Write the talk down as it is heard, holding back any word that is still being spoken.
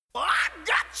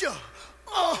Gotcha.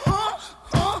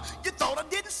 You thought I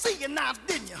didn't see you now,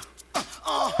 didn't you?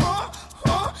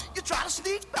 You tried to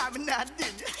sneak by me now,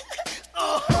 didn't you?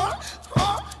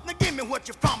 Now give me what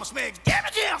you promised me. Give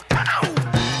it here. Come on.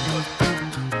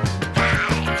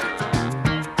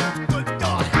 Good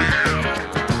God.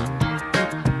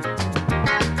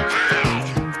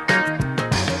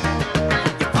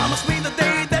 You promised me the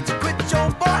day that you quit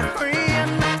your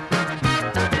boyfriend,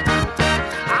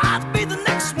 I'd be the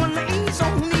next one to ease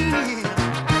on me.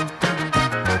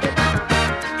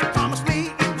 You promised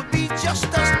me it would be just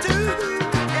us two,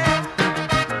 yeah.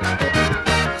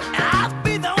 And I'd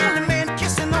be the only man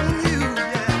kissing on you,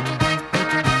 yeah.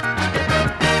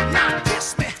 Now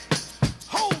kiss me,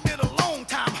 hold it a long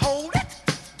time, hold it.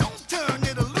 Don't turn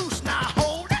it loose, now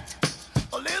hold it.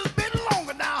 A little bit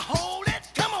longer, now hold it.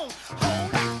 Come on,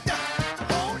 hold it,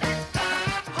 hold it,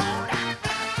 hold it,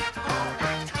 hold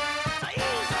it. Now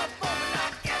ease up on me, now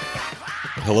get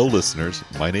that. Hello, listeners.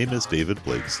 My name is David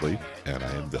Blakesley, and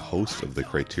I am the host of the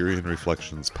Criterion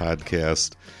Reflections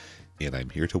podcast, and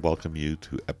I'm here to welcome you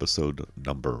to episode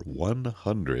number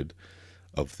 100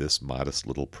 of this modest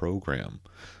little program.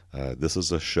 This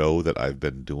is a show that I've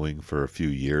been doing for a few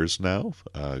years now,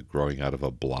 growing out of a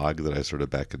blog that I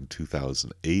started back in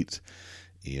 2008,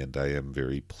 and I am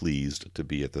very pleased to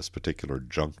be at this particular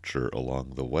juncture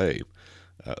along the way.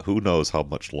 Who knows how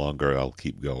much longer I'll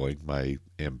keep going. My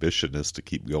ambition is to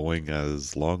keep going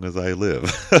as long as I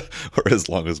live, or as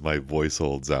long as my voice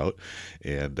holds out,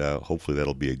 and hopefully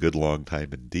that'll be a good long time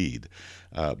indeed.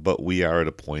 But we are at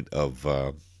a point of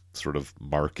sort of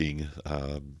marking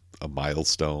a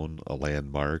milestone, a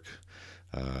landmark,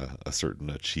 a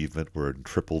certain achievement. We're in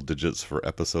triple digits for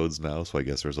episodes now, so I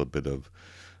guess there's a bit of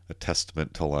a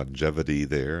testament to longevity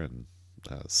there, and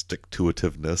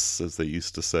stick-to-itiveness, as they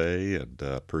used to say, and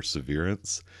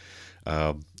perseverance.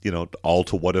 All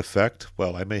to what effect?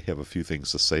 Well, I may have a few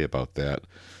things to say about that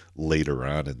later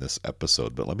on in this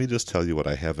episode, but let me just tell you what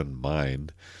I have in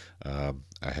mind. I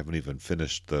haven't even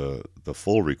finished the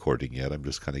full recording yet. I'm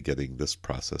just kind of getting this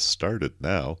process started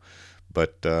now,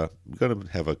 but I'm going to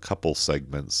have a couple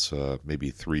segments,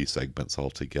 maybe 3 segments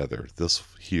altogether. This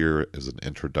here is an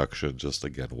introduction, just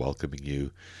again welcoming you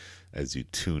as you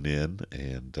tune in,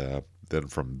 and then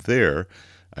from there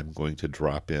I'm going to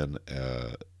drop in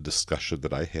a discussion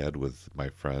that I had with my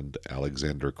friend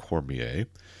Alexander Cormier.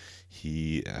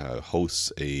 He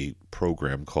hosts a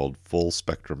program called Full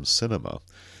Spectrum Cinema.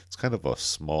 It's kind of a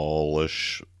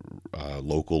smallish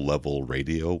local level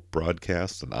radio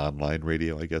broadcast, an online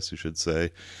radio, I guess you should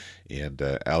say. And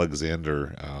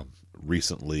Alexander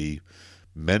recently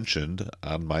mentioned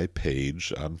on my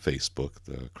page on Facebook,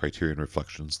 the Criterion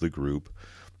Reflections, the group,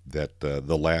 that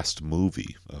The Last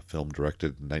Movie, a film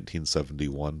directed in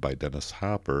 1971 by Dennis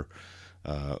Hopper,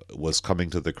 was coming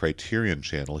to the Criterion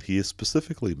channel. He has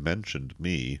specifically mentioned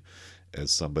me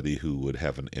as somebody who would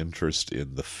have an interest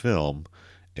in the film,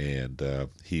 and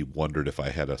he wondered if I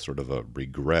had a sort of a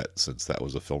regret, since that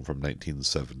was a film from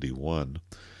 1971,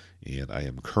 and I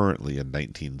am currently in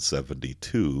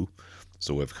 1972.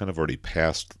 So I've kind of already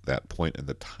passed that point in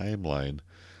the timeline,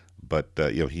 but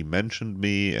he mentioned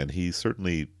me, and he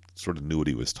certainly sort of knew what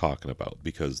he was talking about,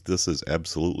 because this is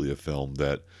absolutely a film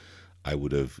that I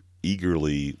would have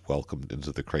eagerly welcomed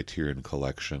into the Criterion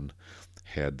Collection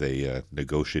had they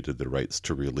negotiated the rights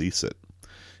to release it.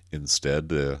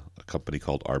 Instead, a company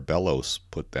called Arbelos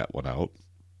put that one out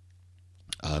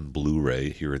on Blu-ray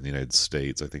here in the United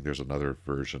States. I think there's another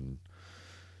version,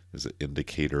 is it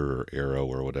Indicator or Arrow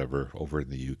or whatever, over in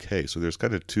the UK. So there's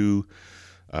kind of 2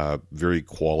 very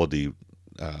quality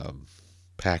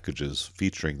packages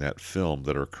featuring that film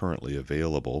that are currently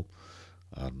available,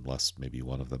 unless maybe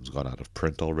one of them's gone out of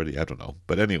print already. I don't know.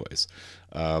 But anyways,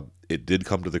 it did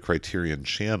come to the Criterion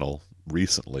channel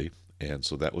recently, and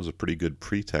so that was a pretty good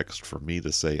pretext for me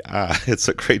to say, it's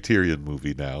a Criterion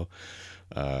movie now.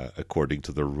 According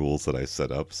to the rules that I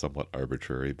set up, somewhat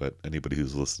arbitrary, but anybody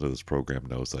who's listened to this program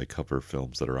knows I cover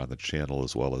films that are on the channel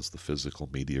as well as the physical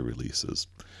media releases.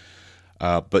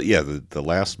 But yeah, the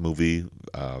Last Movie,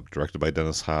 directed by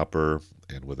Dennis Hopper,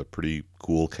 and with a pretty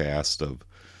cool cast of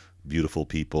beautiful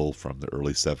people from the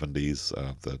early 70s,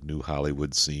 the new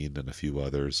Hollywood scene, and a few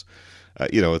others.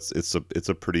 It's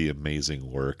a pretty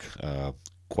amazing work,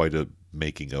 quite a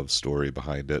making of story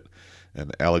behind it.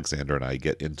 And Alexander and I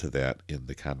get into that in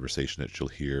the conversation that you'll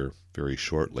hear very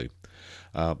shortly.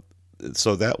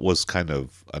 So that was kind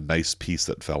of a nice piece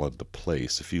that fell into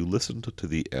place. If you listened to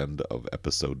the end of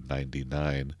episode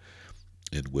 99,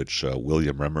 in which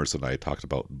William Remmers and I talked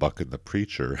about Buck and the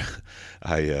Preacher,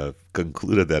 I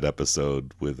concluded that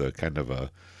episode with a kind of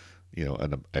a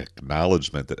an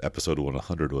acknowledgement that episode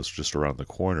 100 was just around the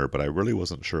corner, but I really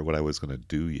wasn't sure what I was going to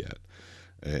do yet.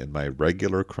 In my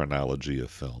regular chronology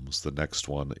of films, the next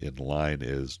one in line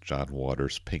is John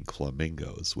Waters' Pink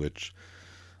Flamingos, which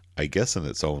I guess in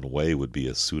its own way would be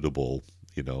a suitable,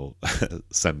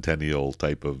 centennial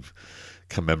type of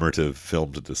commemorative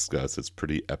film to discuss. It's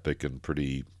pretty epic and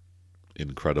pretty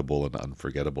incredible and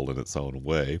unforgettable in its own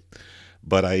way.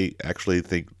 But I actually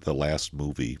think the last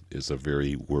movie is a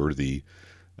very worthy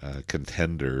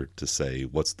contender to say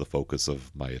what's the focus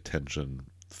of my attention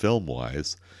film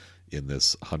wise in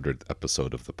this 100th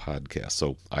episode of the podcast.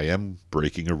 So I am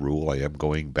breaking a rule. I am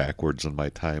going backwards in my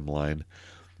timeline.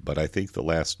 But I think the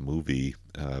last movie,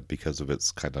 because of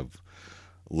its kind of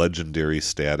legendary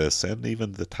status and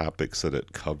even the topics that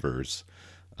it covers,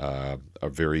 are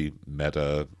very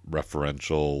meta,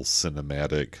 referential,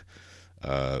 cinematic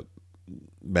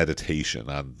meditation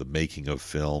on the making of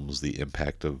films, the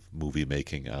impact of movie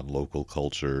making on local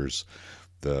cultures,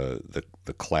 the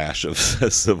clash of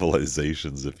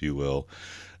civilizations, if you will,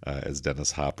 as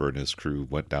Dennis Hopper and his crew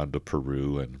went down to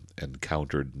Peru and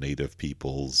encountered native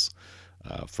peoples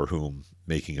for whom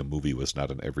making a movie was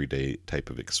not an everyday type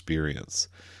of experience,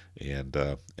 and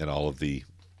all of the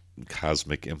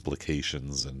cosmic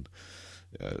implications and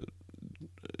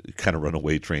kind of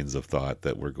runaway trains of thought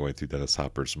that were going through Dennis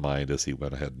Hopper's mind as he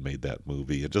went ahead and made that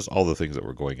movie, and just all the things that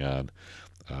were going on.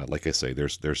 Like I say,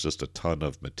 there's just a ton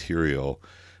of material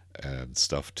and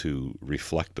stuff to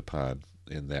reflect upon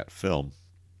in that film.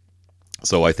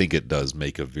 So I think it does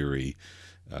make a very,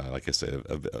 like I said,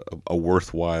 a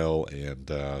worthwhile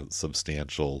and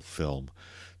substantial film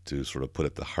to sort of put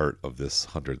at the heart of this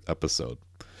 100th episode.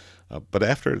 But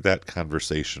after that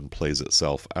conversation plays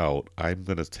itself out, I'm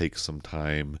going to take some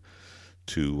time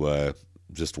to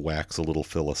just wax a little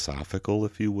philosophical,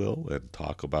 if you will, and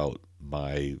talk about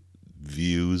my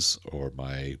views or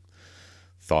my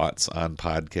thoughts on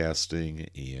podcasting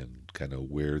and kind of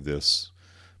where this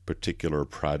particular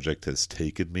project has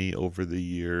taken me over the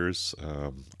years.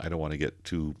 I don't want to get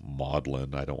too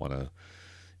maudlin. I don't want to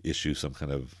issue some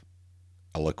kind of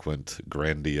eloquent,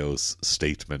 grandiose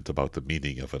statement about the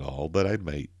meaning of it all, but I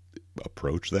might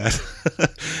approach that.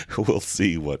 We'll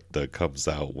see what comes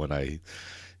out when I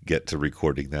get to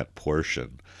recording that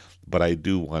portion. But I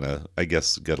do want to, I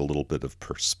guess, get a little bit of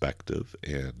perspective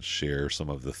and share some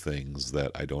of the things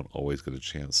that I don't always get a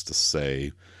chance to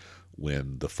say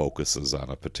when the focus is on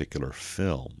a particular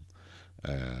film.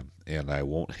 And I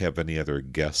won't have any other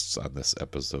guests on this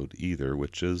episode either,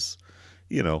 which is,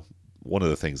 one of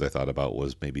the things I thought about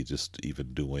was maybe just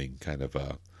even doing kind of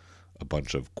a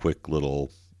bunch of quick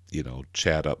little,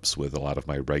 chat ups with a lot of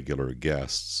my regular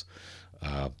guests.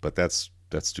 But that's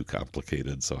too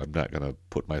complicated, so I'm not going to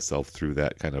put myself through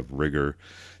that kind of rigor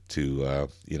to,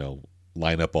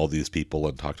 line up all these people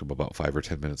and talk to them about 5 or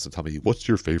 10 minutes and tell me, what's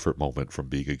your favorite moment from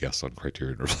being a guest on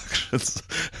Criterion Reflections?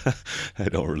 I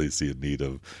don't really see a need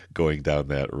of going down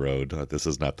that road. This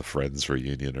is not the Friends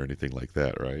reunion or anything like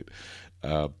that, right?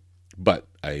 But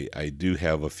I do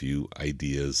have a few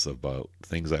ideas about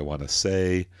things I want to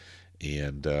say,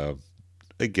 and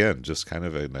again, just kind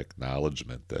of an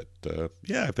acknowledgement that,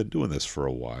 I've been doing this for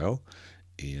a while,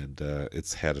 and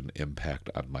it's had an impact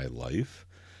on my life,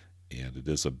 and it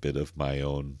is a bit of my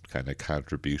own kind of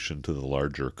contribution to the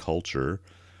larger culture,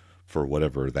 for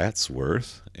whatever that's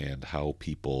worth, and how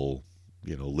people,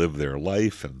 live their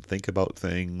life and think about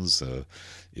things.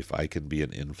 If I can be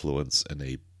an influence in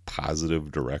a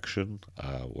positive direction,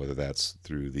 whether that's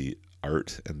through the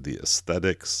art and the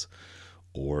aesthetics,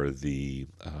 or the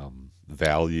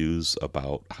values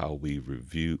about how we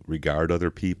regard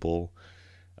other people,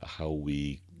 how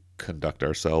we conduct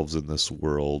ourselves in this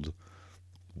world,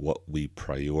 what we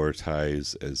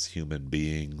prioritize as human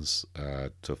beings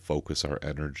to focus our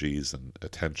energies and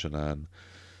attention on.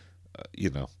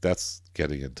 That's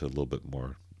getting into a little bit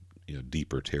more,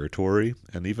 deeper territory.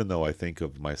 And even though I think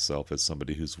of myself as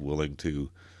somebody who's willing to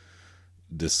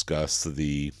discuss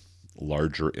the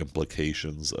larger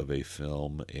implications of a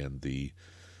film and the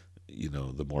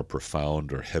more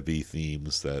profound or heavy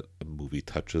themes that a movie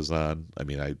touches on. I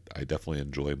mean, I definitely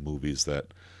enjoy movies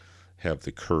that have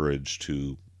the courage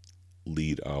to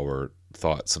lead our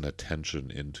thoughts and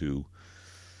attention into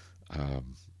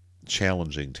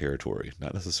challenging territory,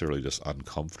 not necessarily just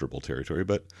uncomfortable territory,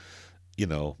 but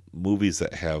movies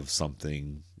that have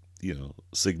something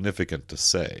significant to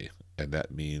say. And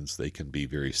that means they can be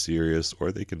very serious,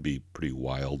 or they can be pretty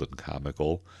wild and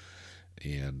comical,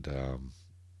 and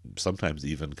sometimes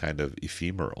even kind of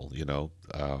ephemeral,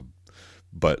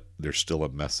 but there's still a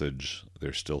message,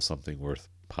 there's still something worth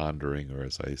pondering, or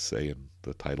as I say in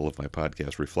the title of my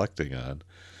podcast, reflecting on.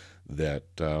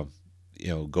 that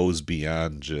goes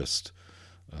beyond just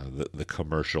the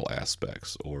commercial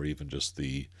aspects, or even just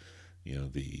the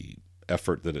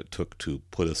effort that it took to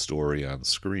put a story on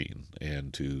screen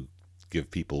and to give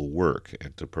people work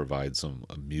and to provide some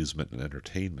amusement and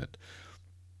entertainment.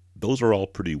 Those are all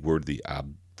pretty worthy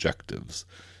objectives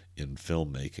in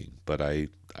filmmaking, but I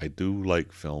do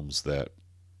like films that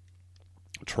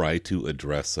try to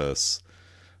address us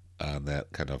on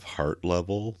that kind of heart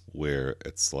level, where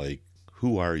it's like,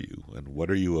 who are you and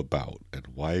what are you about and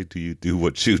why do you do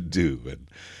what you do? And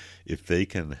if they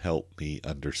can help me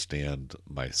understand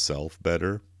myself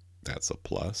better, that's a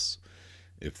plus.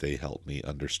 If they help me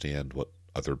understand what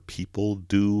other people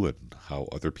do and how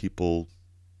other people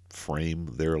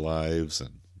frame their lives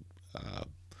and uh,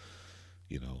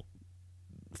 you know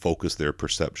focus their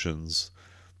perceptions,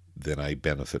 then I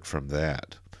benefit from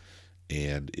that.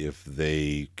 And if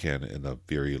they can, in a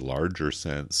very larger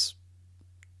sense,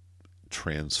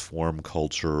 transform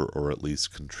culture, or at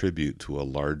least contribute to a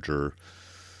larger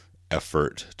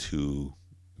effort to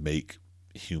make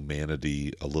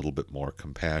humanity a little bit more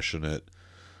compassionate,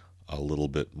 a little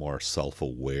bit more self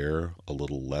aware, a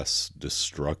little less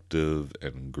destructive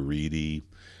and greedy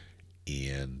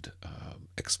and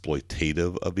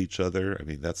exploitative of each other. I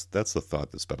mean, that's the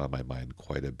thought that's been on my mind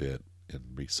quite a bit in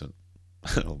recent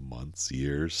months,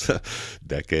 years,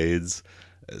 decades.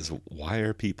 Is why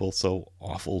are people so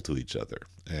awful to each other?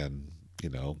 And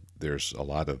there's a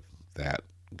lot of that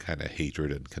kind of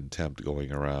hatred and contempt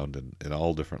going around in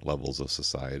all different levels of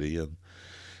society,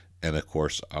 and of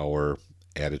course our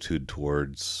attitude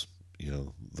towards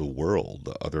the world,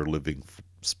 the other living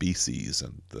species,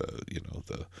 and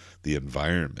the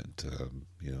environment,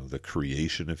 the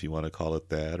creation, if you want to call it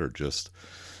that, or just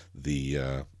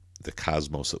the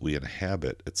cosmos that we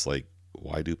inhabit. It's like,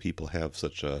 why do people have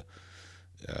such a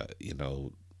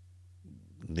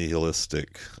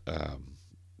nihilistic,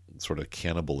 sort of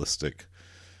cannibalistic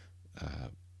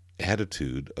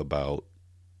attitude about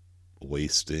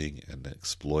wasting and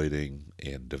exploiting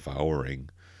and devouring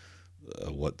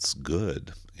what's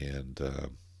good? And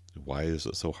why is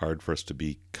it so hard for us to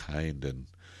be kind and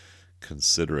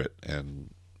considerate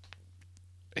and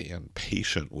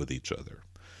patient with each other?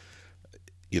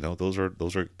 Those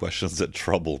are questions that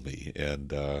trouble me, and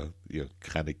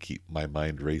kind of keep my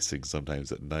mind racing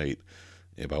sometimes at night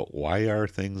about why are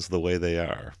things the way they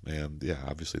are. And yeah,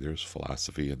 obviously there's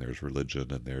philosophy and there's religion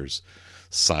and there's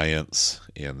science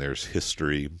and there's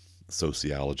history,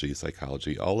 sociology,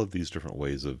 psychology, all of these different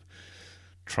ways of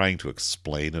trying to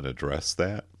explain and address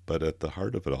that. But at the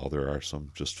heart of it all, there are some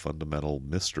just fundamental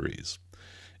mysteries.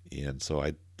 And so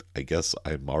I guess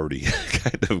I'm already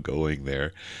kind of going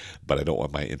there, but I don't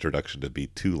want my introduction to be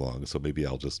too long, so maybe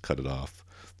I'll just cut it off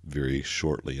very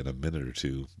shortly in a minute or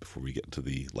two before we get into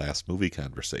the last movie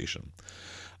conversation.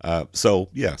 So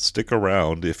yeah, stick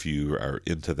around if you are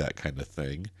into that kind of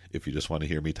thing. If you just want to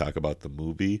hear me talk about the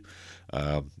movie,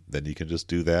 then you can just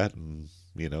do that and,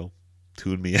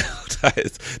 tune me out.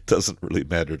 It doesn't really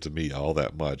matter to me all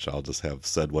that much. I'll just have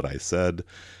said what I said,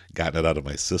 gotten it out of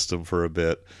my system for a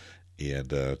bit, and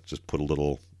just put a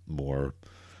little more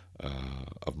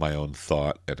of my own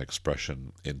thought and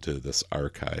expression into this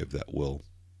archive that will,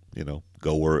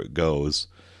 go where it goes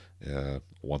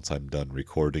once I'm done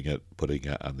recording it, putting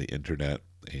it on the internet,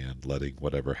 and letting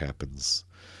whatever happens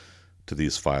to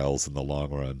these files in the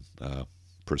long run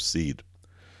proceed.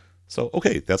 So,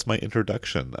 okay, that's my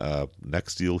introduction.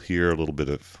 Next, you'll hear a little bit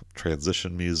of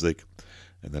transition music,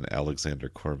 and then Alexander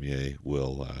Cormier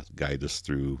will guide us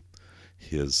through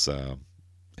his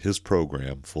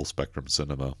program, Full Spectrum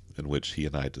Cinema, in which he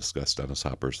and I discussed Dennis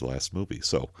Hopper's The Last Movie.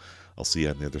 So, I'll see you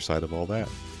on the other side of all that.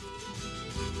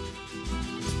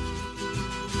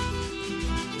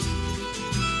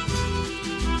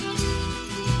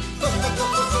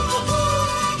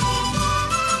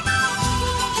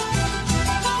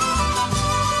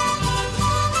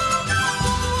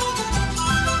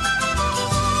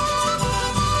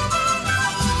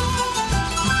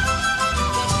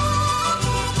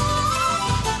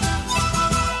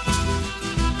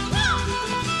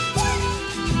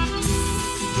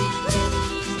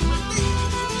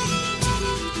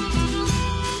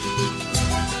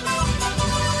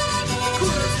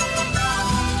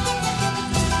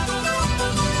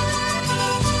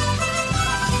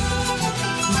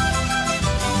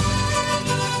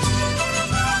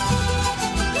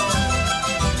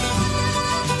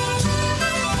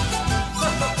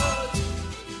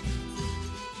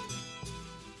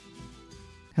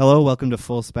 Hello, welcome to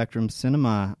Full Spectrum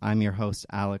Cinema. I'm your host,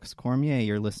 Alex Cormier.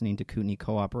 You're listening to Kootenai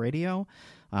Co-op Radio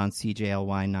on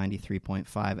CJLY 93.5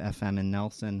 FM in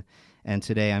Nelson. And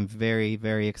today I'm very,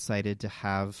 very excited to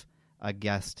have a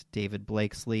guest, David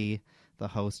Blakesley, the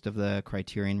host of the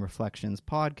Criterion Reflections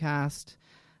podcast,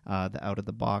 the Out of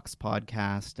the Box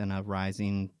podcast, and a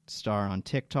rising star on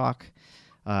TikTok.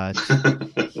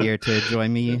 Here to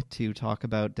join me to talk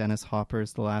about Dennis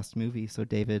Hopper's The Last Movie. So,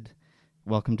 David,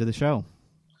 welcome to the show.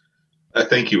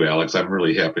 Thank you, Alex. I'm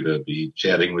really happy to be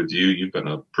chatting with you. You've been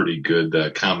a pretty good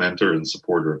commenter and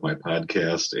supporter of my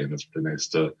podcast, and it's been nice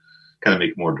to kind of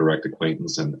make more direct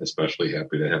acquaintance, and especially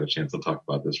happy to have a chance to talk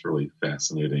about this really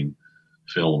fascinating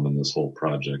film and this whole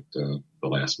project, The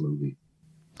Last Movie.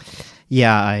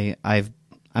 Yeah,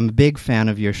 I'm a big fan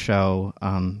of your show.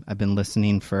 I've been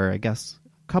listening for, I guess,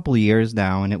 a couple of years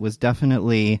now, and it was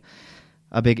definitely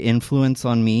a big influence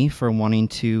on me for wanting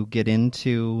to get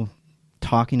into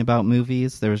talking about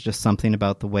movies. There was just something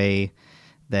about the way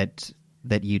that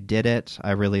you did it.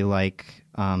 I really like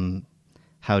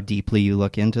how deeply you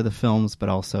look into the films, but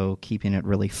also keeping it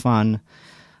really fun.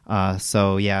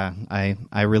 So yeah,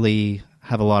 I really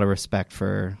have a lot of respect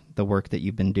for the work that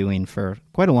you've been doing for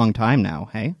quite a long time now.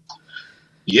 Hey?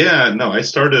 Yeah, no, I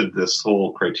started this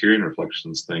whole Criterion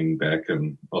Reflections thing back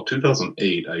in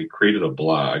 2008. I created a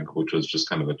blog, which was just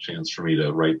kind of a chance for me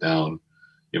to write down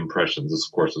impressions. This,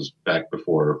 of course, was back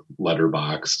before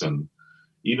Letterboxd and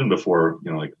even before,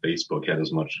 like Facebook had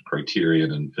as much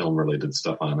Criterion and film-related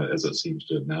stuff on it as it seems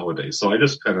to nowadays. So I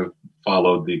just kind of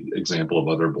followed the example of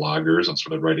other bloggers and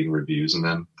started writing reviews. And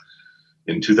then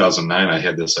in 2009, I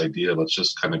had this idea, let's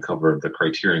just kind of cover the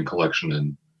Criterion Collection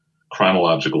in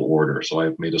chronological order. So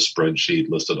I've made a spreadsheet,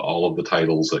 listed all of the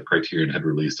titles that Criterion had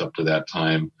released up to that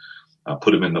time,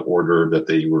 put them in the order that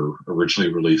they were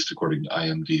originally released according to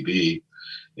IMDb.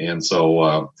 And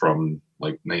so from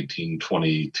like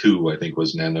 1922, I think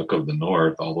was Nanook of the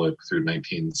North, all the way through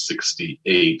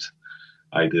 1968,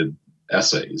 I did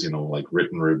essays, like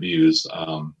written reviews.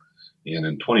 And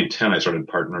in 2010, I started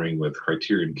partnering with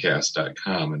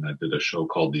CriterionCast.com, and I did a show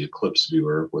called The Eclipse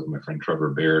Viewer with my friend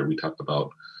Trevor Barrett. We talked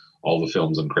about all the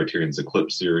films in Criterion's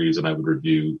Eclipse series, and I would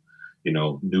review,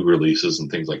 new releases and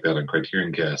things like that on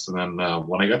Criterion Cast. And then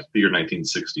when I got to the year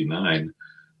 1969,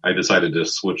 I decided to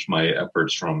switch my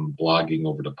efforts from blogging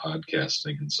over to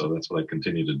podcasting. And so that's what I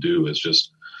continue to do, is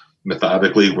just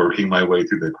methodically working my way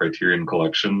through the Criterion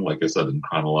Collection, like I said, in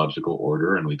chronological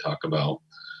order. And we talk about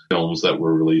films that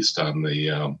were released on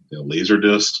the laser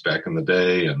discs back in the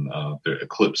day, and the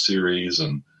Eclipse series,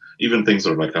 and even things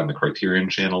that are like on the Criterion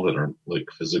channel that are like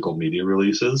physical media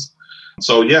releases.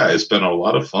 So yeah, it's been a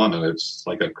lot of fun, and it's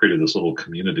like I've created this little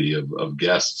community of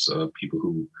guests, people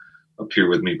who appear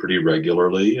with me pretty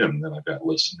regularly, and then I've got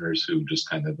listeners who just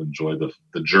kind of enjoy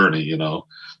the journey,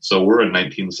 So we're in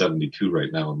 1972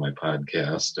 right now in my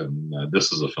podcast, and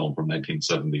this is a film from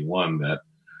 1971 that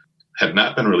had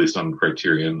not been released on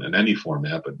Criterion in any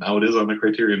format, but now it is on the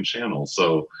Criterion channel.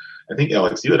 So I think,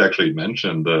 Alex, you had actually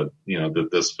mentioned that that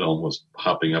this film was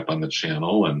popping up on the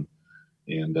channel, and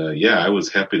yeah, I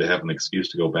was happy to have an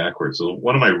excuse to go backwards. So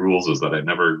one of my rules is that I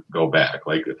never go back.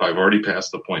 Like if I've already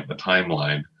passed the point in the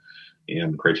timeline,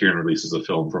 and Criterion releases a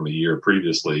film from a year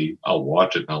previously, I'll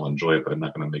watch it and I'll enjoy it, but I'm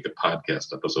not going to make a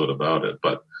podcast episode about it.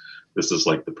 But this is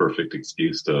like the perfect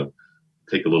excuse to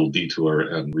take a little detour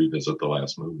and revisit The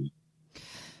Last Movie.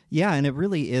 Yeah, and it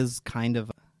really is kind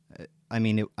of,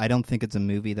 I don't think it's a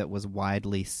movie that was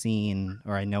widely seen,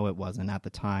 or I know it wasn't at the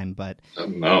time, but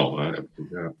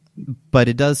but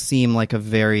it does seem like a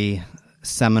very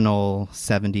seminal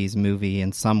 70s movie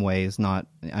in some ways.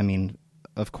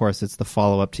 Of course, it's the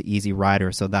follow-up to Easy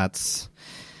Rider, so that's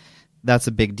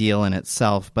a big deal in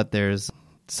itself. But there's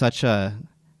such a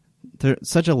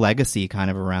legacy kind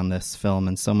of around this film,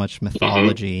 and so much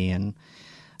mythology, and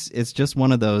it's just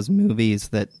one of those movies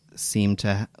that seemed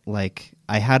to, like,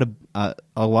 I had a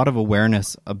lot of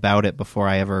awareness about it before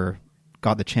I ever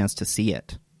got the chance to see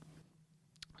it.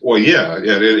 Well, yeah,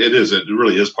 it is. It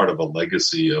really is part of a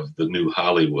legacy of the new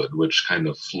Hollywood, which kind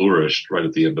of flourished right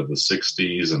at the end of the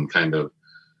 60s and kind of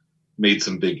made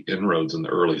some big inroads in the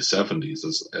early 70s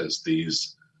as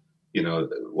these,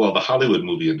 the Hollywood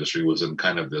movie industry was in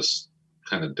kind of this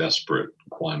kind of desperate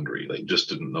quandary. They just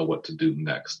didn't know what to do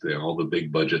next. All the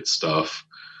big budget stuff,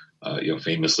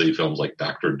 famously films like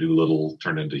Dr. Dolittle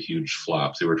turned into huge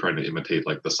flops. They were trying to imitate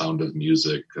like The Sound of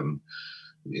Music and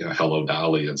Hello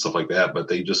Dolly and stuff like that, but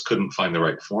they just couldn't find the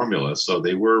right formula. So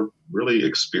they were really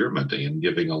experimenting and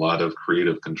giving a lot of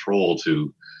creative control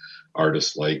to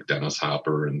artists like Dennis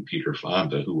Hopper and Peter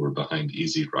Fonda, who were behind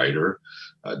Easy Rider.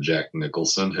 Jack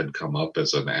Nicholson had come up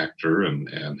as an actor,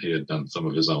 and he had done some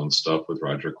of his own stuff with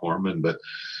Roger Corman. But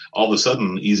all of a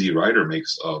sudden, Easy Rider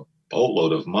makes a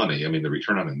boatload of money. I mean, the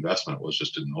return on investment was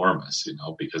just enormous,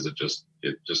 because it just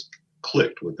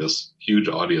clicked with this huge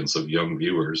audience of young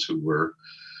viewers who were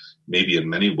maybe in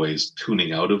many ways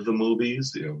tuning out of the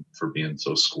movies, for being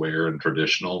so square and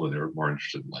traditional, and they were more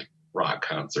interested in like rock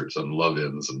concerts and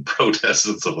love-ins and protests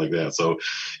and stuff like that. So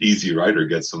Easy Rider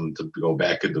gets them to go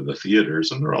back into the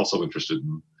theaters, and they're also interested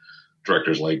in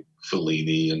directors like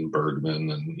Fellini and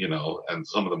Bergman and, and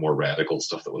some of the more radical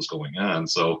stuff that was going on.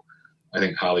 So I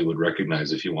think Hollywood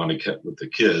recognized if you want to get with the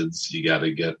kids, you got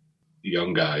to get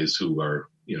young guys who are,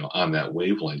 on that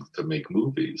wavelength to make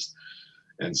movies.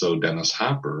 And so Dennis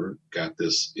Hopper got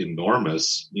this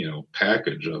enormous,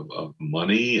 package of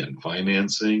money and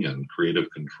financing and creative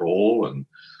control. And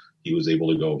he was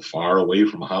able to go far away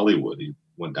from Hollywood. He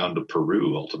went down to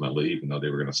Peru, ultimately, even though they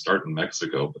were going to start in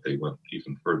Mexico, but they went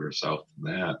even further south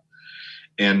than that.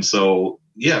 And so,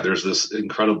 there's this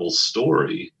incredible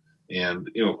story. And,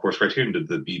 of course, Criterion did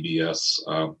the BBS,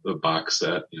 the box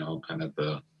set, kind of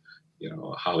the,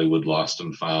 Hollywood Lost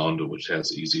and Found, which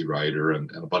has Easy Rider and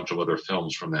a bunch of other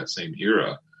films from that same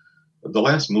era. The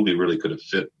last movie really could have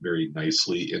fit very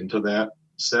nicely into that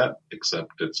set,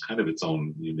 except it's kind of its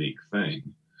own unique thing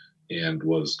and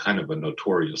was kind of a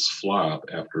notorious flop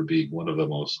after being one of the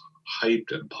most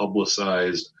hyped and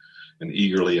publicized and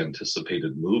eagerly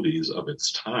anticipated movies of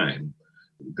its time.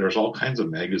 There's all kinds of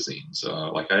magazines.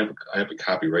 Like I have a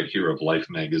copy right here of Life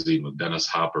magazine with Dennis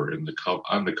Hopper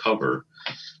on the cover.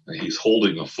 He's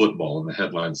holding a football, and the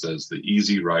headline says, "The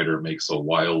Easy Rider makes a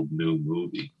wild new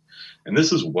movie." And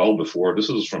this is well before. This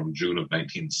is from June of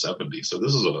 1970, so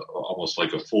this is almost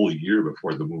like a full year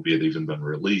before the movie had even been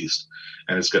released,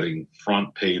 and it's getting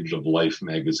front page of Life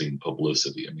magazine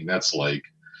publicity. I mean, that's like,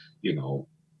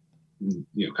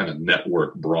 kind of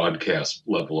network broadcast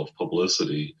level of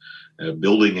publicity,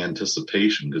 building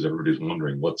anticipation because everybody's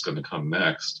wondering what's going to come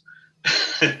next.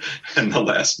 And the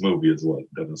last movie is what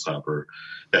Dennis Hopper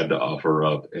had to offer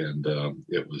up, and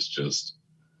it was just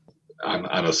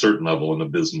on a certain level an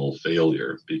abysmal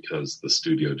failure because the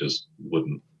studio just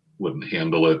wouldn't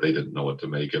handle it. They didn't know what to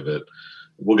make of it.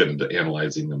 We'll get into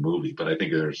analyzing the movie, but I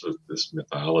think there's this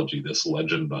mythology, this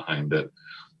legend behind it.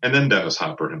 And then Dennis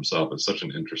Hopper himself is such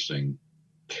an interesting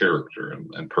character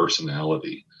and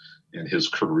personality. And his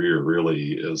career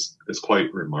really is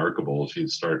quite remarkable if you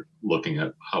start looking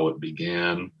at how it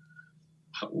began,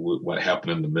 what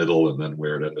happened in the middle, and then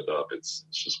where it ended up. It's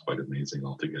just quite amazing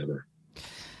altogether.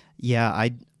 Yeah,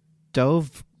 I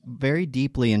dove very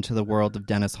deeply into the world of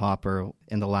Dennis Hopper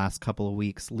in the last couple of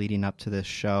weeks leading up to this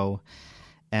show.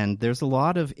 And there's a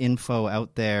lot of info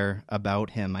out there about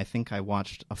him. I think I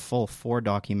watched a full 4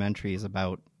 documentaries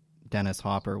about Dennis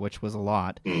Hopper, which was a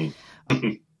lot.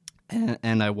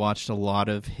 And I watched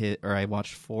I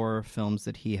watched 4 films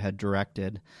that he had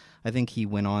directed. I think he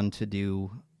went on to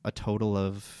do a total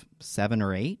of 7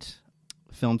 or 8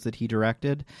 films that he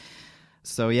directed.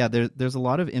 So yeah, there's a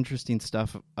lot of interesting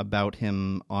stuff about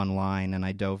him online, and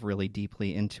I dove really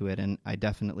deeply into it, and I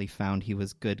definitely found he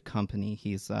was good company.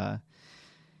 He's a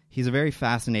very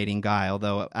fascinating guy,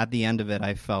 although at the end of it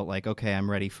I felt like, okay,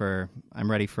 I'm ready for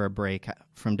a break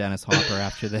from Dennis Hopper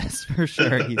after this for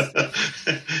sure.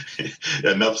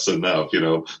 Enough's enough,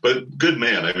 but good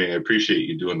man. I mean, I appreciate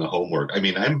you doing the homework. I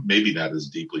mean, I'm maybe not as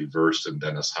deeply versed in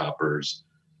Dennis Hopper's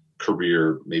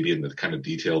career, maybe in the kind of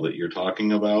detail that you're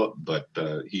talking about, but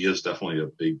he is definitely a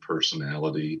big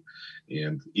personality.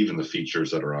 And even the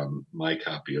features that are on my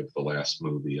copy of the last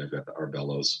movie, I've got the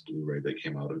Arbelos Blu-ray that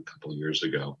came out a couple of years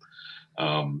ago.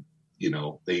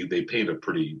 They paint a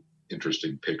pretty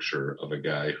interesting picture of a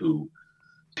guy who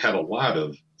had a lot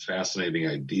of fascinating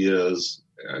ideas,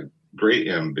 great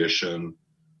ambition,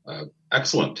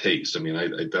 excellent taste. I mean, I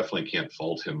definitely can't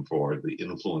fault him for the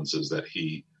influences that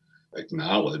he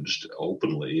acknowledged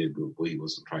openly. He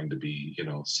wasn't trying to be,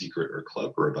 secret or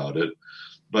clever about it,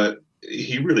 but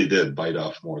he really did bite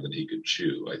off more than he could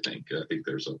chew. I think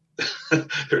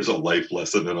there's a life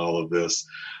lesson in all of this.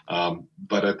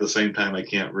 But at the same time, I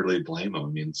can't really blame him. I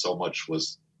mean, so much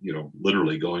was,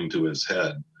 literally going to his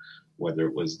head, whether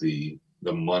it was the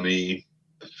money,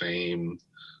 the fame,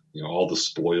 all the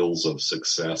spoils of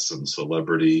success and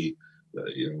celebrity,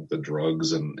 the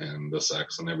drugs and the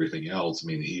sex and everything else. I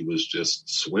mean, he was just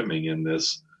swimming in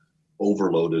this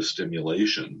overload of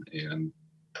stimulation, and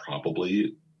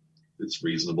probably it's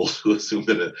reasonable to assume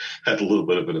that it had a little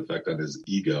bit of an effect on his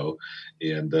ego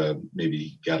and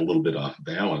maybe got a little bit off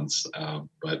balance.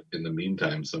 But in the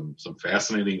meantime, some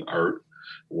fascinating art,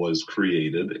 was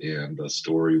created and a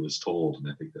story was told.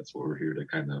 And I think that's what we're here to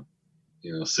kind of,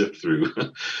 sift through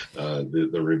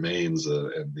the remains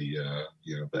and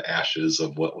the ashes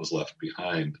of what was left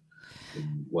behind.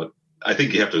 And what I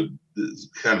think you have to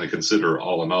kind of consider,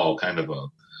 all in all, kind of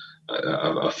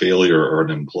a failure or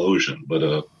an implosion,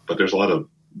 but there's a lot of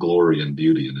glory and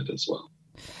beauty in it as well.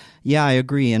 Yeah, I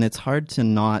agree, and it's hard to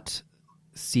not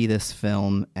see this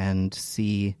film and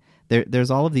see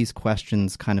there's all of these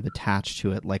questions kind of attached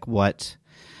to it, like what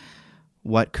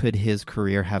could his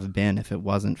career have been if it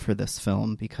wasn't for this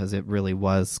film, because it really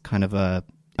was kind of an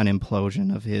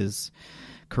implosion of his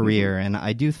career. And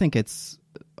I do think it's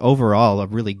overall a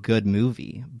really good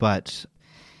movie, but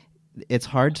it's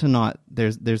hard to not,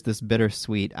 there's this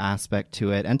bittersweet aspect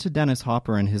to it, and to Dennis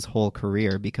Hopper and his whole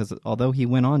career, because although he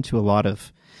went on to a lot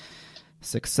of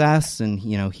success and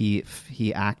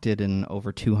he acted in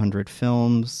over 200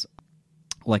 films,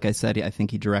 like I said, I think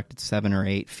he directed 7 or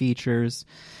 8 features,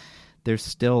 there's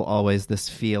still always this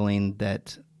feeling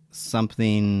that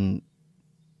something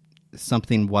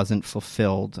wasn't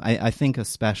fulfilled. I think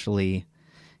especially,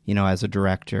 as a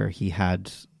director,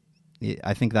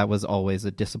 I think that was always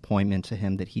a disappointment to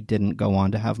him, that he didn't go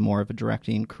on to have more of a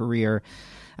directing career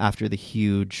after the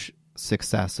huge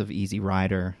success of Easy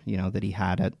Rider, that he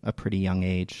had at a pretty young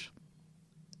age.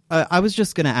 I was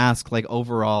just going to ask, like,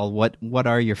 overall, what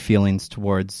are your feelings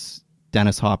towards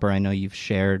Dennis Hopper? I know you've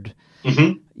shared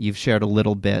a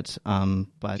little bit,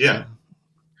 but yeah.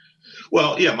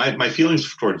 Well, yeah, my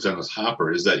feelings towards Dennis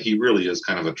Hopper is that he really is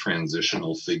kind of a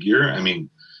transitional figure. I mean,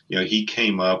 he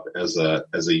came up as a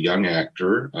young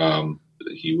actor.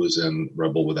 He was in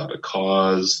Rebel Without a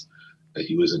Cause.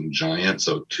 He was in Giant,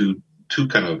 so two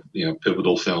kind of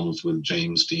pivotal films with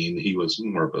James Dean. He was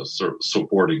more of a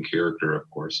supporting character, of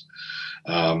course.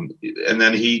 And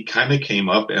then he kind of came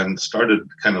up and started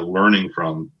kind of learning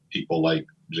from people like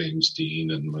James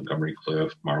Dean and Montgomery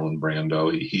Clift, Marlon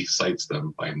Brando. He cites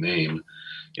them by name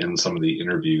in some of the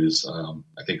interviews.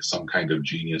 I think Some Kind of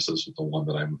Genius is the one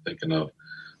that I'm thinking of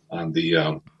on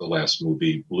the last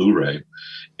movie, Blu-ray.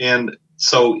 And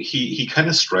so he kind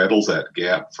of straddles that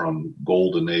gap from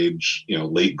golden age,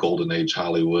 late golden age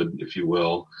Hollywood, if you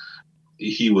will.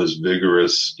 He was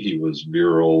vigorous. He was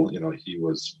virile. He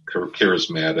was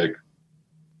charismatic.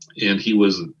 And he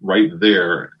was right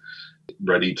there,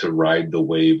 ready to ride the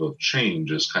wave of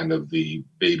change as kind of the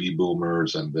baby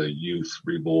boomers and the youth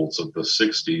revolts of the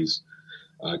 60s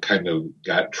kind of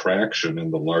got traction in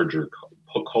the larger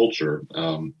culture.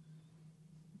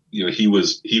 He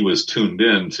was tuned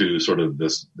in to sort of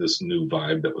this new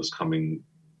vibe that was coming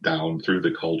down through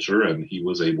the culture, and he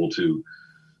was able to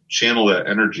channel that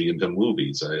energy into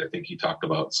movies. I think he talked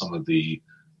about some of the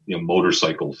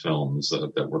motorcycle films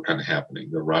that were kind of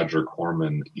happening, the Roger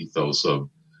Corman ethos of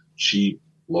cheap,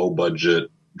 low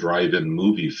budget drive-in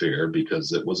movie fare,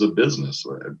 because it was a business.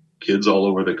 Kids all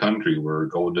over the country were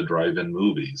going to drive-in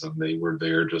movies, and they were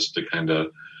there just to kind of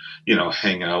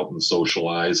hang out and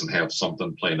socialize and have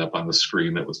something playing up on the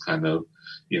screen that was kind of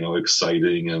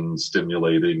exciting and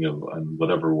stimulating in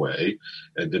whatever way.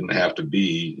 It didn't have to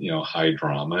be high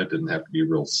drama. It didn't have to be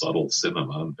real subtle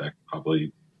cinema. In fact,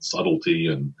 probably subtlety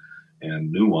and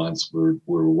nuance were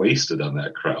wasted on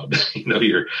that crowd.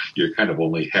 You're kind of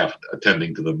only half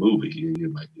attending to the movie. You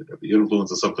might get the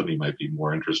influence of something. You might be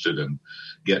more interested in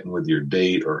getting with your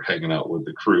date or hanging out with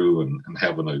the crew and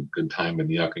having a good time and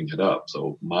yucking it up.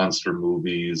 So monster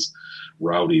movies,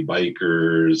 rowdy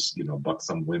bikers,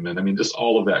 buxom women. I mean, just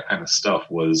all of that kind of stuff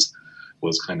was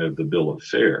kind of the bill of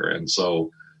fare. And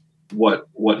so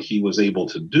what he was able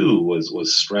to do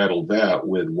was straddle that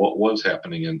with what was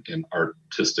happening in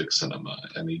artistic cinema.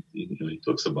 And he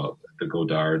talks about the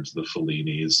Godards, the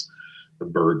Fellinis, the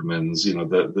Bergmans,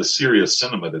 the serious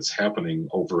cinema that's happening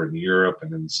over in Europe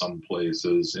and in some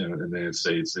places in the United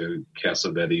States, the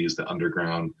Cassavetes, the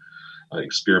underground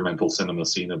experimental cinema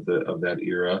scene of that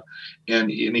era.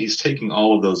 And he's taking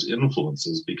all of those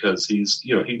influences because he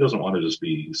doesn't want to just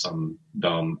be some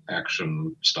dumb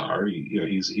action star.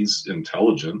 He's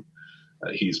intelligent,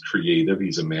 he's creative,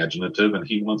 he's imaginative, and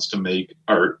he wants to make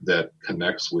art that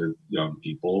connects with young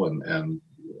people and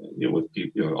with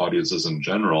audiences in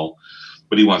general.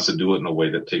 But he wants to do it in a way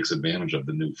that takes advantage of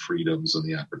the new freedoms and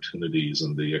the opportunities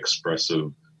and the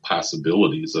expressive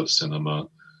possibilities of cinema,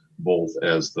 both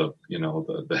as the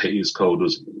Hays Code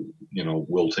was,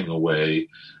 wilting away.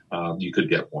 You could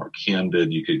get more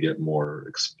candid, you could get more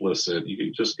explicit, you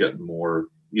could just get more,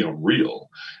 real.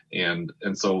 And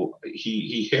so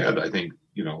he had, I think,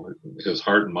 his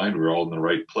heart and mind were all in the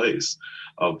right place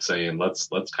of saying, let's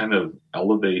kind of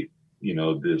elevate,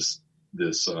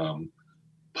 this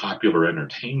popular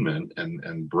entertainment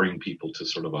and bring people to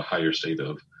sort of a higher state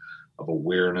of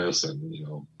awareness and,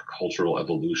 cultural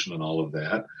evolution and all of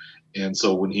that. And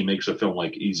so when he makes a film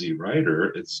like Easy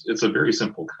Rider, it's a very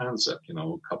simple concept.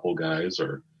 A couple guys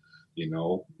are,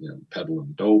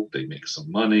 peddling dope. They make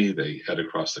some money. They head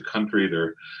across the country.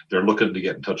 They're looking to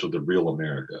get in touch with the real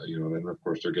America. And of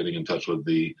course they're getting in touch with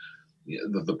the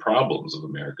problems of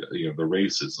America. The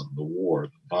racism, the war,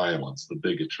 the violence, the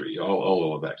bigotry,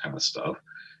 all of that kind of stuff.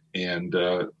 And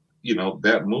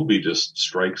that movie just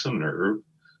strikes a nerve.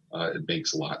 It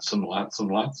makes lots and lots and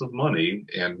lots of money,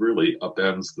 and really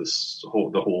upends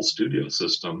the whole studio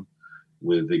system,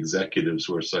 with executives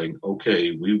who are saying,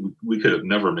 okay, we could have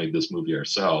never made this movie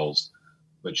ourselves,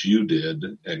 but you did,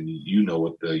 and you know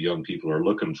what the young people are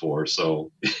looking for.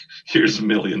 So here's $1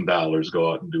 million,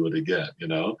 go out and do it again,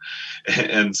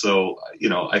 And so,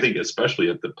 I think especially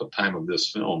at the time of this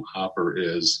film, Hopper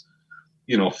is,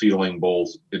 feeling both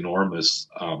enormous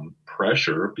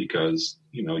pressure because,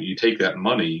 you take that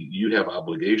money, you have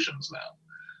obligations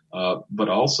now. But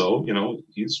also,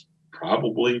 he's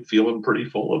probably feeling pretty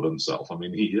full of himself. I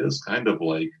mean, he is kind of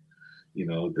like,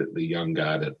 the young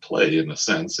god at play, in a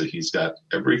sense that he's got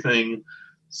everything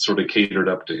sort of catered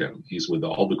up to him. He's with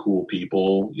all the cool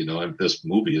people, and this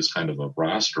movie is kind of a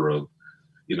roster of,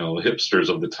 hipsters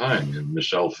of the time. And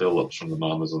Michelle Phillips from the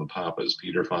Mamas and the Papas,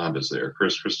 Peter Fonda's there,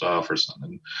 Chris Christopherson,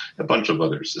 and a bunch of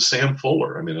others. Sam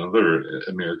Fuller, another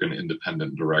American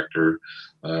independent director.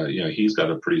 He's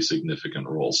got a pretty significant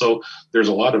role. So there's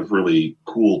a lot of really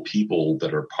cool people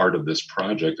that are part of this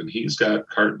project, and he's got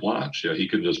carte blanche. He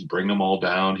can just bring them all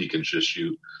down. He can just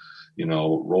shoot,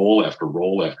 roll after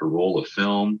roll after roll of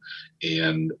film.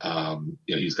 And,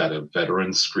 he's got a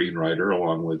veteran screenwriter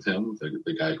along with him,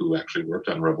 the guy who actually worked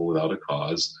on Rebel Without a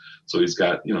Cause. So he's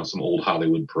got, some old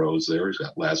Hollywood pros there. He's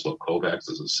got Laszlo Kovacs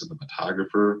as a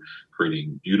cinematographer,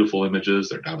 creating beautiful images.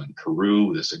 They're down in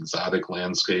Peru, this exotic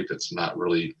landscape that's not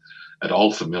really at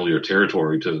all familiar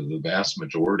territory to the vast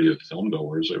majority of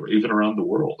filmgoers, or even around the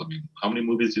world. I mean, how many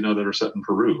movies do you know that are set in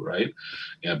Peru, right?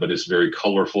 But it's very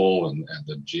colorful, and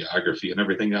the geography and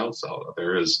everything else out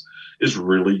there is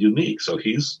really unique. So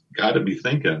he's got to be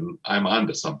thinking, I'm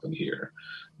onto something here.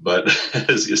 But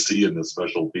as you see in the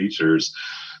special features,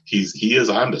 he is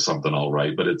onto something all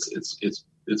right. But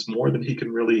it's more than he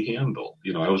can really handle.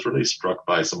 I was really struck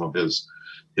by some of his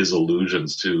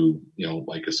allusions to,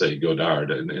 like I say,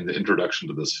 Godard. And in the introduction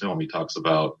to this film, he talks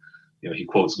about, he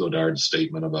quotes Godard's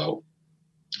statement about,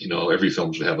 every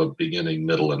film should have a beginning,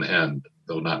 middle, and end,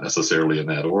 though not necessarily in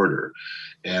that order.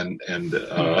 And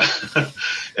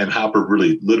Hopper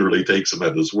really literally takes him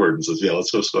at his word and says, yeah,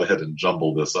 let's just go ahead and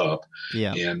jumble this up.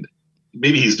 Yeah. And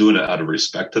maybe he's doing it out of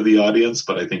respect to the audience,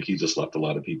 but I think he just left a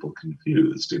lot of people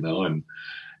confused, and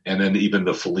then even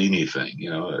the Fellini thing,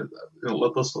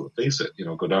 let's face it,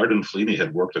 Godard and Fellini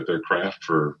had worked at their craft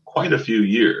for quite a few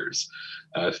years.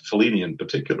 Fellini in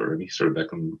particular, and he started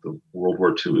back in the World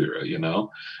War II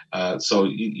era, so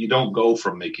you don't go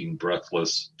from making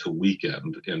Breathless to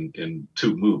Weekend in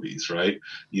 2 movies, right?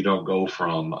 You don't go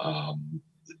from I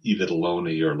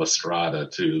Vitelloni or La Strada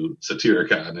to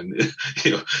Satyricon,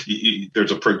 and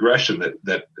there's a progression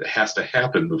that has to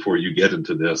happen before you get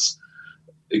into this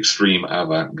extreme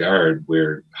avant-garde,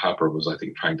 where Hopper was, I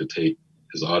think, trying to take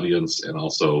his audience and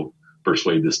also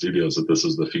persuade the studios that this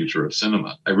is the future of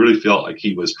cinema. I really felt like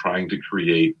he was trying to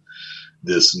create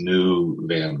this new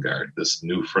vanguard, this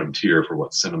new frontier for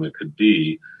what cinema could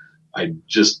be. I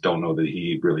just don't know that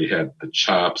he really had the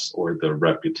chops or the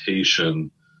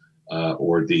reputation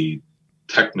or the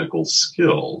technical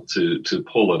skill to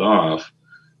pull it off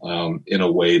in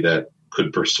a way that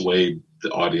could persuade the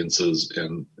audiences,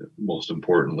 and most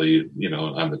importantly,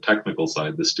 on the technical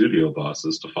side, the studio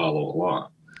bosses, to follow along.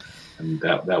 And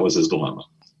that was his dilemma.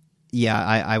 Yeah,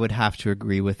 I would have to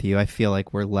agree with you. I feel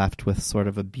like we're left with sort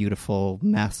of a beautiful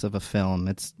mess of a film.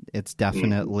 It's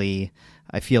definitely,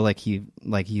 I feel like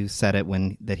you said it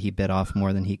that he bit off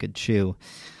more than he could chew.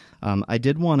 I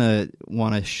did want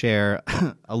to share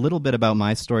a little bit about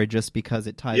my story, just because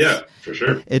it ties. Yeah, for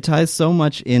sure. It ties so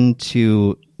much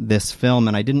into this film,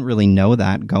 and I didn't really know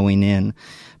that going in.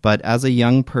 But as a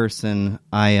young person,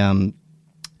 I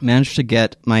managed to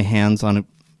get my hands on a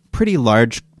pretty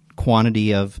large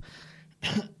quantity of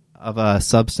a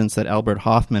substance that Albert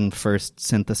Hoffman first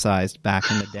synthesized back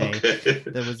in the day. Okay.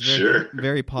 That was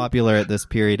very popular at this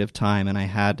period of time, and I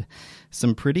had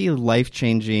some pretty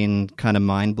life-changing, kind of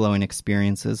mind-blowing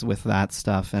experiences with that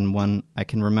stuff. And I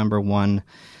can remember one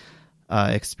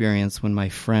experience when my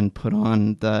friend put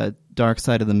on the Dark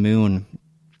Side of the Moon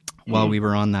while we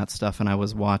were on that stuff, and I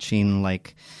was watching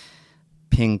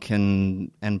pink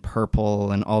and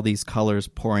purple and all these colors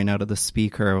pouring out of the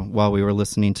speaker while we were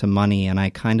listening to Money. And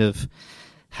I kind of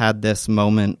had this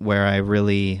moment where I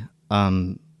really,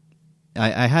 I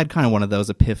had kind of one of those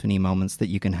epiphany moments that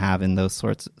you can have in those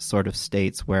sort of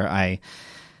states where I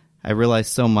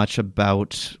realized so much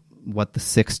about what the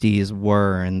 60s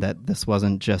were, and that this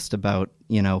wasn't just about,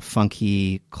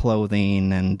 funky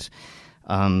clothing and,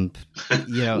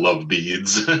 love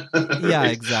beads. Yeah,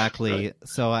 exactly. Right.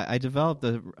 So I developed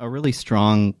a really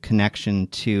strong connection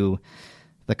to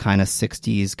the kind of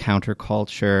 60s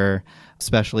counterculture,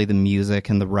 especially the music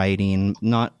and the writing,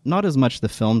 not as much the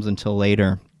films until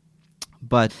later.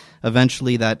 But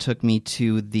eventually that took me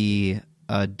to the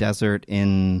desert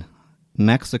in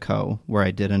Mexico, where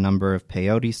I did a number of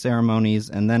peyote ceremonies,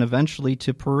 and then eventually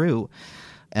to Peru.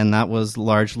 And that was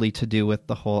largely to do with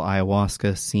the whole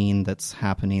ayahuasca scene that's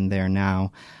happening there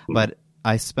now. But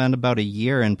I spent about a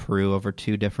year in Peru over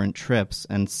 2 different trips,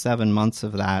 and 7 months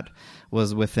of that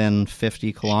was within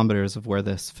 50 kilometers of where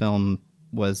this film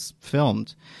was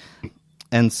filmed.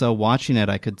 And so watching it,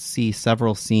 I could see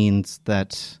several scenes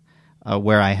that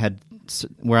where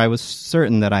I was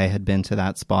certain that I had been to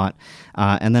that spot,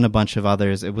 and then a bunch of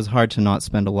others. It was hard to not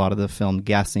spend a lot of the film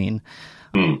guessing.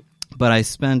 But I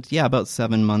spent, about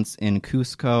 7 months in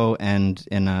Cusco and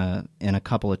in a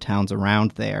couple of towns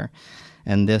around there.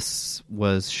 And this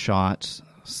was shot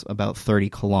about 30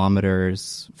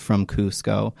 kilometers from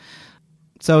Cusco.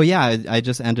 So I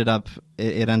just ended up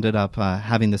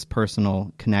having this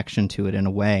personal connection to it in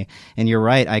a way. And you're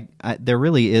right, there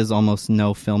really is almost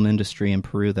no film industry in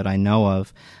Peru that I know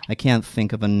of. I can't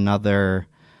think of another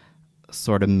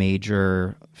sort of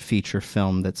major feature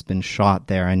film that's been shot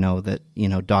there. I know that,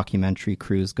 documentary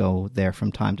crews go there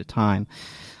from time to time.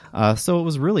 So it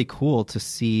was really cool to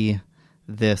see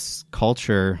this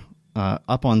culture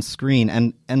up on screen,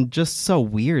 and just so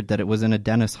weird that it was in a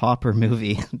Dennis Hopper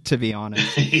movie, to be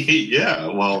honest. Yeah,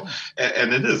 well,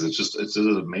 and it is. It's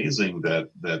amazing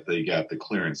that they got the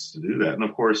clearance to do that. And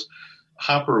of course,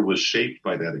 Hopper was shaped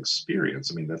by that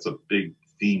experience. I mean, that's a big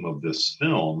theme of this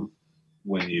film.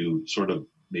 When you sort of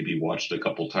maybe watched a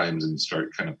couple times and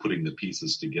start kind of putting the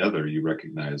pieces together, you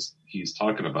recognize he's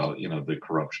talking about, the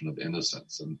corruption of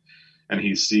innocence, and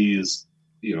he sees,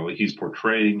 he's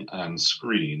portraying on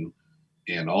screen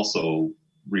and also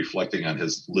reflecting on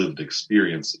his lived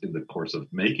experience in the course of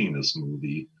making this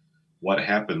movie. What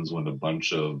happens when a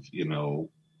bunch of,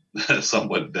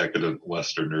 somewhat decadent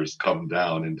Westerners come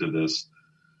down into this,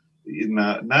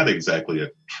 not exactly a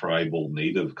tribal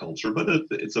native culture, but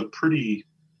it's a pretty,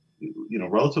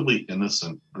 relatively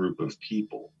innocent group of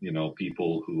people,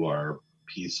 people who are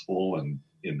peaceful and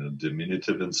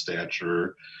diminutive in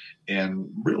stature, and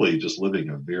really just living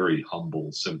a very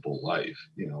humble, simple life.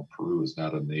 Peru is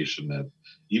not a nation that,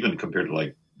 even compared to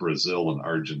like Brazil and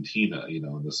Argentina,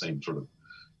 in the same sort of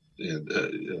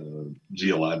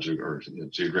geologic or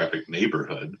geographic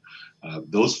neighborhood,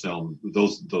 those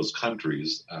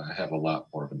countries have a lot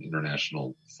more of an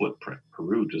international footprint.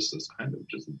 Peru just is kind of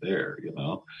just there,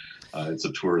 it's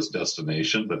a tourist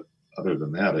destination, but other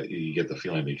than that, you get the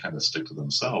feeling they kind of stick to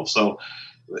themselves. So,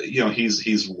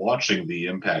 he's watching the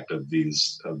impact of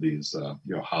these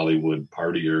Hollywood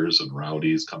partiers and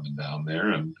rowdies coming down there,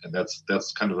 and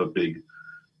that's kind of a big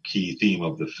key theme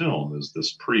of the film, is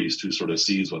this priest who sort of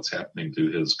sees what's happening to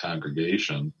his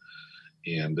congregation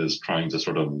and is trying to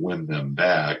sort of win them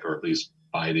back, or at least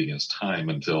biding his time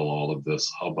until all of this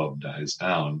hubbub dies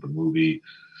down. The movie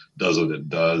does what it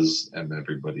does, and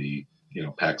everybody,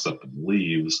 packs up and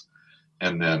leaves.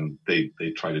 And then they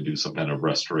try to do some kind of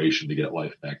restoration to get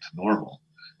life back to normal.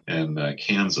 And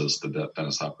Kansas, the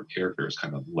Dennis Hopper character, is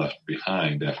kind of left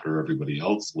behind after everybody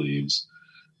else leaves,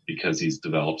 because he's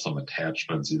developed some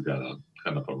attachments. He's got a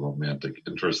kind of a romantic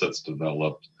interest that's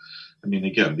developed. I mean,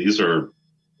 again, these are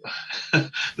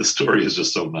the story is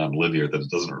just so nonlinear that it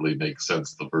doesn't really make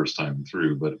sense the first time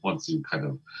through. But once you kind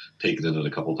of take it in it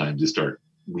a couple times, you start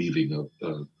weaving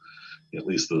at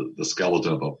least the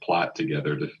skeleton of a plot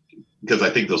together. Because I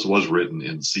think this was written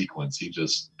in sequence. He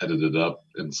just edited it up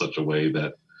in such a way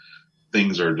that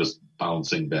things are just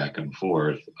bouncing back and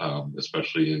forth,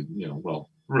 especially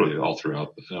really all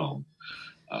throughout the film.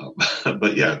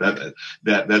 But yeah,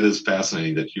 that is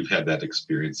fascinating that you've had that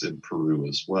experience in Peru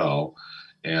as well,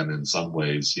 and in some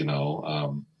ways,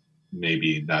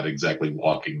 maybe not exactly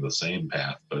walking the same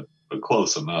path, but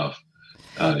close enough,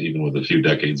 even with a few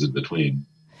decades in between.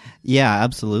 Yeah,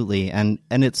 absolutely. And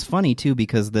it's funny too,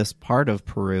 because this part of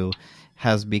Peru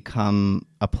has become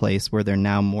a place where they're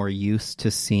now more used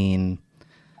to seeing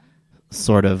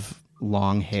sort of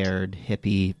long-haired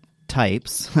hippie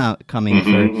types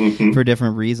coming for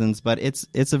different reasons, but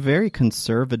it's a very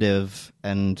conservative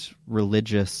and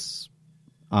religious.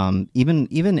 Even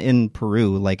in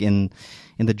Peru, like in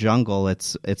the jungle,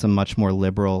 it's a much more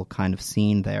liberal kind of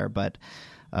scene there. But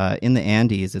in the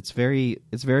Andes, it's very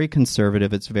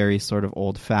conservative. It's very sort of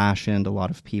old fashioned. A lot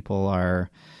of people are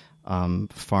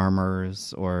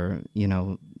farmers, or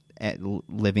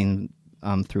living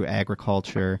through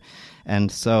agriculture, and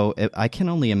so I can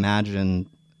only imagine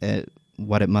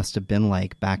what it must have been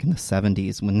like back in the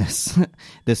 70s when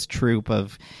this troupe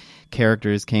of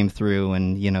characters came through,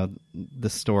 and the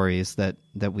stories that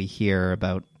we hear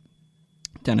about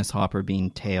Dennis Hopper being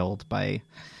tailed by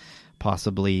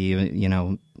possibly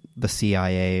the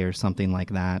CIA or something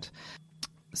like that.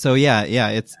 So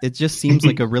it just seems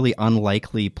like a really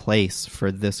unlikely place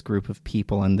for this group of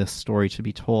people and this story to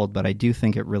be told, but I do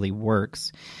think it really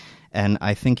works. And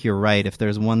I think you're right. If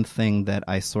there's one thing that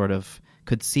I sort of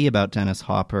could see about Dennis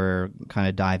Hopper kind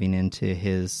of diving into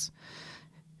his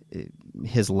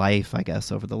life, I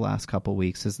guess, over the last couple of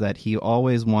weeks, is that he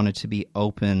always wanted to be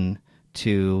open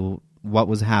to what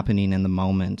was happening in the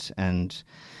moment, and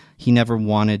he never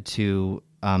wanted to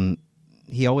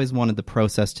he always wanted the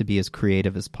process to be as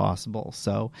creative as possible.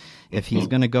 So if he's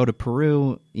going to go to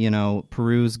Peru,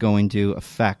 Peru's going to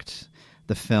affect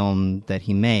the film that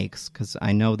he makes, because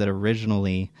I know that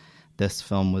originally this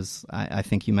film was, I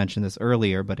think you mentioned this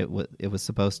earlier, but it was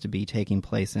supposed to be taking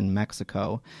place in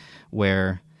Mexico,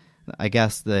 where I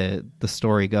guess the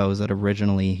story goes that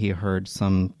originally he heard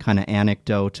some kind of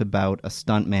anecdote about a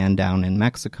stuntman down in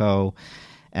Mexico,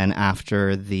 and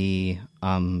after the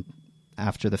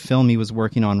film he was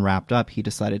working on wrapped up, he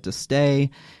decided to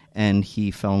stay, and he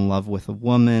fell in love with a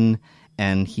woman,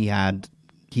 and he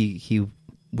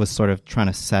was sort of trying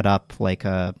to set up like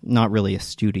not really a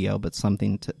studio, but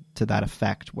something to that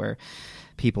effect, where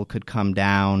people could come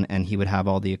down and he would have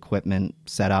all the equipment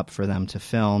set up for them to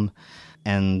film.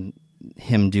 And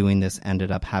him doing this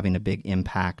ended up having a big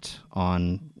impact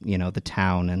on, the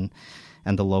town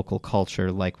and the local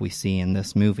culture, like we see in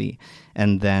this movie.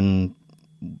 And then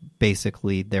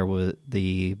basically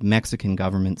the Mexican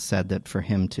government said that for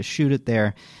him to shoot it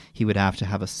there, he would have to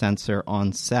have a censor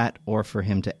on set, or for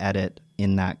him to edit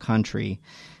in that country,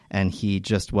 and he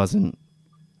just wasn't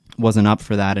up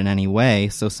for that in any way.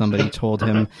 So somebody told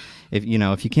him, if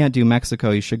you can't do Mexico,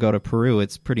 you should go to Peru.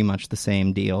 It's pretty much the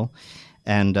same deal,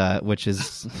 and which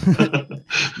is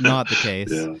not the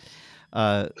case. Yeah.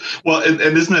 Well, and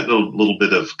isn't that a little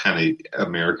bit of kind of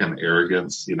American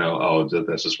arrogance?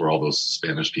 That's just where all those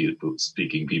Spanish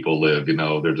speaking people live.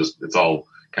 It's all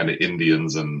kind of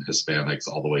Indians and Hispanics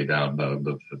all the way down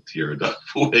the Tierra del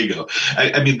Fuego.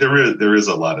 I mean, there is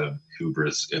a lot of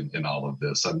hubris in all of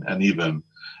this, and even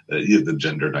the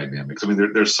gender dynamics. I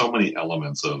mean, there's so many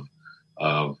elements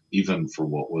of even for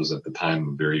what was at the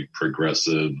time very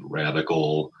progressive,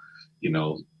 radical,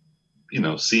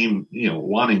 seem,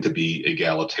 wanting to be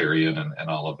egalitarian and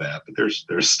all of that, but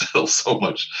there's still so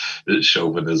much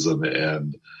chauvinism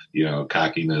and,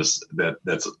 cockiness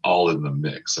that's all in the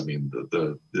mix. I mean,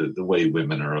 the way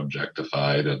women are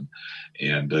objectified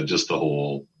and just the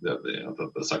whole, the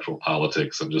sexual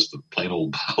politics and just the plain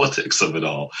old politics of it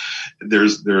all. There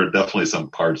are definitely some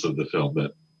parts of the film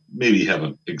that maybe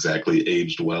haven't exactly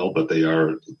aged well, but they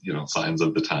are, signs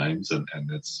of the times, and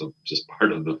it's just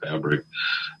part of the fabric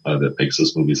that makes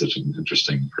this movie such an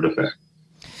interesting artifact.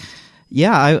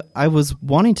 Yeah, I was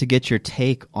wanting to get your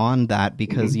take on that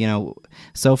because,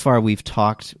 so far we've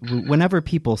talked, whenever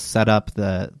people set up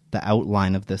the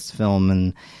outline of this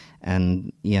film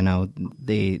and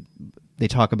they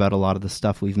talk about a lot of the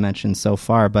stuff we've mentioned so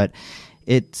far, but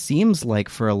it seems like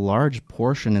for a large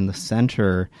portion in the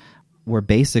center, we're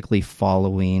basically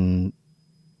following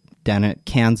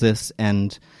Kansas,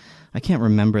 and I can't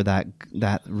remember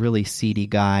that really seedy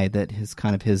guy that is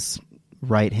kind of his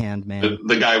right-hand man.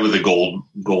 The guy with the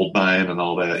gold mine and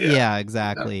all that. Yeah,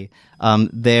 exactly. Yeah.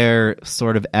 Their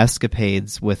sort of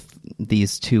escapades with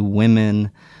these two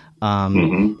women.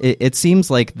 It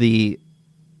seems like the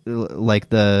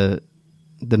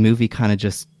movie kind of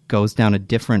just goes down a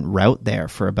different route there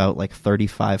for about like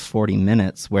 35-40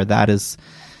 minutes, where that is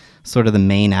sort of the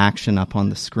main action up on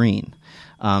the screen.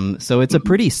 So it's a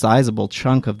pretty sizable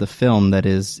chunk of the film that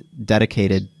is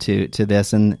dedicated to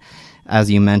this. And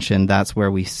as you mentioned, that's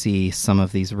where we see some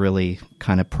of these really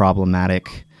kind of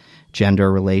problematic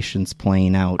gender relations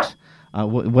playing out.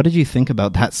 What did you think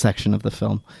about that section of the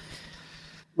film?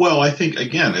 Well, I think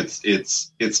again,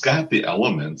 it's got the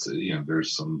elements.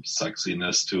 There's some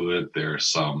sexiness to it. There's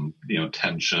some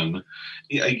tension.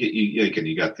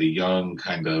 You got the young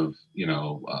kind of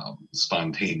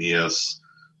spontaneous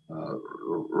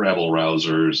rabble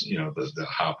rousers, the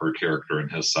Hopper character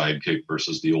and his sidekick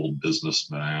versus the old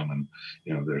businessman.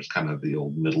 And, there's kind of the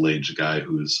old middle-aged guy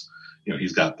who's,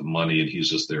 he's got the money and he's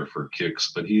just there for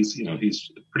kicks, but he's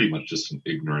pretty much just an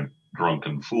ignorant,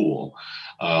 drunken fool.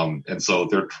 And so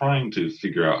they're trying to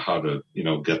figure out how to,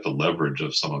 get the leverage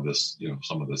of some of this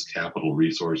capital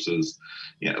resources,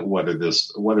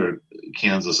 whether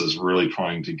Kansas is really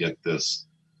trying to get this,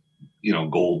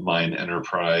 gold mine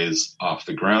enterprise off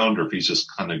the ground, or if he's just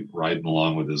kind of riding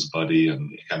along with his buddy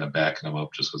and kind of backing him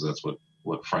up just because that's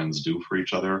what friends do for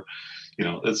each other.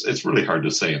 It's really hard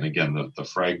to say. And again, the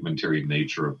fragmentary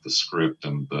nature of the script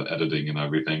and the editing and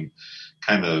everything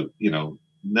kind of,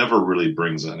 never really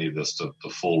brings any of this to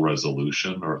full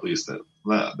resolution, or at least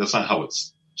that's not how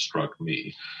it's struck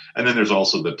me. And then there's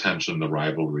also the tension, the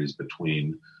rivalries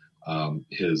between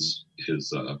his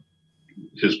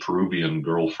Peruvian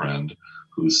girlfriend,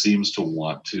 who seems to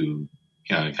want to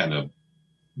kind of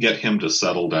get him to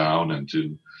settle down and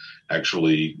to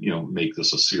actually, make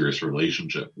this a serious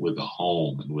relationship with a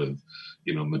home and with,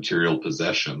 material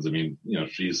possessions. I mean,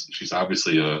 she's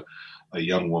obviously a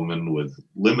young woman with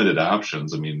limited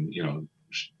options. I mean,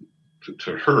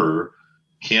 to her,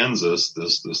 Kansas,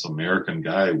 this American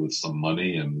guy with some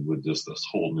money and with just this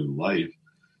whole new life,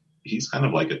 he's kind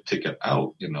of like a ticket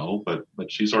out, but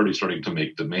she's already starting to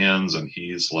make demands, and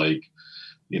he's like,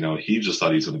 he just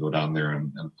thought he's going to go down there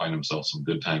and find himself some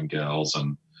good time gals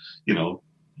and,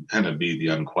 kind of be the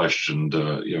unquestioned,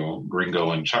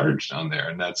 gringo in charge down there.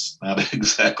 And that's not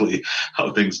exactly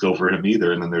how things go for him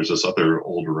either. And then there's this other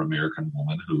older American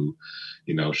woman who,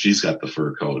 she's got the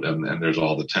fur coat, and there's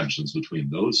all the tensions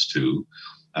between those two.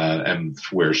 And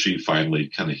where she finally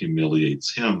kind of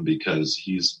humiliates him because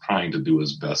he's trying to do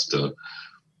his best to,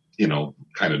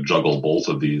 kind of juggle both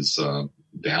of these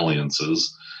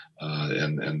dalliances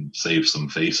and save some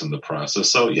face in the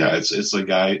process. So yeah, it's a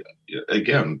guy,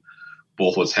 again,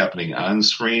 both what's happening on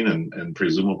screen and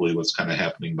presumably what's kind of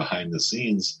happening behind the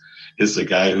scenes is the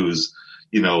guy who's,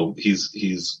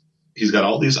 he's got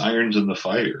all these irons in the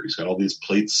fire. He's got all these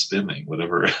plates spinning,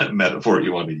 whatever metaphor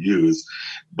you want to use.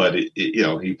 But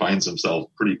he finds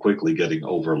himself pretty quickly getting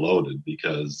overloaded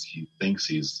because he thinks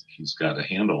he's got a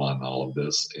handle on all of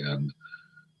this, and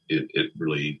it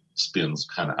really spins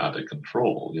kind of out of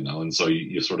control, And so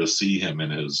you sort of see him in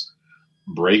his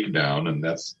breakdown, and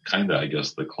that's kind of, I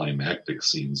guess, the climactic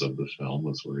scenes of the film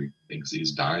is where he thinks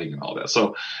he's dying and all that.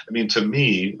 So, I mean, to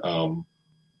me,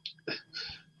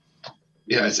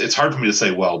 it's hard for me to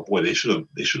say, well, boy, they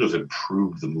should have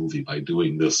improved the movie by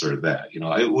doing this or that.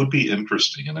 It would be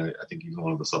interesting, and I think even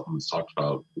one of the supplements talked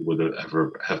about would it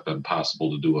ever have been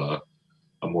possible to do a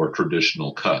more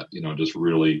traditional cut. Just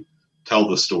really tell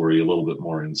the story a little bit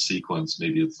more in sequence.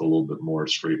 Maybe it's a little bit more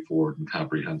straightforward and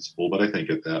comprehensible. But I think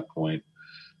at that point,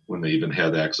 when they even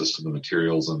had access to the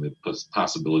materials and the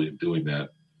possibility of doing that,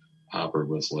 Hopper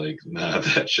was like, nah,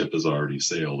 that ship has already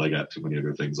sailed. I got too many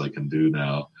other things I can do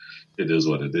now. It is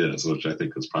what it is, which I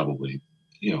think is probably,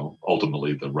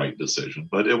 ultimately the right decision.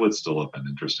 But it would still have been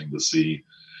interesting to see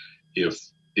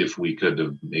if we could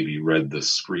have maybe read the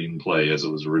screenplay as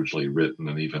it was originally written,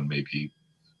 and even maybe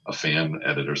a fan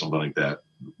edit or something like that.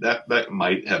 That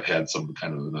might have had some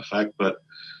kind of an effect. But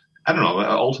I don't know.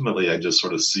 Ultimately, I just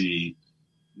sort of see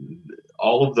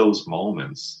all of those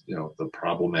moments, the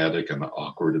problematic and the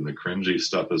awkward and the cringy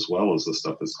stuff, as well as the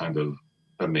stuff that's kind of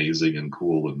amazing and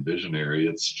cool and visionary.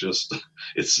 It's just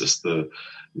the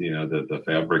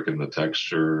fabric and the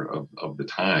texture of the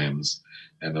times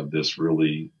and of this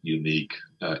really unique,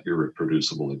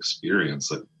 irreproducible experience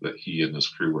that he and his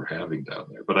crew were having down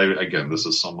there. But again, this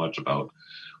is so much about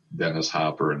Dennis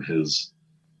Hopper and his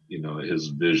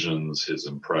visions, his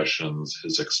impressions,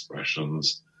 his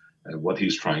expressions, and what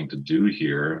he's trying to do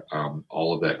here.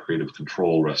 All of that creative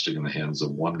control resting in the hands of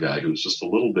one guy who's just a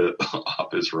little bit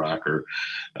off his rocker,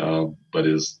 but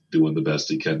is doing the best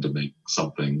he can to make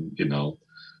something,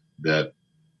 that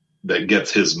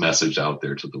gets his message out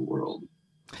there to the world.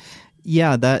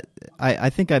 Yeah, that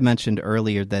I think I mentioned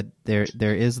earlier that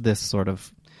there is this sort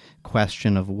of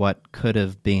question of what could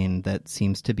have been that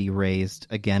seems to be raised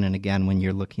again and again when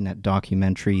you're looking at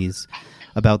documentaries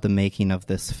about the making of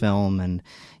this film. And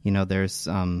there's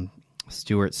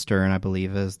Stuart Stern, I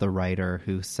believe, is the writer,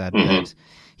 who said that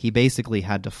he basically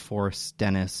had to force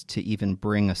Dennis to even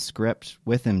bring a script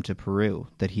with him to Peru,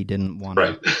 that he didn't want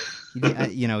to.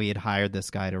 He had hired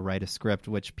this guy to write a script,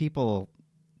 which people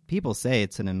say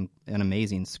it's an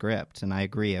amazing script, and I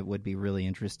agree it would be really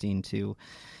interesting to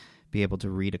be able to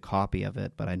read a copy of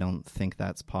it, but I don't think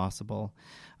that's possible.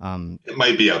 It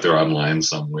might be out there online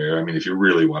somewhere. I mean, if you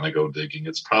really want to go digging,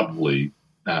 it's probably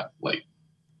not like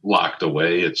locked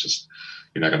away. It's just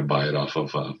you're not going to buy it off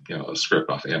of a script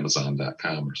off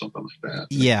Amazon.com or something like that.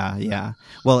 Yeah.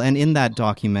 Well, and in that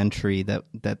documentary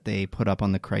that they put up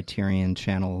on the Criterion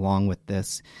channel along with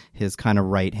this, his kind of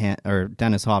right hand, or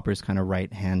Dennis Hopper's kind of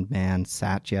right hand man,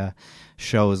 Satya,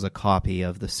 shows a copy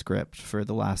of the script for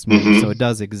the last movie. So it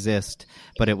does exist,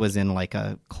 but it was in like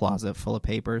a closet full of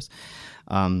papers.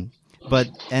 But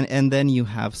then you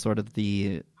have sort of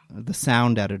the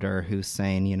sound editor who's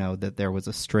saying, that there was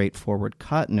a straightforward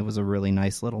cut and it was a really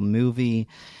nice little movie.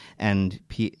 And,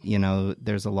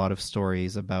 there's a lot of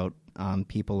stories about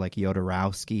people like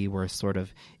Jodorowsky were sort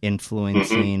of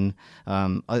influencing.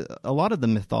 A lot of the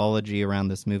mythology around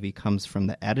this movie comes from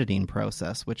the editing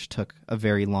process, which took a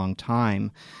very long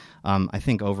time. I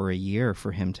think over a year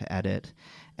for him to edit.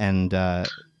 And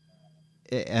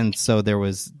so there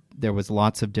was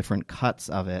lots of different cuts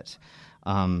of it.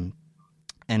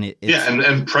 And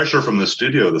pressure from the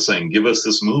studio that's saying, give us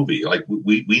this movie. Like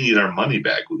we need our money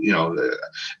back.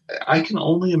 I can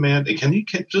only imagine. Can you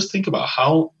just think about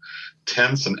how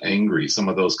tense and angry some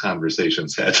of those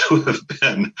conversations had to have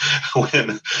been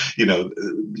when,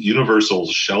 Universal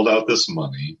shelled out this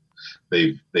money.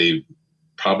 They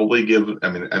probably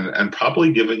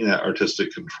probably giving that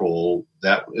artistic control,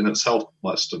 that in itself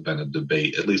must have been a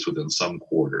debate, at least within some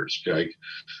quarters. Like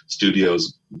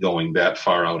studios going that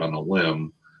far out on a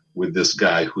limb with this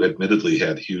guy who admittedly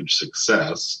had huge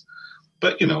success.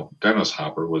 But, Dennis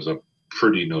Hopper was a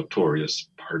pretty notorious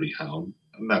party hound.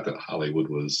 Not that Hollywood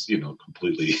was,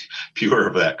 completely pure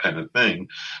of that kind of thing.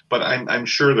 But I'm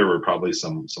sure there were probably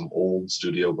some old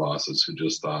studio bosses who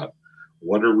just thought,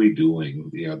 what are we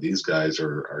doing? These guys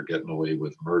are getting away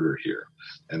with murder here.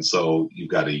 And so you've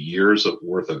got a year's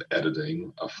worth of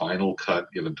editing, a final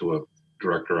cut given to a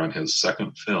director on his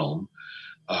second film.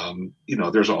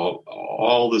 There's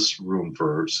all this room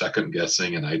for second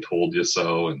guessing and I told you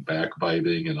so and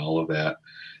backbiting and all of that.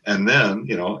 And then,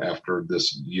 after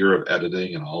this year of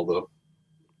editing and all the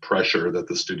pressure that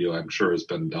the studio, I'm sure, has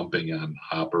been dumping on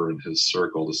Hopper and his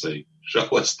circle to say, show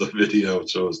us the video,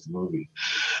 show us the movie.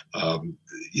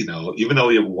 Even though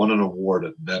he won an award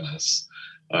at Venice,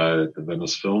 at the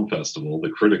Venice Film Festival,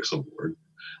 the Critics Award,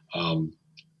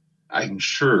 I'm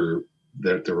sure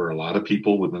that there were a lot of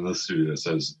people within the studio that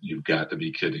says, you've got to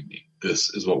be kidding me. This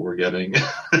is what we're getting.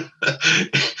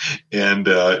 And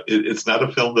it's not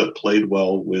a film that played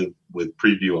well with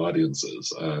preview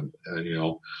audiences.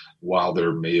 While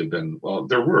there may have been,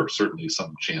 there were certainly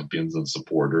some champions and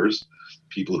supporters,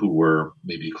 people who were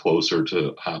maybe closer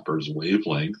to Hopper's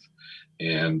wavelength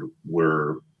and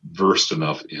were versed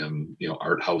enough in,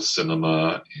 art house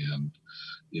cinema and,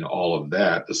 all of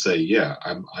that to say, yeah,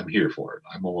 I'm here for it.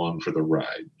 I'm along for the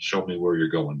ride. Show me where you're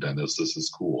going, Dennis. This is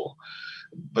cool.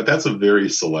 But that's a very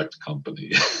select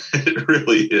company. It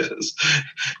really is.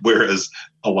 Whereas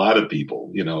a lot of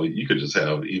people, you could just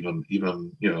have even,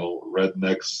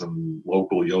 rednecks and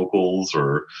local yokels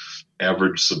or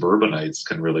average suburbanites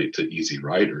can relate to Easy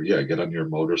Rider. Yeah, get on your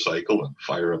motorcycle and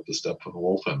fire up the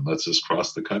Steppenwolf and let's just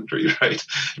cross the country, right?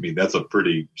 I mean, that's a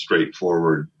pretty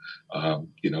straightforward,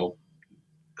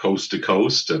 coast to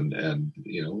coast and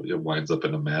it winds up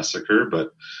in a massacre, but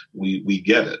we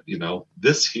get it.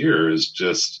 This here is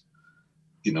just,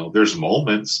 there's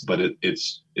moments, but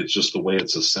it's just the way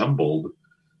it's assembled.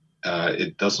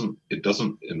 It doesn't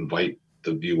invite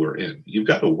the viewer in. You've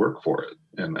got to work for it.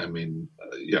 And I mean,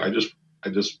 I just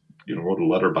wrote a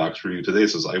letterbox review today that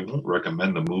says I won't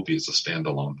recommend the movie as a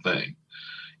standalone thing.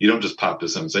 You don't just pop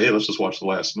this in and say, hey, let's just watch the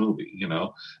last movie.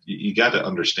 You got to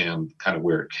understand kind of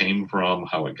where it came from,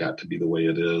 how it got to be the way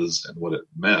it is, and what it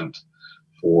meant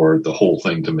for the whole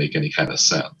thing to make any kind of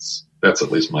sense. That's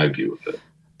at least my view of it.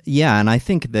 Yeah, and I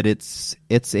think that it's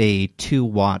a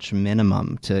 2-watch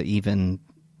minimum to even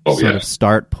of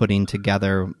start putting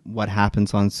together what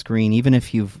happens on screen. Even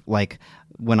if you've, like,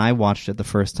 when I watched it the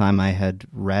first time, I had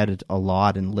read a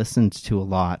lot and listened to a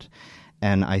lot,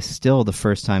 and I still, the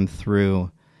first time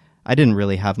through, I didn't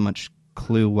really have much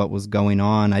clue what was going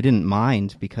on. I didn't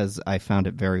mind because I found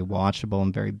it very watchable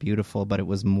and very beautiful, but it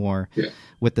was more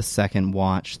with the second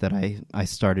watch that I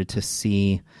started to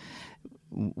see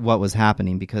what was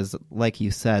happening because, like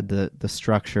you said, the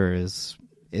structure is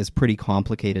pretty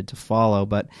complicated to follow.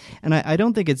 And I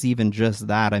don't think it's even just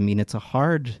that. I mean, it's a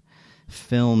hard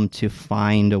film to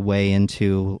find a way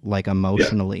into, like,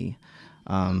 emotionally.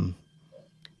 Go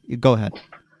ahead.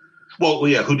 Well,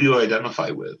 yeah, who do you identify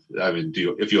with? I mean,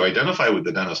 if you identify with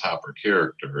the Dennis Hopper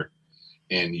character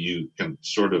and you can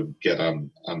sort of get on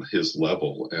his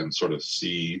level and sort of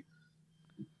see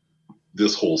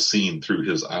this whole scene through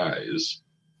his eyes,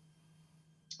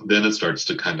 then it starts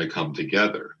to kind of come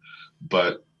together.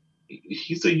 But,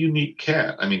 he's a unique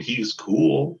cat. I mean, he's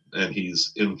cool and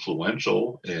he's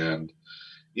influential, and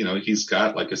he's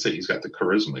got, like I say, he's got the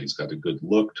charisma. He's got a good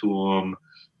look to him.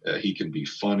 He can be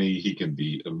funny. He can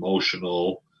be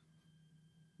emotional,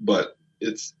 but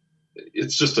it's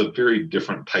just a very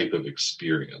different type of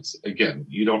experience. Again,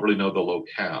 you don't really know the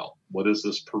locale. What is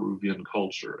this Peruvian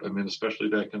culture? I mean, especially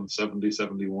back in 70,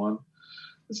 71,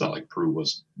 it's not like Peru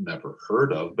was never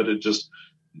heard of, but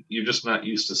you're just not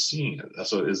used to seeing it.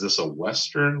 So is this a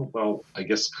Western? Well, I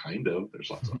guess kind of. There's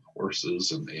lots of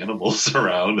horses and animals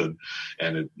around, and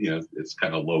it's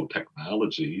kind of low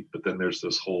technology. But then there's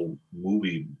this whole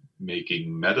movie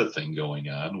making meta thing going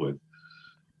on with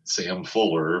Sam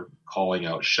Fuller calling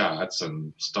out shots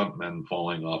and stuntmen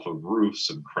falling off of roofs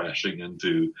and crashing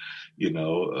into,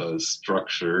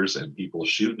 structures, and people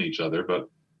shooting each other. But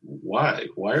why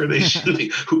are they shooting?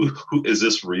 who is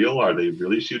this real? Are they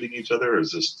really shooting each other, or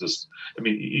is this just, I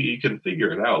mean, you can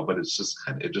figure it out, but it's just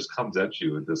it just comes at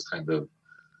you with this kind of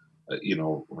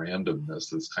randomness,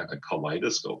 this kind of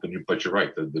kaleidoscope. But you're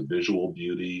right, the visual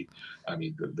beauty, I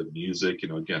mean, the music,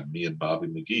 again, Me and Bobby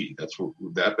McGee, that's what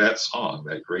that song,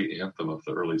 that great anthem of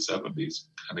the early 70s,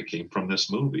 kind of came from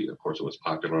this movie. Of course, it was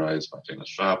popularized by Janis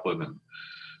Joplin, and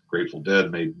Grateful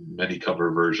Dead made many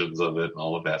cover versions of it and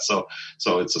all of that. So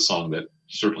it's a song that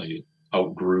certainly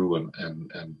outgrew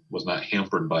and was not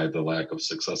hampered by the lack of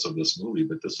success of this movie,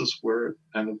 but this is where it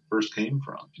kind of first came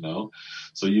from,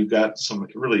 So you've got some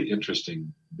really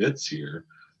interesting bits here,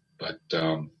 but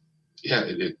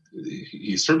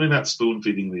he's certainly not spoon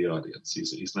feeding the audience.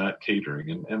 He's not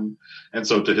catering, and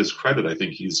so to his credit, I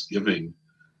think he's giving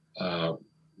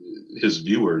his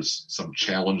viewers some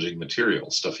challenging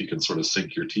material, stuff you can sort of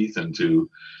sink your teeth into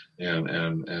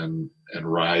and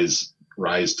rise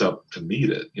up to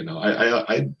meet it.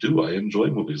 I enjoy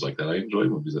movies like that. I enjoy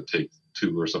movies that take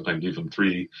 2 or sometimes even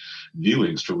 3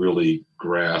 viewings to really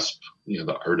grasp,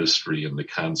 the artistry and the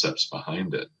concepts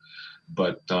behind it.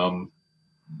 But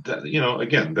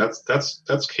again,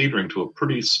 that's catering to a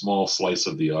pretty small slice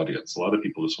of the audience. A lot of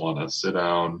people just want to sit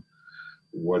down,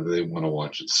 whether they want to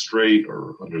watch it straight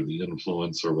or under the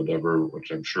influence or whatever,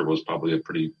 which I'm sure was probably a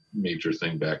pretty major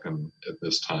thing back at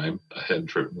this time, a head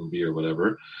trip movie or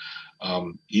whatever.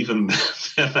 Even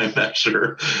then, I'm not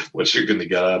sure what you're going to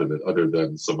get out of it, other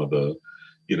than some of the,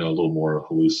 a little more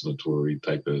hallucinatory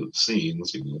type of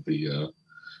scenes, the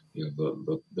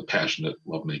passionate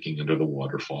lovemaking under the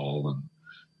waterfall,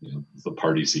 and the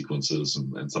party sequences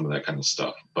and some of that kind of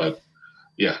stuff. But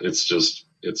yeah, it's just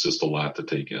a lot to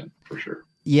take in, for sure.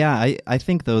 Yeah, I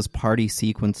think those party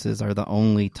sequences are the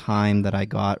only time that I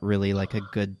got really like a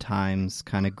Good Times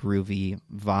kind of groovy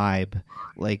vibe,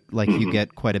 like you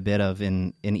get quite a bit of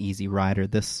in Easy Rider.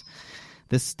 This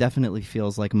definitely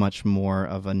feels like much more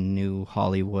of a new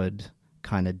Hollywood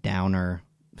kind of downer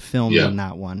film than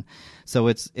that one. So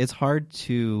it's hard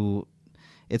to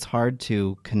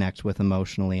connect with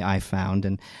emotionally, I found,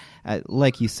 and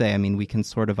like you say, I mean, we can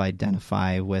sort of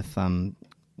identify with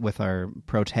our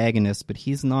protagonist, but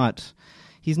he's not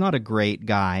a great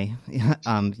guy.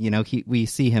 We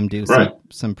see him do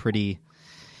some pretty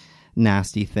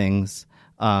nasty things.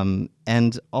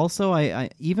 And also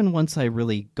I even once I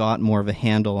really got more of a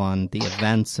handle on the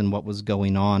events and what was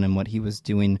going on and what he was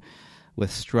doing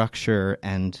with structure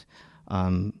and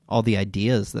all the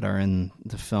ideas that are in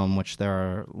the film, which there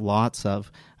are lots of,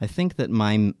 I think that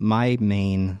my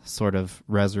main sort of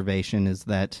reservation is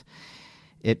that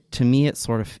it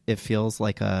feels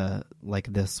like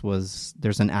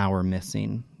there's an hour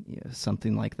missing,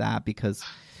 something like that, because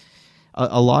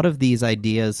a lot of these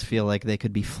ideas feel like they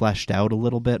could be fleshed out a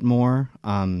little bit more.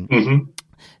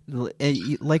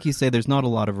 Like you say, there's not a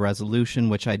lot of resolution,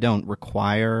 which I don't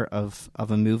require of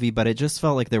a movie, but it just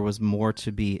felt like there was more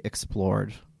to be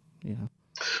explored. Yeah.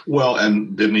 Well,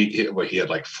 and didn't he had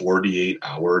like 48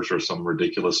 hours or some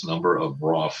ridiculous number of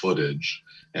raw footage,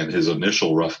 and his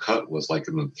initial rough cut was like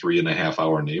in the 3.5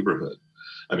 hour neighborhood.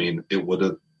 I mean, it would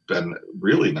have been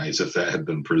really nice if that had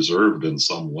been preserved in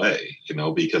some way,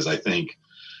 because I think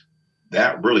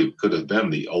that really could have been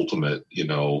the ultimate,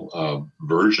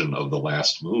 version of the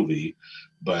last movie.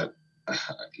 But,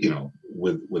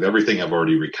 with everything I've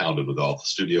already recounted, with all the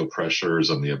studio pressures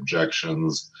and the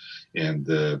objections and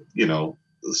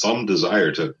some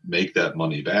desire to make that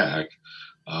money back,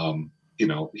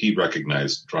 he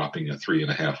recognized dropping a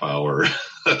 3.5 hour,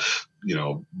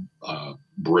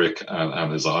 brick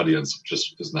on his audience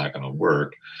just is not going to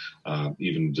work,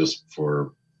 even just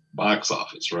for box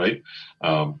office, right?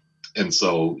 And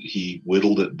so he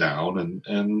whittled it down,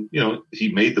 and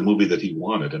he made the movie that he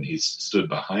wanted, and he stood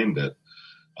behind it.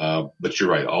 But you're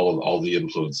right. All the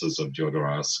influences of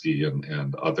Jodorowsky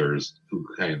and others who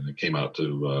kind of came out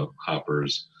to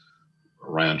Hopper's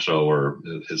rancho or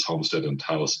his homestead in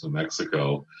Taos, New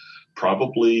Mexico.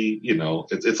 Probably,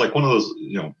 it's like one of those,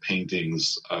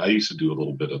 paintings. I used to do a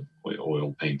little bit of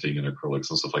oil painting and acrylics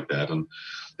and stuff like that. And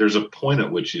there's a point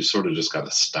at which you sort of just got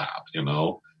to stop,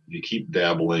 You keep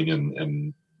dabbling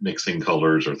and mixing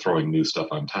colors or throwing new stuff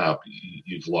on top,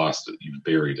 you've lost it. You've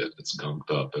buried it. It's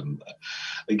gunked up. And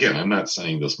again, I'm not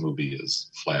saying this movie is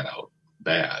flat out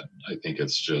bad. I think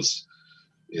it's just,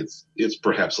 it's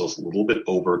perhaps a little bit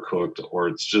overcooked, or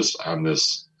it's just on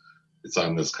this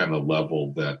kind of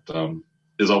level that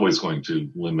is always going to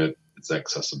limit its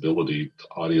accessibility to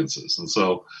audiences. And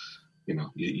so,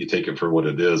 you take it for what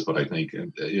it is, but I think,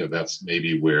 that's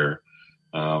maybe where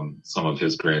some of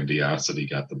his grandiosity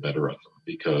got the better of him,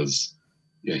 because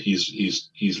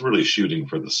he's really shooting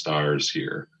for the stars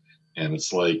here. And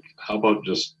it's like, how about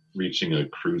just reaching a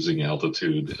cruising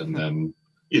altitude and then,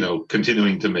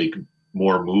 continuing to make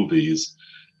more movies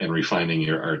and refining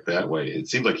your art that way? It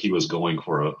seemed like he was going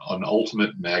for an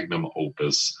ultimate magnum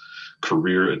opus,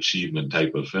 career achievement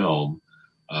type of film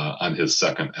on his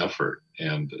second effort.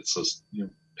 And it's just,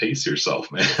 pace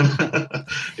yourself, man. I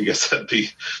guess that'd be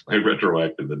my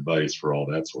retroactive advice for all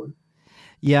that's worth.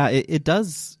 Yeah, it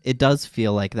does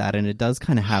feel like that, and it does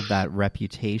kind of have that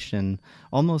reputation,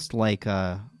 almost like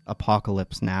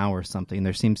Apocalypse Now or something.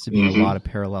 There seems to be a lot of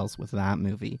parallels with that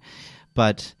movie.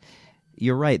 But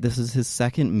you're right, this is his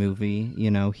second movie.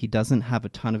 He doesn't have a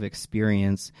ton of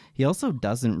experience. He also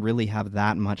doesn't really have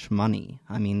that much money.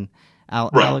 I mean,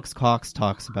 Alex Cox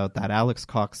talks about that. Alex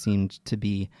Cox seemed to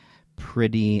be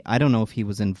pretty, I don't know if he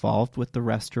was involved with the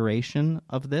restoration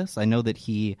of this. I know that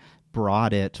he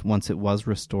brought it once it was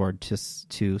restored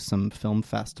to some film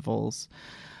festivals.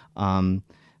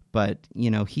 But,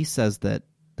 he says that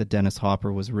Dennis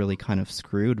Hopper was really kind of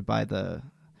screwed by the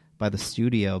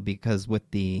studio, because with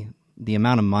the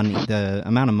amount of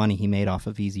money he made off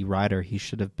of Easy Rider, he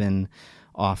should have been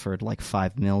offered like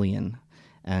 $5 million.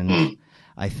 And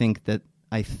I think that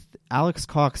Alex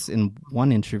Cox, in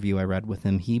one interview I read with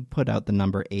him, he put out the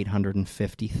number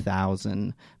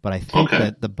 $850,000, but I think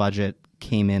that the budget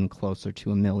came in closer to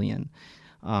 $1 million.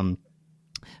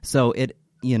 So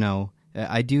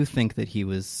I do think that he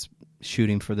was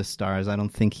shooting for the stars. I don't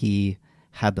think he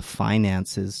had the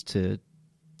finances to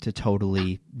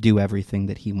totally do everything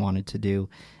that he wanted to do.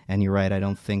 And you're right, I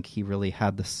don't think he really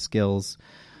had the skills.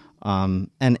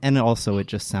 And also it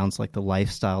just sounds like the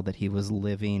lifestyle that he was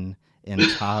living in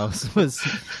Taos was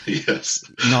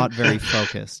not very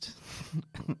focused.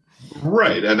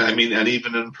 Right. And I mean, and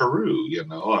even in Peru,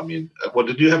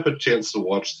 did you have a chance to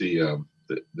watch the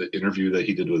interview that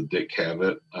he did with Dick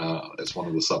Cavett as one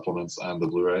of the supplements on the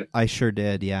Blu-ray? I sure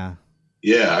did. Yeah.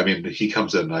 Yeah. I mean, he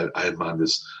comes in, I'm on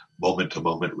this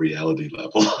moment-to-moment reality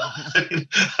level. I'm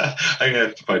going to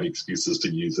have to find excuses to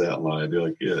use that line. They're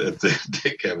like,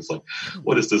 Dick Cavett's like,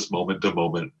 what is this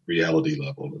moment-to-moment reality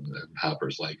level? And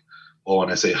Hopper's like, oh,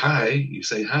 when I say hi, you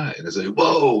say hi. And I say,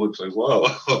 whoa. It's like, whoa.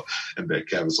 And Dick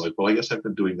Cavett's like, well, I guess I've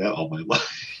been doing that all my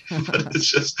life. But it's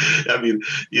just, I mean,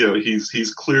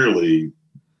 he's clearly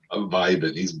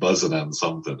vibing. He's buzzing on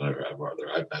something or other.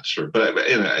 I'm not sure. But,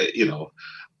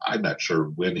 I'm not sure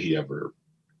when he ever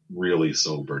really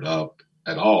sobered up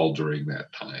at all during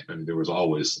that time. I mean, there was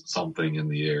always something in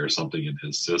the air, something in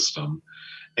his system.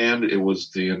 And it was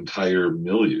the entire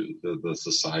milieu, the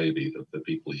society, the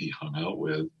people he hung out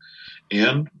with.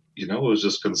 And, it was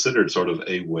just considered sort of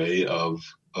a way of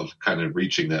kind of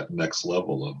reaching that next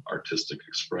level of artistic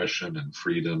expression and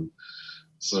freedom.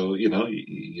 So, you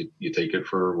take it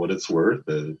for what it's worth,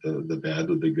 the bad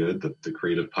with the good, the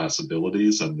creative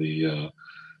possibilities and the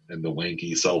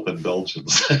wanky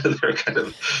self-indulgence. They're kind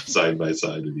of side by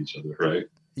side with each other, right?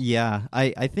 Yeah,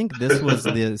 I think this was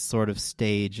the sort of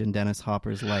stage in Dennis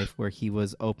Hopper's life where he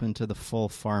was open to the full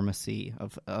pharmacy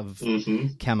of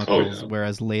chemicals,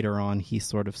 whereas later on he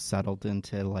sort of settled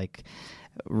into like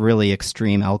really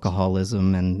extreme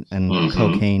alcoholism and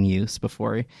cocaine use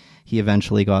before he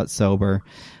eventually got sober.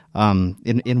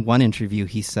 In one interview,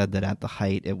 he said that at the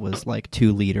height it was like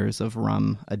 2 liters of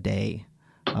rum a day.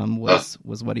 Was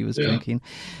what he was drinking.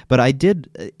 But I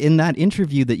did, in that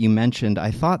interview that you mentioned,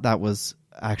 I thought that was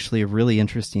actually a really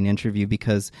interesting interview,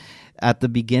 because at the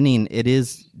beginning it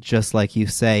is just like you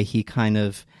say, he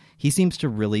seems to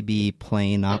really be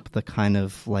playing up the kind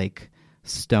of like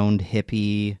stoned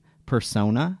hippie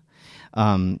persona,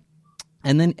 and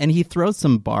he throws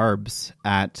some barbs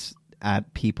at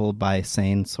people by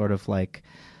saying sort of like,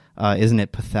 isn't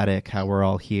it pathetic how we're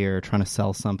all here trying to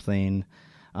sell something,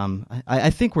 I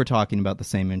think we're talking about the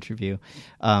same interview.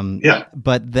 Yeah.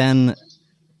 But then,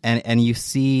 and you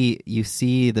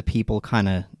see the people kind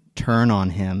of turn on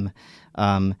him.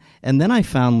 And then I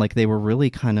found like they were really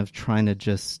kind of trying to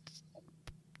just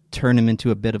turn him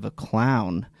into a bit of a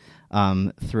clown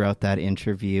throughout that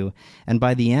interview. And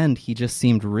by the end, he just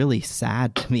seemed really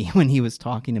sad to me when he was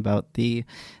talking about the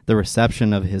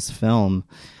reception of his film.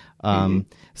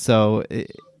 So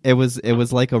it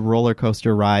was like a roller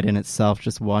coaster ride in itself,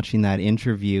 just watching that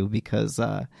interview, because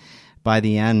by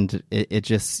the end, he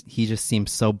just seemed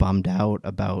so bummed out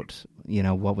about, you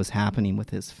know, what was happening with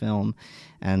his film,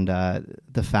 and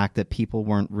the fact that people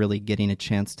weren't really getting a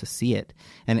chance to see it.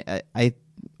 And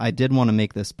I did want to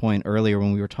make this point earlier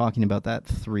when we were talking about that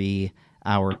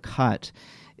 3-hour cut,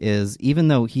 is even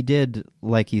though he did,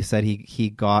 like you said,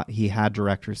 he had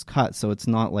director's cut, so it's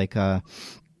not like a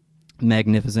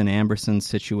Magnificent Amberson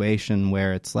situation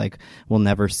where it's like we'll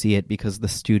never see it because the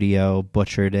studio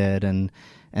butchered it and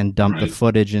dumped the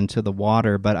footage into the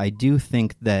water. But I do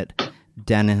think that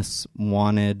Dennis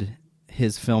wanted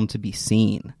his film to be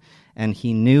seen, and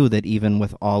he knew that even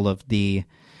with all of the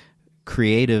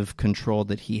creative control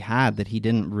that he had, that he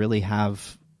didn't really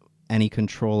have any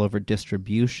control over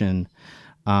distribution,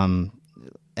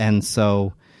 and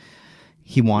so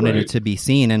he wanted it to be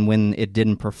seen. And when it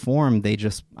didn't perform,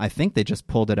 I think they just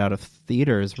pulled it out of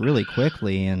theaters really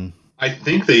quickly. And I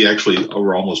think they actually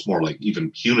were almost more like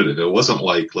even punitive. It wasn't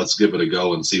like, let's give it a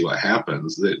go and see what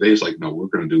happens. They was like, no, we're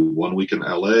going to do 1 week in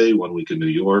LA, 1 week in New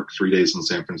York, 3 days in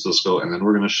San Francisco, and then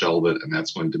we're going to shelve it. And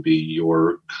that's going to be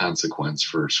your consequence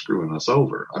for screwing us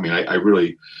over. I mean, I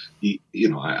really, you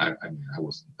know, I mean, I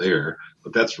wasn't there,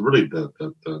 but that's really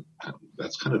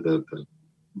that's kind of the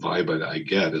vibe that I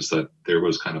get, is that there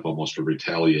was kind of almost a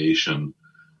retaliation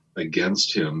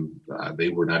against him. They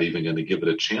were not even going to give it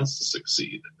a chance to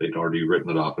succeed. They'd already written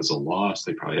it off as a loss.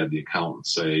 They probably had the accountant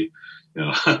say, you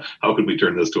know, how could we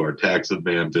turn this to our tax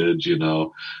advantage, you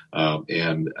know?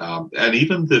 And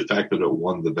even the fact that it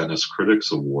won the Venice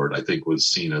Critics Award, I think was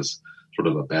seen as sort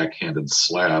of a backhanded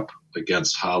slap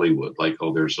against Hollywood. Like,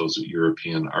 oh, there's those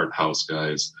European art house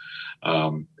guys.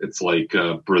 It's like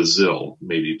Brazil,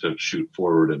 maybe to shoot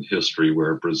forward in history,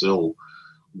 where Brazil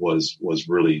was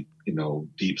really, you know,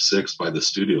 deep six by the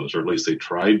studios, or at least they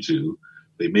tried to.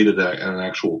 They made it an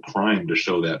actual crime to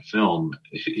show that film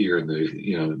here in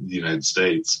the United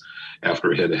States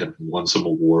after it had won some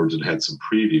awards and had some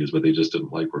previews, but they just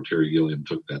didn't like where Terry Gilliam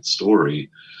took that story.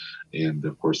 And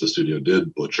of course the studio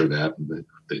did butcher that, and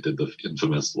they did the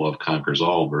infamous Love Conquers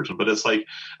All version. But it's like,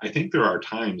 I think there are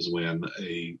times when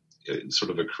a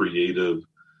sort of a creative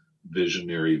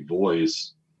visionary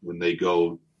voice, when they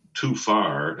go too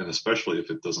far, and especially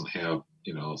if it doesn't have,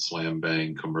 you know, slam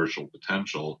bang commercial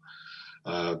potential,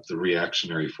 the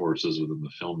reactionary forces within the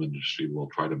film industry will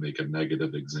try to make a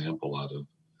negative example out of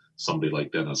somebody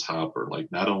like Dennis Hopper. Like,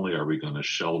 not only are we going to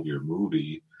shelve your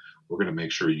movie, we're going to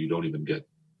make sure you don't even get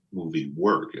movie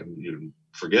work, and you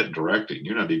forget directing.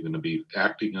 You're not even going to be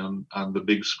acting on the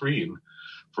big screen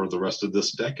for the rest of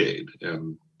this decade.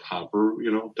 And Hopper,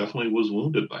 you know, definitely was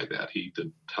wounded by that. He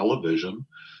did television.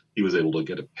 He was able to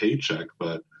get a paycheck,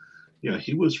 but, you know,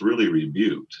 he was really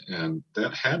rebuked, and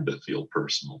that had to feel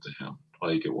personal to him.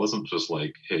 Like, it wasn't just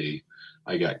like, hey,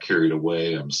 I got carried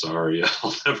away, I'm sorry,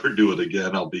 I'll never do it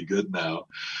again, I'll be good now.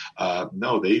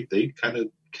 No, they kind of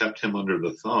kept him under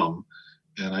the thumb,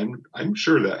 and I'm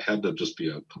sure that had to just be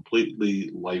a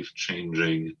completely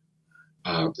life-changing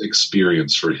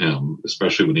experience for him,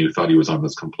 especially when he thought he was on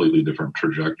this completely different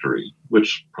trajectory,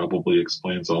 which probably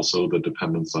explains also the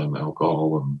dependence on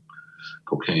alcohol and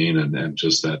cocaine and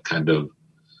just that kind of,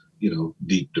 you know,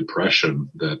 deep depression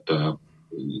that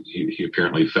he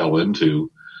apparently fell into,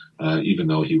 even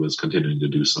though he was continuing to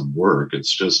do some work.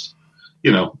 It's just,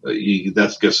 you know,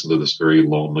 that gets into this very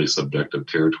lonely, subjective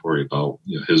territory about,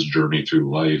 you know, his journey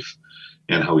through life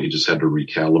and how he just had to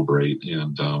recalibrate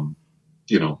and,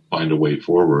 you know, find a way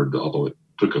forward, although it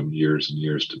took him years and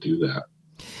years to do that.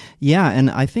 Yeah, and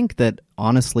I think that,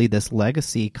 honestly, this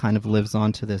legacy kind of lives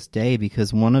on to this day,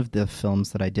 because one of the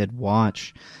films that I did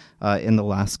watch in the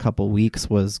last couple weeks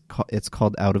it's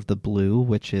called Out of the Blue,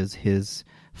 which is his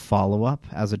follow-up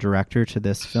as a director to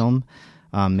this film,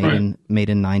 made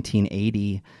in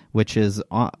 1980, which is,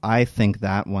 I think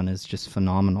that one is just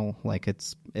phenomenal. Like,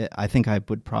 I think I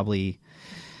would probably...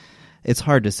 It's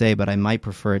hard to say, but I might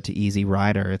prefer it to Easy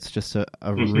Rider. It's just a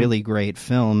really great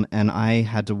film, and I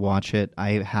had to watch it.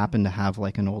 I happen to have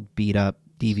like an old beat-up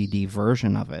DVD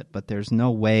version of it, but there's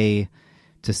no way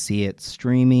to see it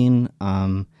streaming.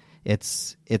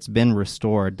 It's been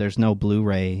restored. There's no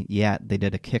Blu-ray yet. They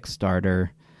did a Kickstarter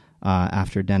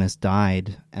after Dennis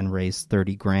died and raised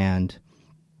 30 grand.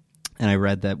 And I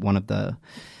read that one of the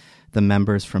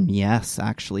members from Yes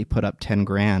actually put up 10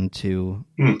 grand to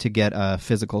get a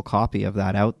physical copy of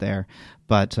that out there.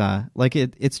 But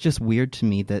it's just weird to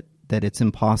me that it's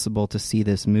impossible to see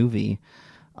this movie,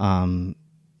 that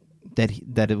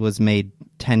it was made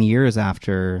 10 years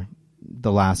after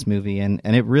the last movie, and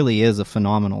it really is a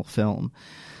phenomenal film.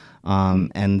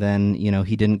 And then,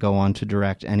 he didn't go on to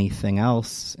direct anything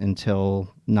else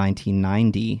until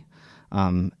 1990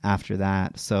 after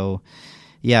that. So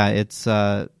yeah, it's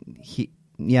they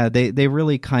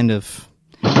really kind of,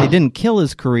 they didn't kill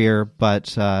his career,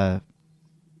 but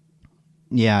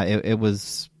it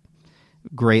was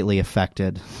greatly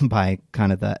affected by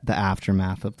kind of the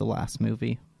aftermath of the last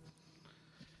movie.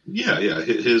 Yeah.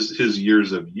 His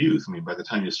years of youth. I mean, by the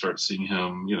time you start seeing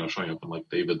him, showing up in like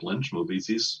David Lynch movies,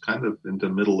 he's kind of into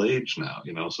middle age now.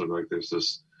 So like there's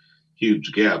this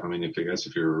huge gap. I mean, if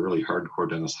you're a really hardcore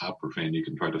Dennis Hopper fan, you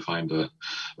can try to find a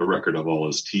record of all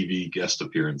his TV guest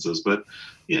appearances, but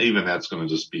even that's going to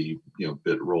just be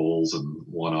bit roles and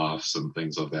one-offs and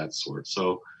things of that sort.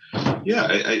 So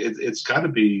it's got to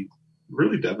be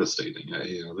really devastating.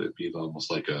 It'd be almost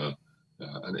like an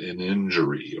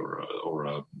injury or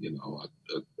a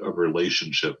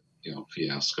relationship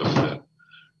fiasco that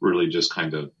really just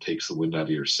kind of takes the wind out of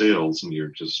your sails, and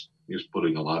you're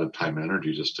putting a lot of time and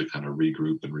energy just to kind of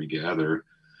regroup and regather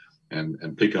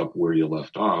and pick up where you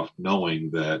left off, knowing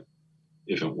that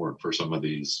if it weren't for some of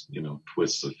these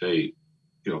twists of fate,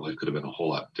 life could have been a whole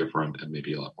lot different and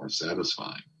maybe a lot more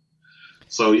satisfying.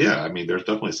 So yeah, I mean, there's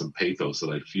definitely some pathos that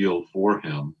I feel for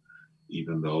him,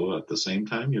 even though at the same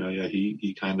time,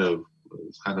 he kind of,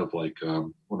 it's kind of like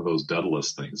one of those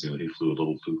Daedalus things. He flew a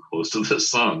little too close to the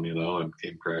sun, and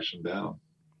came crashing down.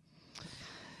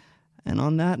 And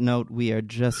on that note, we are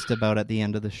just about at the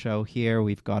end of the show here.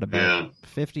 We've got about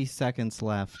 50 seconds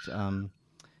left.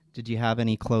 Did you have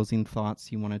any closing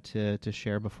thoughts you wanted to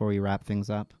share before we wrap things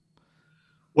up?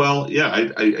 Well, yeah,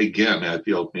 I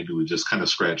feel maybe we just kind of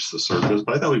scratched the surface,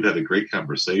 but I thought we've had a great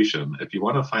conversation. If you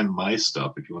want to find my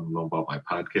stuff, if you want to know about my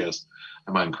podcast,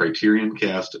 I'm on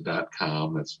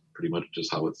CriterionCast.com. That's pretty much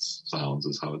just how it sounds,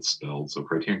 is how it's spelled. So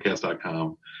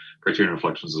CriterionCast.com, Criterion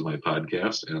Reflections is my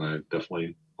podcast, and I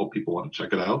definitely hope people want to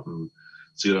check it out and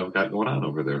see what I've got going on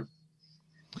over there.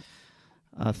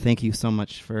 Thank you so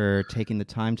much for taking the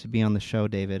time to be on the show,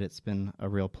 David. It's been a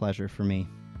real pleasure for me.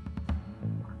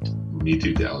 Me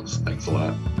too, Alex. Thanks a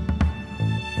lot.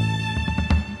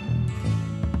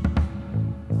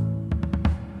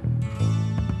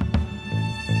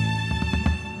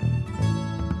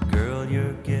 Girl,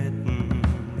 you're getting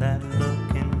that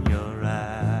look in your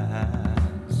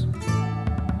eyes,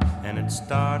 and it's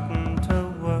starting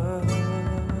to worry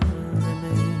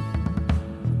me.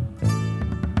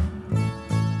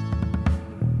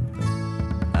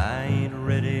 I ain't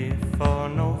ready for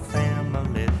no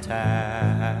family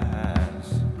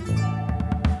ties.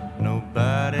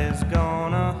 Nobody's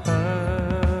gonna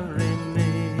hurry me.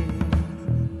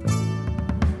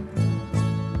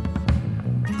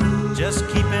 Just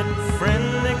keep it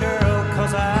friendly, girl,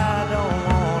 'cause I don't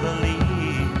wanna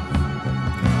leave.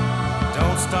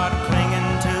 Don't start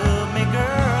clinging to me,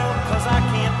 girl, 'cause I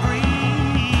can't breathe.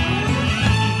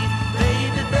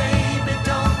 Baby, baby,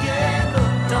 don't get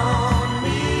hooked on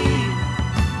me.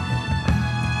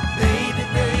 Baby,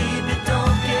 baby,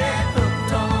 don't get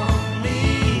hooked on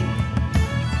me.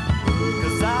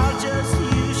 'Cause I'll just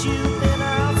use you, then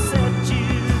I'll set you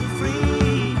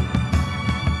free.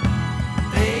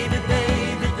 Baby,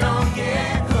 baby, don't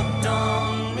get hooked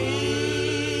on me.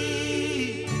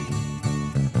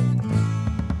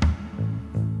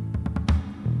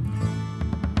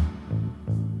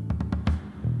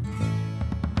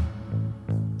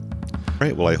 All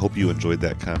right, well, I hope you enjoyed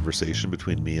that conversation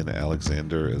between me and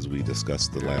Alexander as we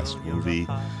discussed the last movie.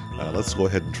 Let's go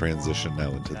ahead and transition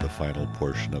now into the final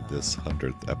portion of this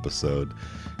 100th episode,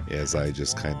 as I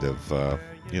just kind of,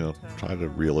 try to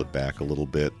reel it back a little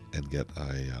bit and get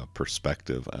a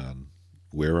perspective on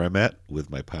where I'm at with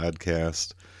my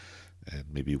podcast and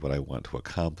maybe what I want to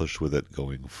accomplish with it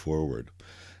going forward.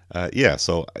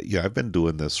 So I've been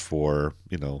doing this for,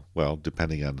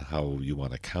 depending on how you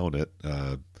want to count it,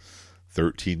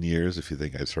 13 years if you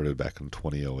think I started back in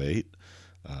 2008,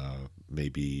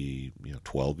 maybe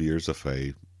 12 years if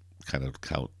I kind of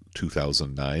count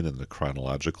 2009 in the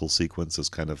chronological sequence as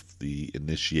kind of the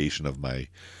initiation of my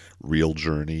real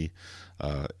journey.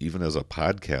 Even as a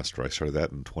podcaster, I started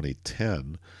that in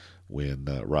 2010 when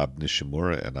Rob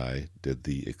Nishimura and I did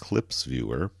the Eclipse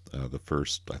Viewer, the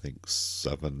first, I think,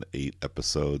 8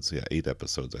 episodes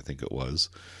I think it was,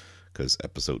 because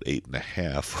episode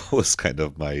 8.5 was kind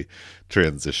of my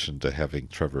transition to having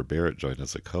Trevor Barrett join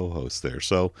as a co-host there.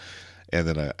 So, and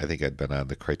then I think I'd been on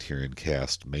the Criterion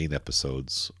Cast main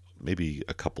episodes maybe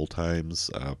a couple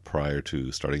times prior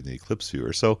to starting the Eclipse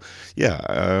Viewer. So, yeah,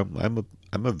 I'm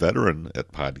a veteran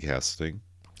at podcasting.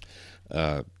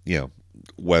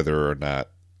 Whether or not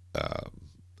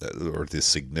or the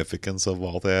significance of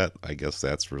all that, I guess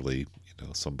that's really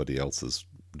somebody else's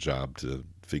job to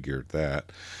figure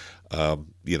that.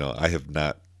 I have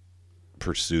not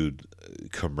pursued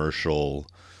commercial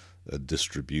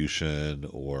distribution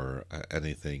or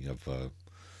anything of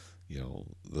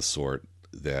the sort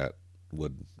that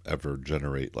would ever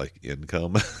generate like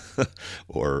income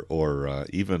or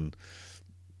even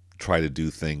try to do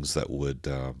things that would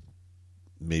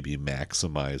maybe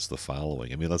maximize the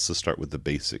following. I mean, let's just start with the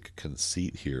basic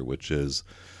conceit here, which is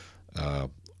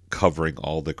covering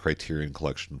all the Criterion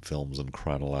Collection films in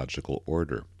chronological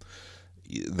order.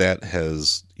 That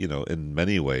has, in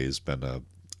many ways been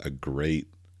a great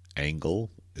angle,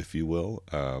 if you will,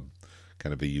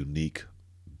 kind of a unique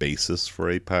basis for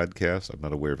a podcast. I'm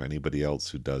not aware of anybody else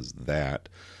who does that.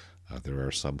 There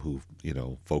are some who,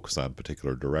 focus on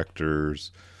particular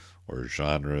directors or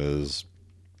genres,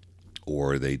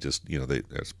 or they just,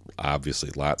 there's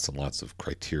obviously lots and lots of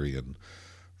Criterion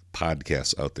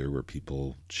podcasts out there where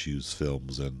people choose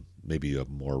films in maybe a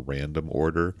more random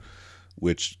order,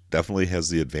 which definitely has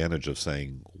the advantage of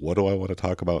saying, what do I want to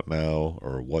talk about now?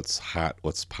 Or what's hot,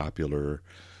 what's popular,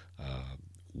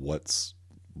 what's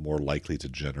more likely to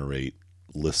generate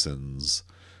listens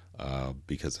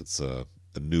because it's a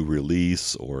new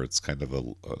release, or it's kind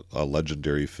of a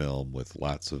legendary film with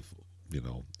lots of,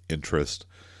 interest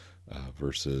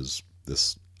versus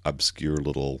this obscure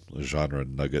little genre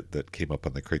nugget that came up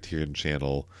on the Criterion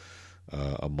Channel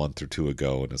a month or two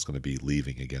ago and is going to be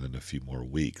leaving again in a few more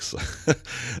weeks.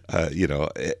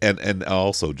 And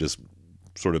also just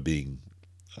sort of being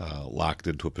locked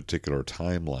into a particular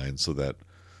timeline so that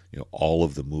all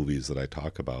of the movies that I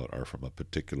talk about are from a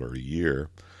particular year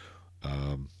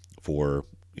for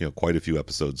quite a few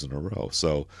episodes in a row.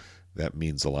 So that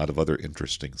means a lot of other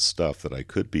interesting stuff that I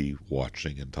could be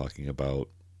watching and talking about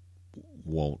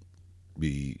won't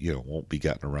be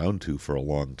gotten around to for a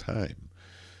long time.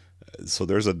 So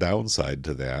there's a downside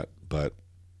to that, but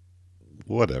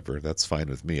whatever, that's fine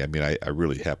with me. I mean, I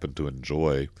really happen to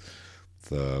enjoy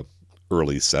the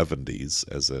early 70s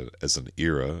as an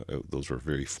era. Those were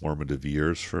very formative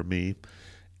years for me,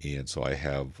 and so I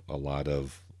have a lot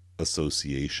of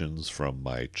associations from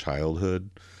my childhood,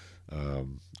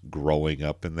 growing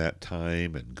up in that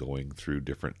time and going through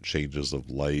different changes of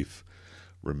life,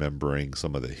 remembering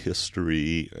some of the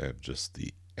history and just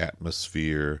the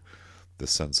atmosphere, the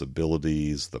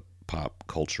sensibilities, the pop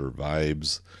culture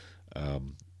vibes,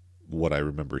 what I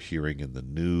remember hearing in the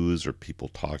news or people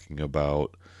talking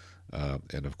about.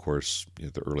 And of course,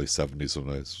 the early 70s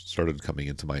when I started coming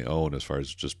into my own as far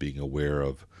as just being aware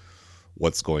of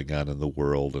what's going on in the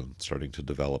world and starting to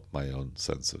develop my own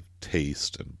sense of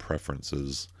taste and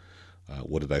preferences.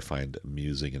 What did I find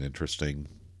amusing and interesting?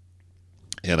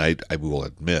 And I will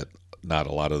admit, not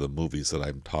a lot of the movies that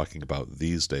I'm talking about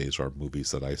these days are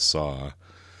movies that I saw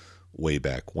way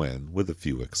back when, with a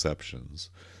few exceptions.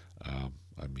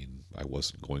 I mean, I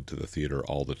wasn't going to the theater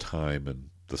all the time, and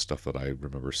the stuff that I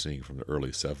remember seeing from the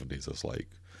early 70s is like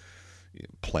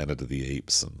Planet of the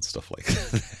Apes and stuff like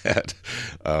that.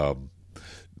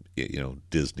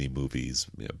 Disney movies,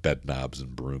 Bedknobs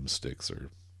and Broomsticks, or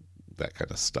that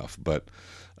kind of stuff. But,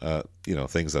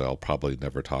 things that I'll probably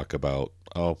never talk about,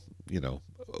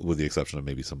 with the exception of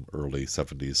maybe some early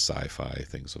 70s sci-fi,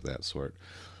 things of that sort.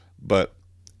 But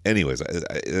anyways,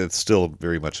 it's still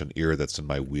very much an era that's in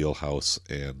my wheelhouse,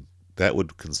 and that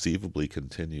would conceivably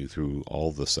continue through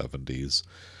all the 70s.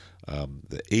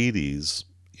 The 80s,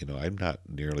 I'm not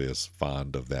nearly as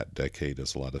fond of that decade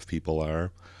as a lot of people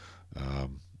are.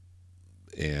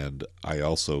 And I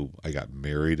got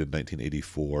married in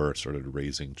 1984, started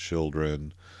raising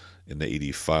children in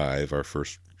 85. Our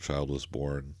first child was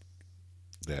born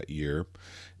that year,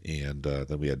 and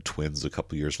then we had twins a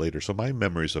couple years later. So my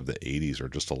memories of the 80s are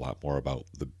just a lot more about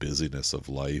the busyness of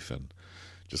life and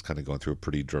just kind of going through a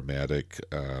pretty dramatic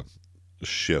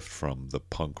shift from the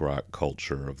punk rock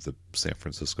culture of the San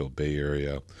Francisco Bay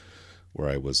Area, where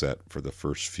I was at for the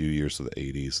first few years of the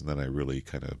 80s, and then I really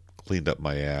kind of cleaned up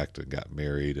my act and got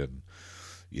married and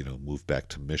moved back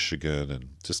to Michigan and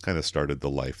just kind of started the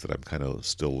life that I'm kind of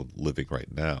still living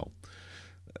right now.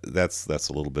 That's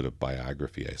a little bit of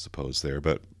biography, I suppose, there.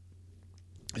 But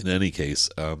in any case,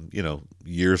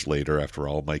 years later, after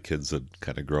all my kids had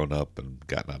kind of grown up and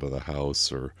gotten out of the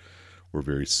house or we're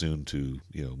very soon to,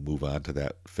 move on to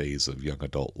that phase of young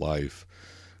adult life.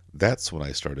 That's when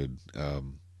I started,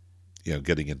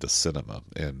 getting into cinema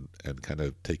and kind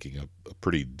of taking a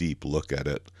pretty deep look at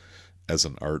it as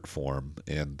an art form.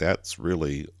 And that's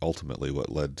really ultimately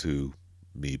what led to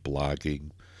me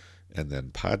blogging and then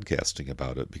podcasting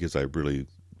about it, because I really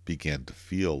began to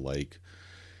feel like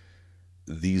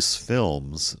these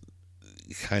films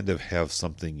kind of have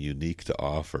something unique to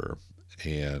offer.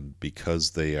 And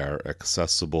because they are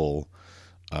accessible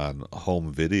on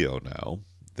home video now,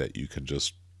 that you can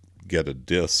just get a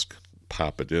disc,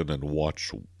 pop it in, and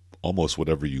watch almost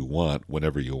whatever you want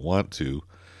whenever you want to,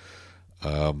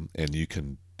 and you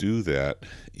can do that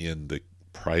in the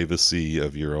privacy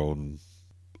of your own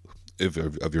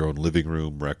living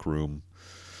room, rec room.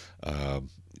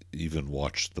 Even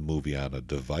watch the movie on a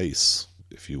device,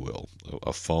 if you will,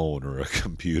 a phone or a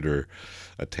computer,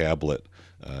 a tablet,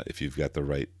 if you've got the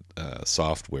right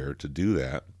software to do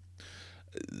that.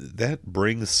 That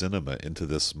brings cinema into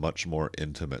this much more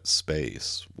intimate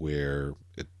space where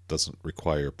it doesn't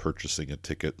require purchasing a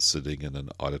ticket, sitting in an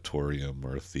auditorium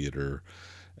or a theater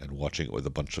and watching it with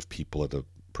a bunch of people at a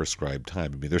prescribed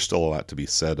time. I mean, there's still a lot to be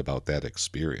said about that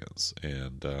experience.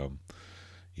 And,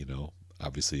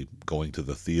 obviously going to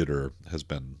the theater has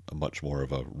been a much more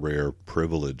of a rare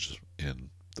privilege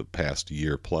in the past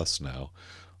year plus now.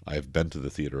 I've been to the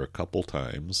theater a couple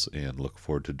times and look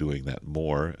forward to doing that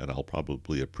more, and I'll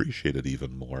probably appreciate it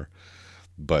even more.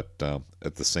 But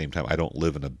at the same time, I don't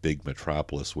live in a big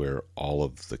metropolis where all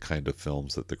of the kind of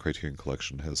films that the Criterion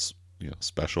Collection has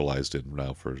specialized in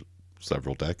now for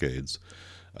several decades,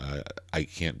 I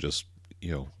can't just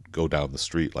go down the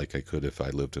street like I could if I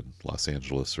lived in Los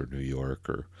Angeles or New York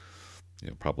or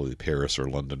probably Paris or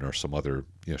London or some other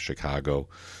Chicago.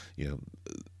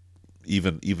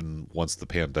 Even once the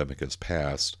pandemic has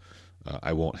passed,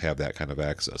 I won't have that kind of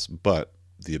access. But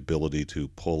the ability to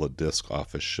pull a disc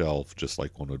off a shelf, just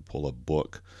like one would pull a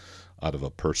book out of a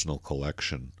personal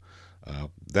collection,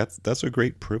 that's a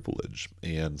great privilege.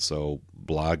 And so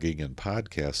blogging and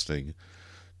podcasting,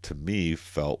 to me,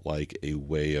 felt like a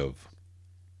way of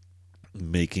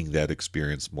making that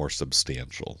experience more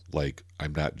substantial. Like,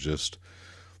 I'm not just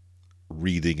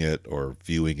reading it or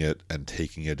viewing it and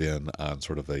taking it in on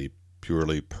sort of a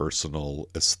purely personal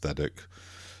aesthetic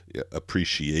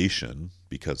appreciation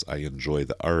because I enjoy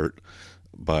the art.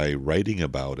 By writing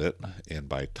about it and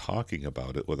by talking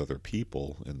about it with other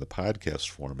people in the podcast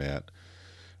format,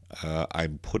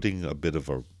 I'm putting a bit of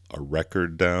a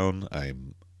record down.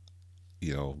 I'm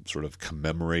sort of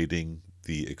commemorating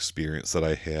the experience that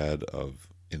I had of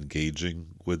engaging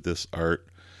with this art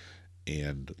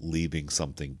and leaving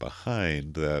something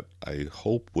behind that I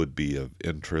hope would be of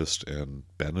interest and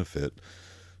benefit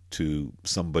to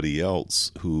somebody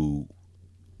else who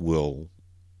will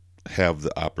have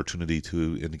the opportunity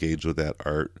to engage with that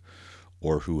art,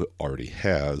 or who already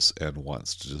has and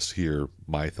wants to just hear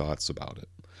my thoughts about it.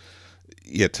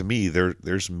 Yet to me,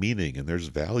 there's meaning and there's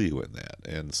value in that.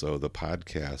 And so the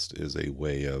podcast is a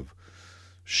way of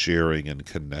sharing and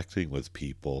connecting with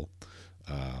people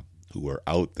who are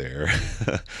out there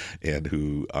and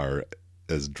who are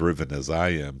as driven as I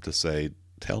am to say,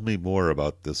 tell me more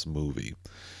about this movie.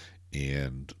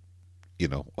 And,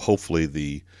 hopefully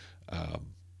the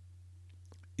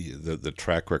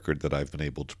track record that I've been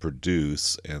able to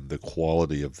produce and the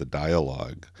quality of the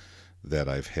dialogue that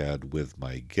I've had with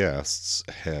my guests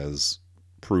has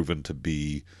proven to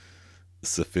be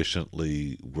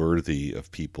sufficiently worthy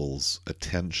of people's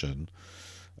attention.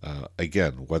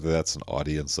 Again, whether that's an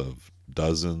audience of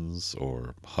dozens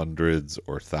or hundreds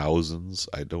or thousands,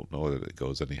 I don't know that it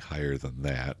goes any higher than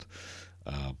that.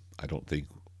 I don't think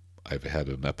I've had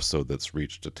an episode that's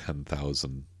reached a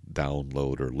 10,000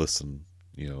 download or listen,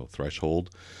 threshold.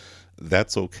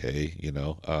 That's okay.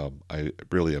 I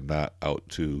really am not out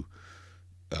to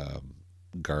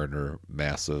garner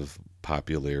massive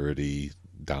popularity,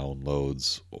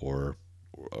 downloads, or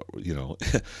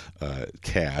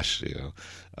cash.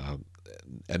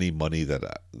 Any money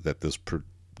that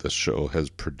this show has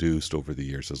produced over the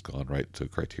years has gone right to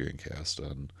Criterion Cast,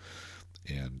 and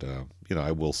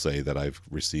I will say that I've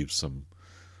received some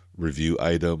review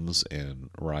items, and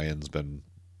Ryan's been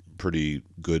pretty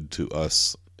good to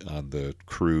us on the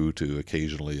crew to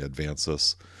occasionally advance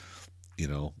us,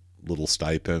 little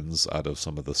stipends out of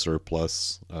some of the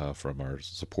surplus from our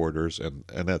supporters, and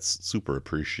that's super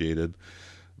appreciated.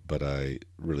 But I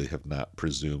really have not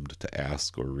presumed to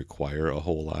ask or require a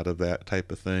whole lot of that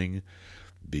type of thing,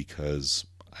 because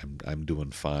I'm doing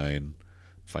fine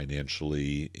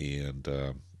financially, and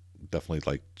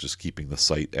definitely like just keeping the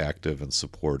site active and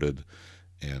supported,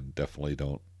 and definitely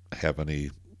don't have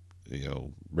any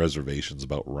reservations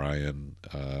about Ryan,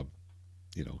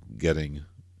 getting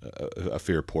a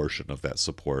fair portion of that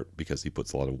support because he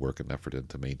puts a lot of work and effort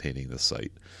into maintaining the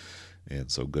site.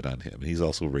 And so good on him. He's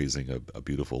also raising a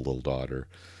beautiful little daughter.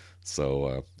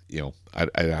 So,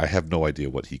 I have no idea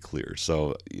what he clears.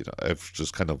 So, I've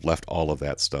just kind of left all of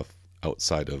that stuff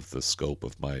outside of the scope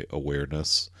of my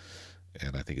awareness.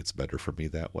 And I think it's better for me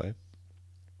that way.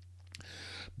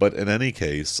 But in any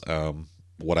case,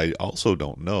 what I also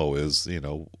don't know is,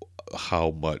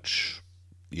 how much,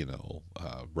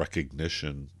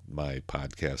 recognition my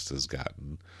podcast has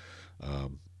gotten,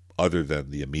 other than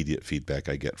the immediate feedback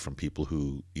I get from people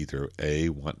who either A,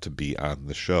 want to be on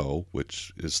the show,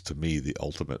 which is to me the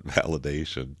ultimate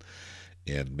validation.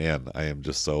 And man, I am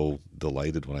just so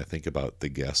delighted when I think about the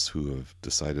guests who have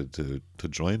decided to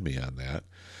join me on that.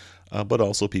 But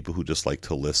also people who just like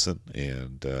to listen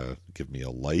and give me a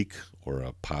like or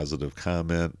a positive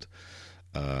comment,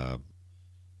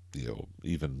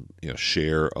 even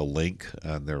share a link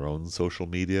on their own social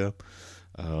media.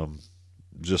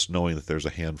 Just knowing that there's a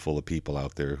handful of people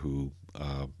out there who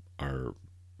are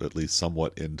at least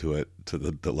somewhat into it to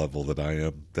the level that I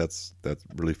am, that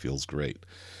really feels great.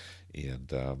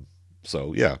 And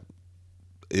so yeah,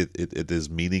 it is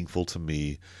meaningful to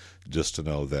me just to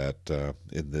know that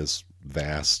in this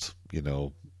vast,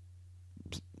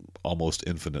 almost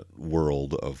infinite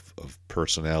world of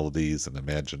personalities and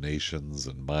imaginations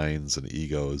and minds and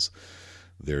egos,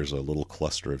 there's a little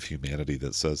cluster of humanity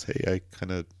that says, hey, I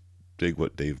kind of dig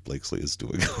what Dave Blakeslee is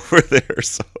doing over there.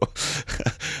 So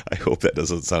I hope that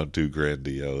doesn't sound too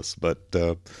grandiose, but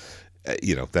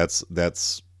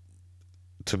that's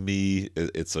to me,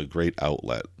 it's a great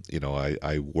outlet.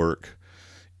 I work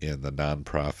in the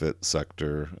nonprofit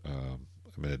sector. I'm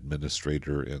an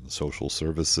administrator in social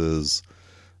services,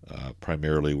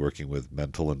 primarily working with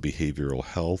mental and behavioral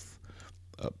health,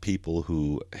 people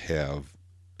who have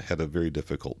had a very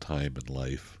difficult time in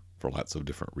life for lots of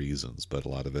different reasons, but a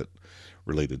lot of it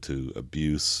related to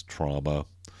abuse, trauma,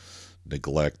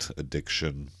 neglect,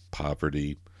 addiction,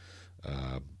 poverty.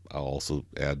 I'll also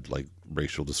add like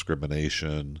racial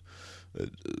discrimination,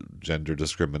 gender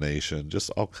discrimination, just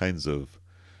all kinds of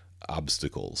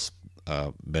obstacles,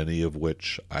 many of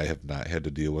which I have not had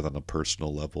to deal with on a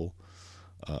personal level,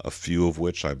 a few of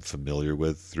which I'm familiar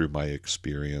with through my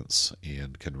experience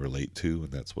and can relate to,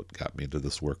 and that's what got me into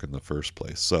this work in the first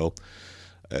place. So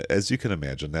as you can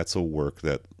imagine, that's a work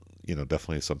that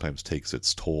definitely sometimes takes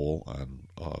its toll on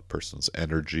a person's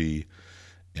energy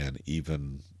and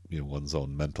even one's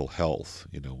own mental health.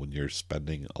 When you're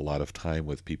spending a lot of time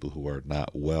with people who are not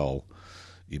well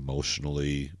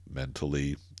emotionally,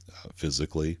 mentally,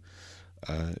 physically,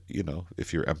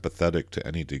 if you're empathetic to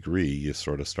any degree, you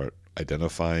sort of start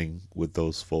identifying with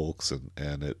those folks,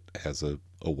 and it has a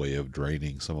way of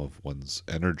draining some of one's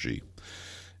energy.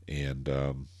 And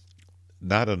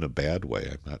not in a bad way.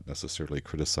 I'm not necessarily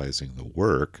criticizing the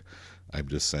work. I'm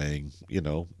just saying,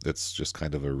 it's just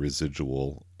kind of a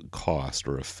residual cost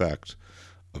or effect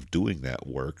of doing that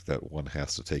work that one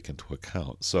has to take into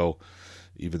account. So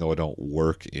even though I don't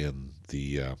work in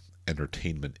the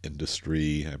entertainment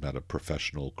industry, I'm not a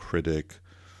professional critic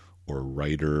or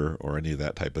writer or any of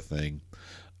that type of thing,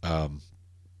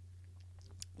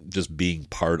 just being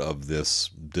part of this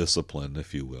discipline,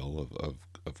 if you will,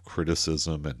 of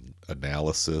criticism and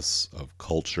analysis of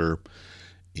culture,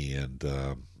 and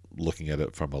looking at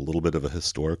it from a little bit of a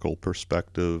historical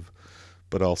perspective,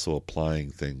 but also applying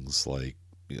things like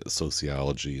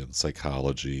sociology and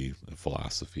psychology and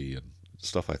philosophy and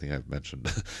stuff I think I've mentioned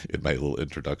in my little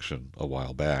introduction a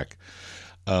while back.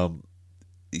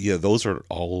 Those are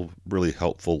all really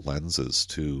helpful lenses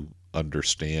to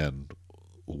understand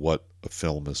what a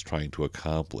film is trying to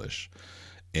accomplish,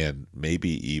 and maybe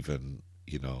even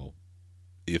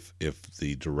if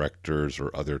the directors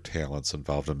or other talents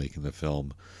involved in making the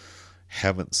film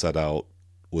haven't set out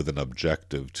with an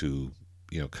objective to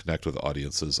connect with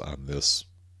audiences on this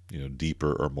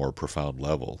deeper or more profound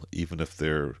level, even if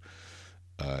their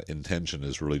intention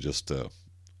is really just to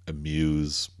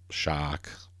amuse, shock,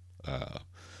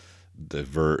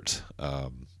 divert,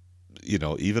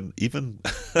 even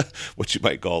what you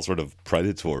might call sort of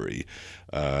predatory.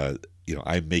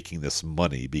 I'm making this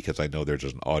money because I know there's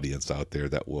an audience out there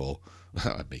that will.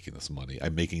 I'm making this money.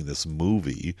 I'm making this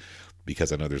movie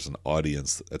because I know there's an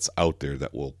audience that's out there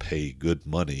that will pay good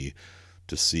money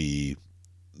to see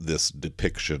this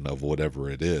depiction of whatever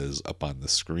it is up on the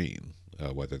screen,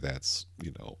 whether that's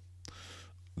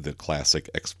the classic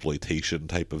exploitation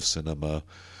type of cinema,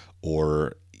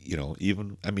 or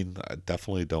I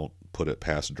definitely don't put it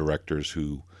past directors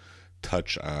who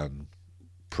touch on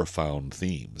profound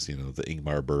themes, the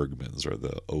Ingmar Bergmans or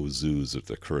the Ozus or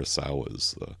the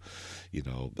Kurosawas,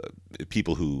 the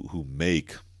people who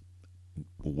make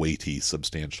weighty,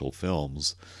 substantial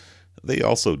films. They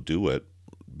also do it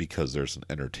because there's an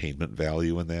entertainment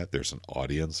value in that. There's an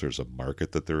audience, there's a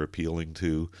market that they're appealing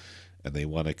to, and they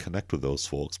want to connect with those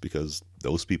folks because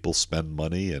those people spend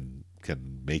money and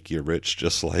can make you rich,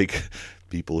 just like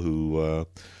people who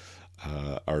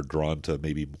are drawn to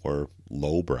maybe more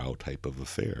lowbrow type of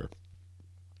affair.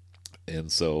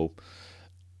 And so,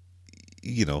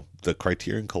 the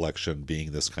Criterion Collection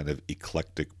being this kind of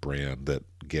eclectic brand that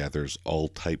gathers all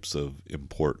types of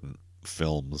important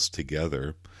films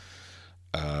together,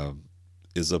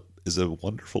 is a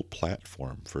wonderful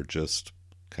platform for just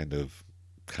kind of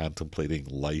contemplating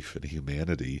life and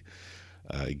humanity,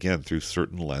 again through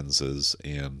certain lenses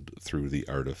and through the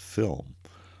art of film,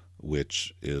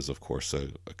 which is of course a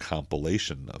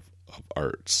compilation of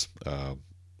arts,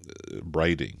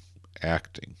 writing,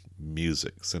 acting,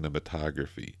 music,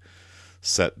 cinematography,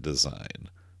 set design.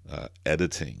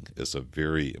 Editing is a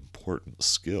very important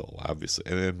skill, obviously.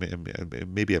 And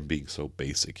maybe I'm being so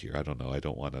basic here. I don't know. I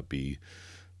don't want to be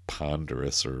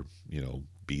ponderous or,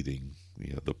 beating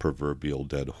the proverbial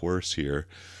dead horse here.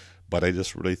 But I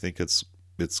just really think it's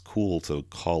cool to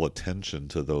call attention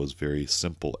to those very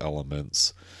simple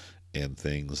elements and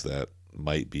things that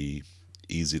might be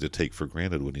easy to take for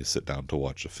granted when you sit down to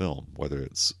watch a film, whether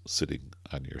it's sitting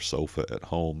on your sofa at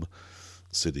home,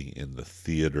 sitting in the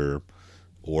theater,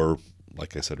 or,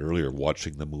 like I said earlier,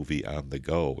 watching the movie on the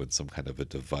go in some kind of a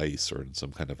device or in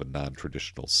some kind of a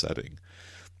non-traditional setting,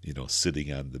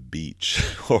 sitting on the beach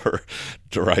or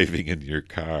driving in your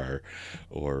car,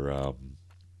 or,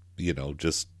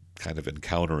 just kind of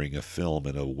encountering a film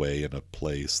in a way, in a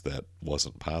place that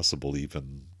wasn't possible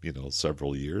even,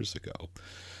 several years ago,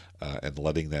 and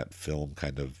letting that film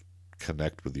kind of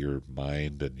connect with your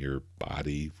mind and your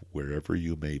body wherever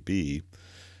you may be.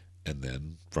 And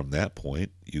then from that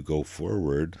point, you go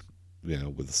forward,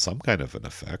 with some kind of an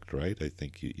effect, right? I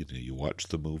think you watch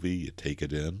the movie, you take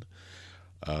it in.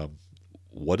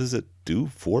 What does it do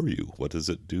for you? What does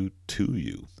it do to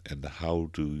you? And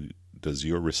how does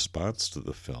your response to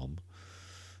the film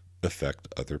affect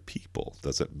other people?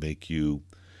 Does it make you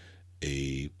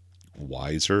a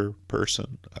wiser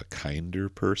person, a kinder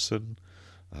person,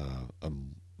 a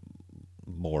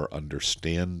more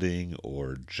understanding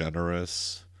or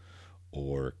generous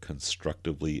or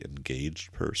constructively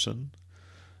engaged person?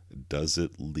 Does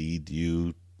it lead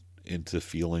you into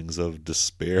feelings of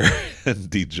despair and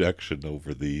dejection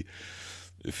over the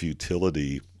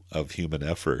futility of human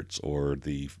efforts or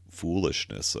the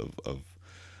foolishness of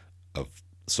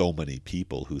so many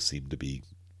people who seem to be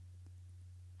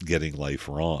getting life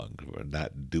wrong or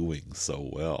not doing so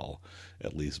well,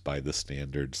 at least by the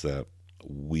standards that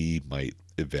we might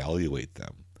evaluate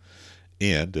them?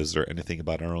 And is there anything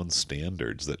about our own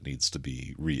standards that needs to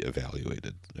be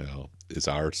reevaluated? Is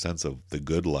our sense of the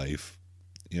good life,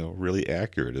 really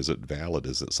accurate? Is it valid?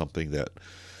 Is it something that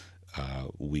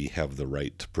we have the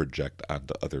right to project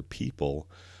onto other people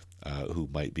who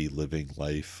might be living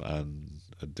life on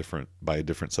by a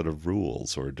different set of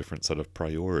rules or a different set of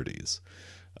priorities?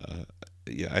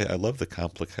 I love the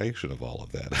complication of all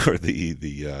of that, or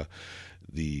the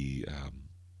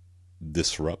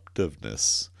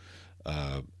disruptiveness.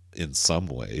 In some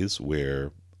ways,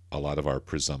 where a lot of our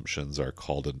presumptions are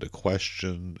called into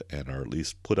question and are at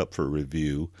least put up for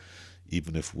review,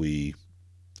 even if we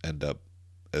end up,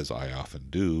 as I often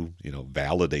do,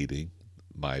 validating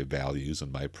my values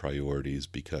and my priorities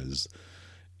because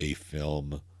a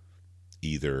film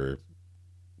either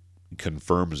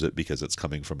confirms it because it's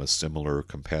coming from a similar,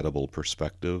 compatible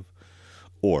perspective,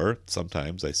 or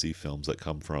sometimes I see films that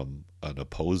come from an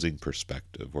opposing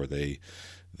perspective, or they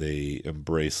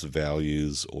embrace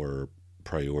values or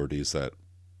priorities that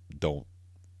don't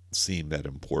seem that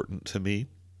important to me,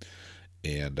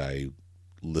 and I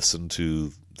listen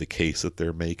to the case that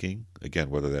they're making, again,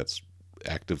 whether that's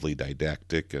actively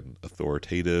didactic and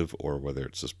authoritative or whether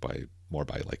it's just more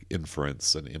by like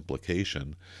inference and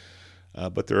implication.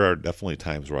 But there are definitely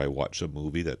times where I watch a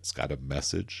movie that's got a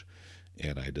message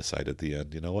and I decide at the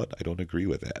end, you know what, I don't agree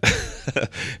with that.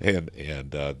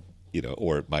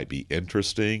 Or it might be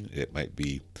interesting, it might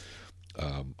be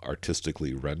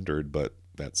artistically rendered, but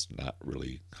that's not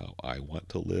really how I want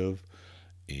to live.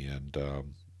 And,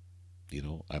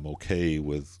 I'm okay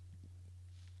with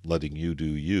letting you do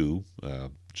you,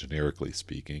 generically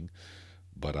speaking,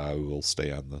 but I will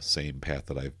stay on the same path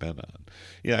that I've been on.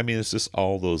 Yeah, I mean, it's just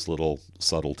all those little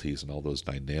subtleties and all those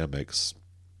dynamics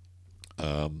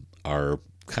are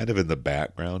kind of in the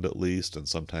background at least, and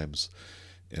sometimes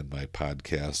in my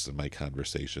podcast and my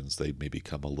conversations, they maybe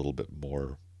come a little bit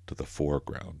more to the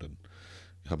foreground and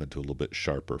come into a little bit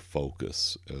sharper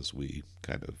focus as we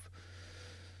kind of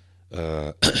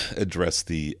address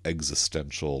the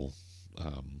existential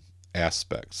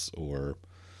aspects or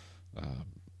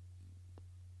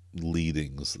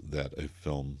leadings that a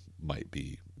film might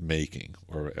be making,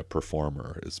 or a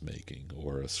performer is making,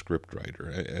 or a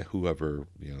scriptwriter, whoever,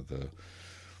 you know,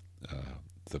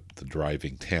 the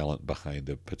driving talent behind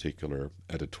a particular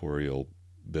editorial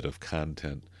bit of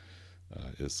content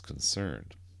is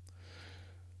concerned.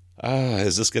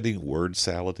 Is this getting word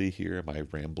salady here? Am I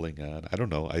rambling on? I don't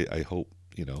know. I hope,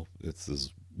 you know, this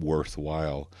is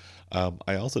worthwhile.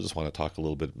 I also just want to talk a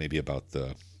little bit maybe about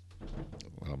the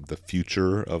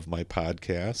future of my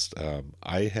podcast.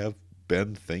 I have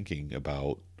been thinking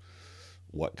about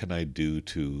what can I do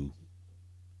to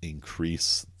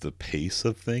increase the pace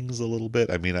of things a little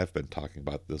bit. I mean, I've been talking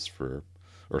about this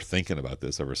thinking about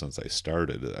this ever since I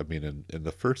started. I mean, in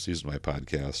the first season of my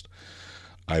podcast,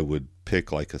 I would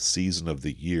pick like a season of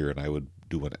the year and I would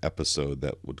do an episode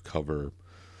that would cover,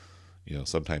 you know,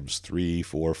 sometimes 3,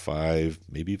 4, 5,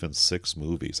 maybe even 6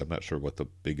 movies. I'm not sure what the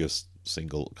biggest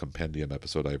single compendium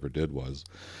episode I ever did was.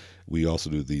 We also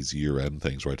do these year-end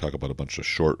things where I talk about a bunch of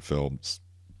short films.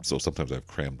 So sometimes I've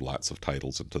crammed lots of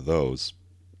titles into those.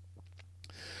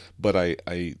 But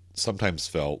I sometimes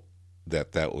felt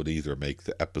that would either make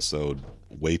the episode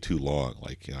way too long.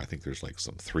 Like, you know, I think there's like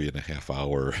some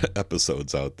 3.5-hour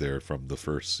episodes out there from the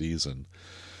first season,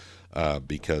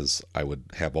 because I would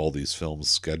have all these films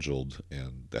scheduled,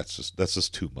 and that's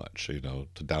just too much, you know,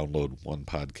 to download one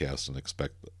podcast and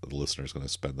expect the listener's going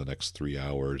to spend the next 3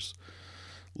 hours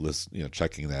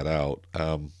checking that out.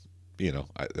 You know,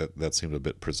 that seemed a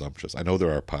bit presumptuous. I know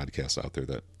there are podcasts out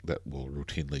there that will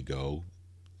routinely go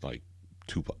like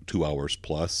 2 hours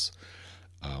plus.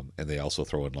 And they also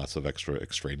throw in lots of extra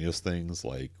extraneous things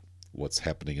like what's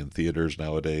happening in theaters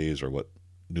nowadays, or what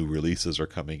new releases are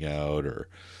coming out, or,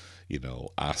 you know,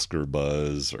 Oscar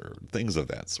buzz or things of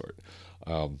that sort.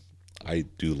 I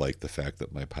do like the fact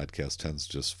that my podcast tends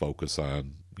to just focus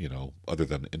on, you know, other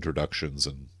than introductions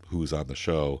and who's on the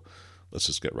show, let's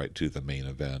just get right to the main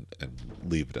event and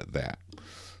leave it at that.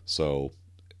 So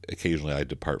occasionally I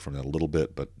depart from that a little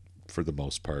bit, but for the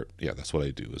most part, yeah, that's what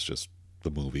I do, is just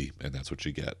the movie, and that's what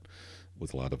you get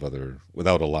without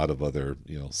a lot of other,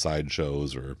 you know,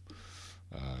 sideshows or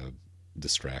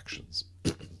distractions.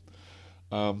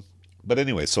 But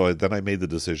anyway, so then I made the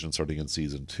decision starting in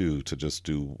season 2 to just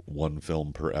do one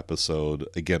film per episode,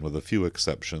 again with a few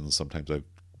exceptions. Sometimes I've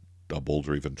doubled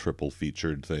or even triple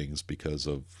featured things because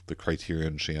of the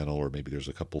Criterion channel, or maybe there's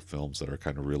a couple films that are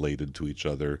kind of related to each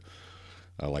other,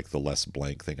 like the Les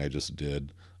Blank thing I just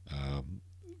did.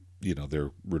 You know, they're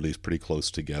released pretty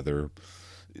close together.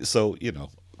 So, you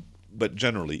know, but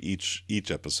generally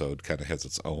each episode kind of has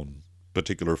its own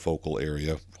particular focal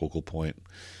point.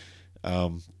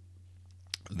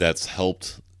 That's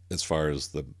helped as far as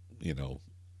the, you know,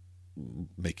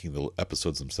 making the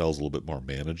episodes themselves a little bit more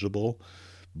manageable,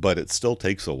 but it still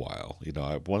takes a while. You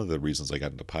know, one of the reasons I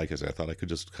got into podcasting, I thought I could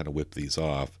just kind of whip these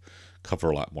off, cover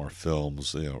a lot more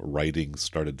films. You know, writing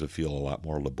started to feel a lot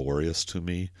more laborious to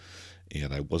me,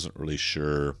 and I wasn't really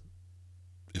sure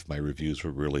if my reviews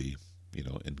were really, you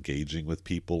know, engaging with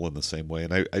people in the same way.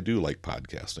 And I do like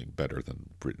podcasting better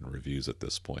than written reviews at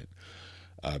this point,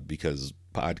 because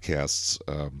podcasts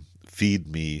feed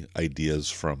me ideas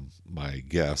from my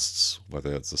guests,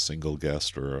 whether it's a single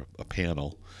guest or a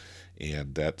panel,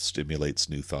 and that stimulates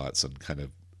new thoughts and kind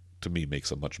of, to me,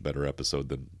 makes a much better episode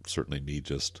than certainly me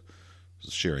just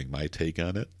sharing my take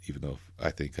on it. Even though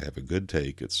I think I have a good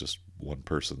take, it's just one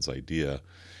person's idea.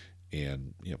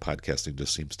 And, you know, podcasting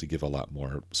just seems to give a lot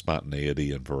more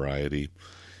spontaneity and variety.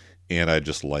 And I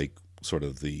just like sort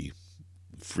of the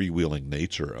freewheeling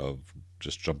nature of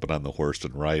just jumping on the horse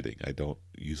and riding. I don't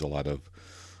use a lot of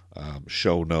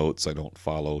show notes. I don't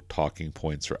follow talking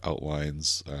points or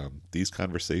outlines. These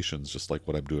conversations, just like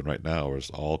what I'm doing right now, is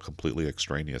all completely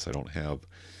extraneous. I don't have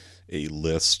a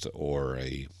list or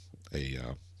a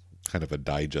kind of a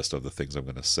digest of the things I'm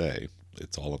going to say.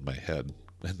 It's all in my head,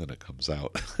 and then it comes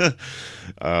out.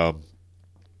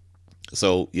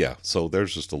 So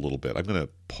there's just a little bit. I'm going to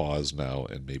pause now,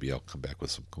 and maybe I'll come back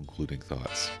with some concluding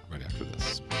thoughts right after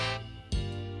this.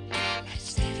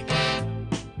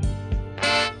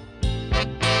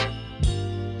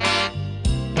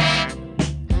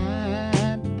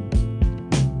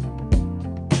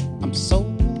 I'm so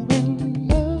in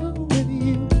love with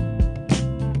you.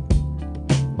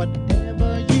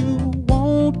 Whatever you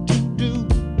want to do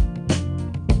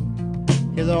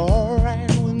is all right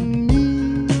with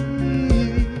me.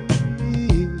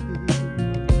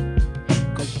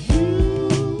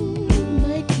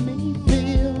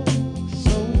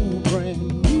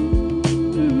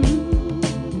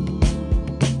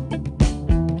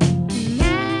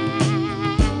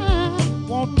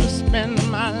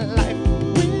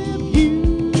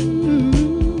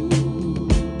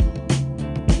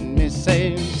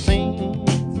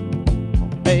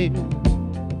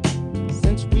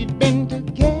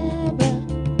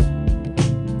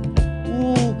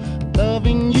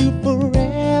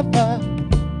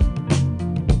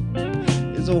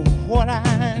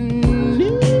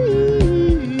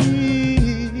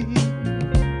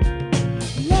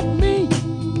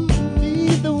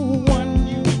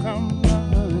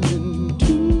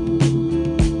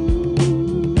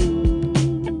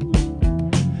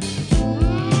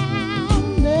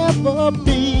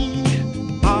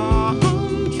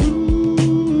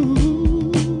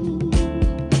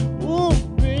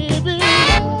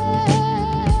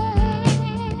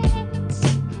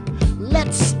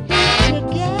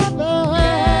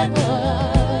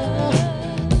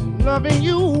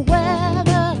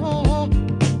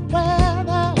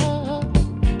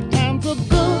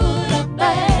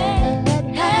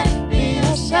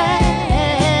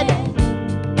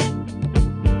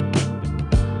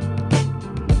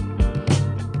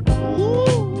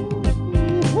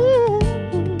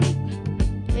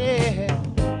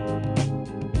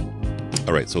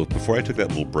 All right, so before I took that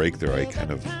little break there, I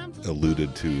kind of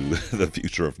alluded to the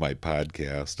future of my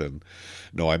podcast. And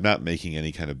no, I'm not making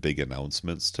any kind of big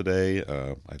announcements today.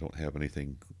 I don't have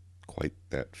anything quite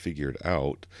that figured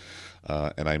out.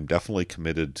 And I'm definitely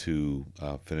committed to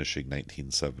finishing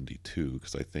 1972,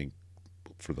 because I think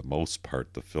for the most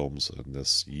part, the films in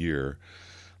this year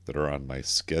that are on my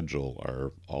schedule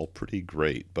are all pretty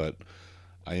great. But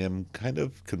I am kind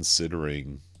of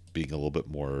considering being a little bit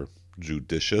more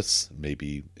judicious,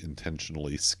 maybe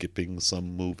intentionally skipping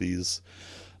some movies,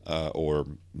 or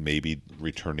maybe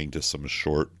returning to some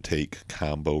short take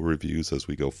combo reviews as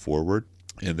we go forward.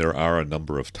 And there are a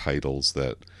number of titles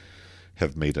that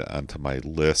have made it onto my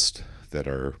list that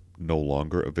are no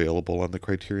longer available on the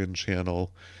Criterion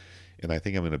channel. And I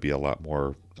think I'm going to be a lot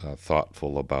more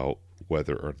thoughtful about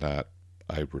whether or not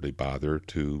I really bother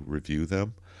to review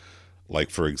them. Like,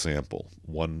 for example,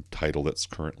 one title that's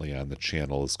currently on the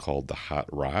channel is called The Hot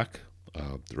Rock,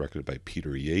 directed by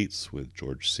Peter Yates with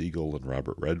George Segal and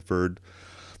Robert Redford.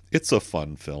 It's a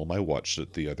fun film. I watched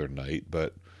it the other night,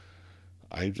 but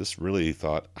I just really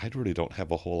thought I really don't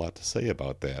have a whole lot to say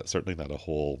about that. Certainly not a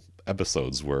whole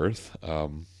episode's worth.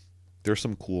 There's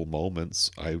some cool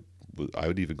moments. I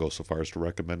would even go so far as to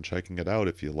recommend checking it out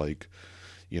if you like,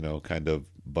 kind of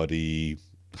buddy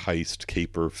heist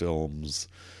caper films,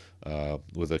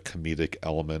 with a comedic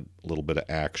element, a little bit of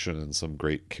action, and some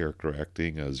great character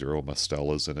acting. Zero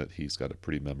Mostella's in it. He's got a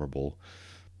pretty memorable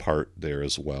part there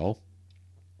as well.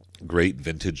 Great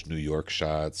vintage New York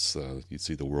shots. You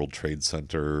see the World Trade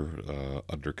Center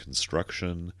under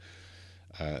construction.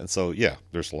 And so, yeah,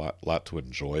 there's a lot to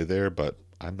enjoy there, but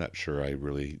I'm not sure I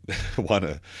really want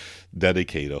to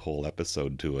dedicate a whole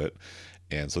episode to it.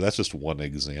 And so that's just one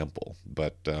example.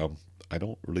 But I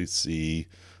don't really see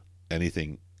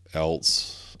anything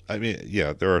else. I mean,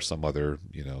 yeah, there are some other,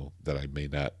 that I may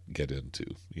not get into,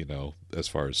 as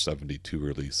far as 72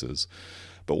 releases.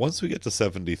 But once we get to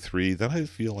 73, then I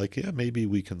feel like, yeah, maybe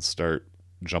we can start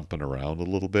jumping around a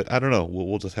little bit. I don't know.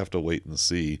 We'll just have to wait and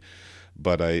see.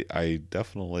 But I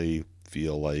definitely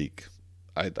feel like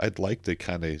I'd like to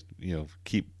kind of,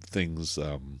 keep things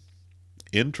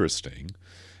interesting.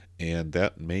 And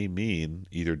that may mean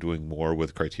either doing more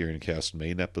with Criterion Cast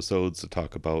main episodes to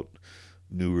talk about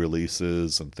new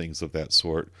releases and things of that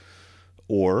sort,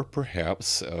 or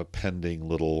perhaps pending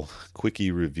little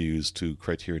quickie reviews to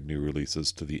Criterion new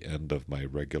releases to the end of my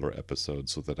regular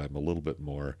episodes, so that I'm a little bit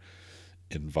more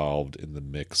involved in the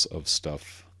mix of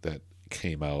stuff that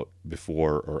came out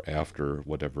before or after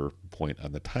whatever point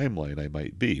on the timeline I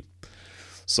might be.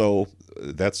 So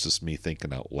that's just me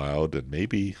thinking out loud, and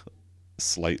maybe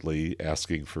slightly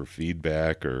asking for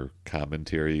feedback or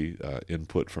commentary,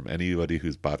 input from anybody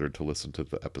who's bothered to listen to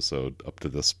the episode up to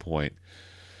this point.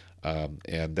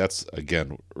 And that's,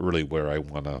 again, really where I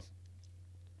want to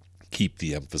keep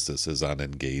the emphasis, is on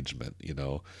engagement.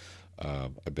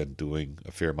 I've been doing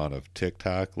a fair amount of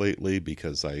TikTok lately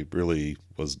because I really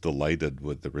was delighted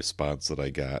with the response that I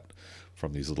got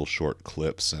from these little short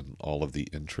clips and all of the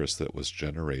interest that was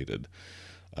generated.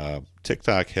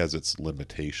 TikTok has its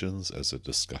limitations as a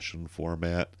discussion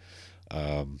format,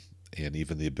 and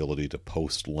even the ability to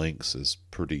post links is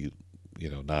pretty,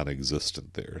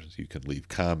 non-existent there. You can leave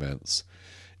comments,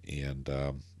 and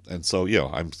so,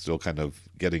 I'm still kind of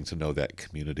getting to know that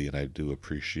community, and I do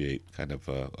appreciate kind of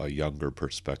a younger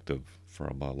perspective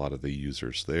from a lot of the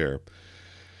users there.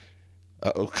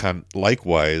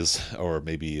 Likewise, or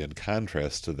maybe in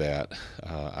contrast to that,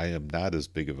 I am not as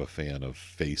big of a fan of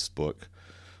Facebook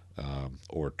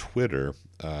or Twitter.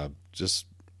 Just,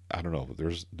 I don't know,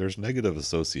 there's negative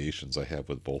associations I have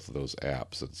with both of those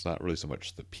apps. It's not really so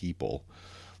much the people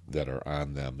that are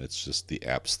on them, it's just the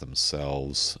apps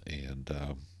themselves, and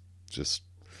just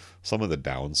some of the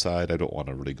downside. I don't want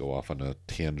to really go off on a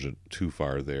tangent too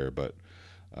far there, but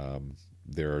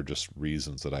there are just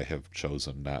reasons that I have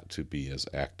chosen not to be as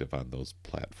active on those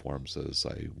platforms as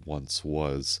I once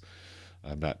was.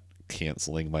 I'm not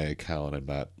canceling my account. I'm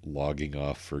not logging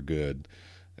off for good.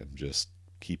 I'm just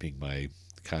keeping my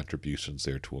contributions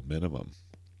there to a minimum.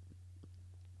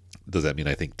 Does that mean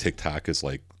I think TikTok is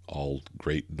like all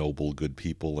great, noble, good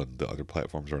people and the other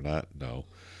platforms are not? No.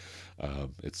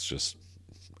 It's just,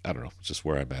 I don't know, it's just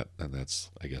where I'm at. And that's,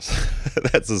 I guess,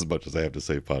 that's as much as I have to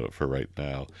say about it for right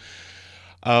now.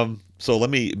 So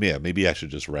maybe I should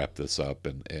just wrap this up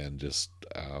and just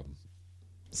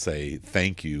say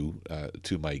thank you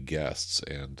to my guests,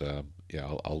 and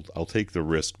I'll take the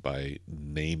risk by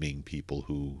naming people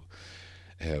who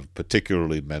have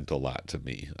particularly meant a lot to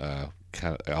me.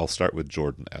 I'll start with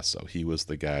Jordan Esso. He was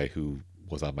the guy who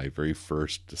was on my very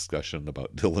first discussion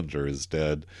about Dillinger is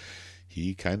Dead.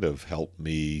 He kind of helped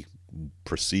me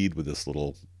proceed with this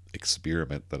little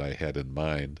experiment that I had in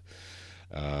mind.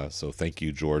 So thank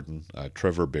you, Jordan.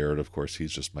 Trevor Barrett, of course,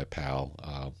 he's just my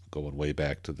pal, going way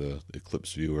back to the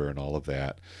Eclipse Viewer and all of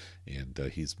that. And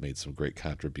he's made some great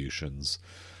contributions.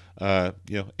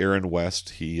 Aaron West,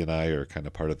 he and I are kind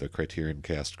of part of the Criterion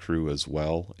Cast crew as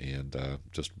well. And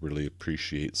just really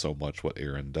appreciate so much what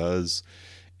Aaron does.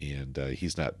 And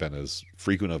he's not been as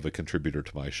frequent of a contributor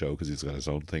to my show because he's got his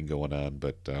own thing going on,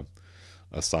 but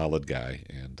a solid guy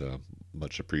and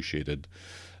much apprecited.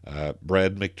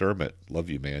 Brad McDermott, love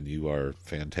you, man. You are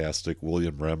fantastic.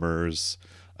 William Remmers,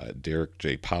 Derek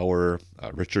J. Power,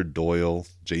 Richard Doyle,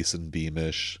 Jason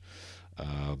Beamish,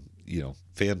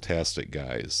 fantastic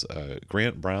guys.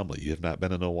 Grant Bromley, you have not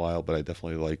been in a while, but I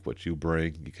definitely like what you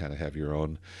bring. You kind of have your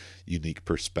own unique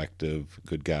perspective.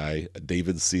 Good guy.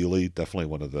 David Seeley, definitely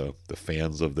one of the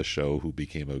fans of the show who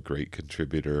became a great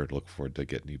contributor, and look forward to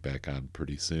getting you back on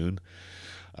pretty soon.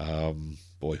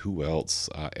 Boy, who else?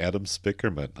 Adam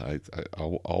Spickerman.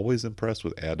 I'm always impressed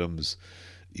with Adam's,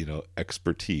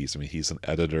 expertise. I mean, he's an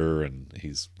editor and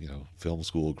he's, film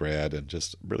school grad and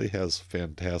just really has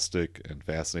fantastic and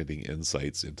fascinating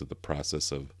insights into the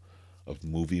process of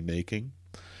movie making.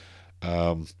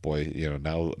 Boy,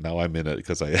 now I'm in it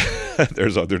because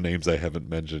there's other names I haven't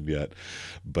mentioned yet,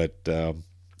 but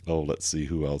let's see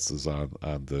who else is on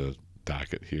the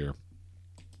docket here.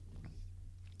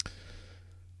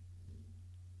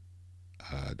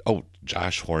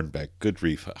 Josh Hornbeck. Good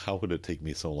grief. How would it take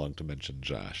me so long to mention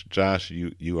Josh? Josh,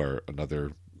 you are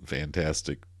another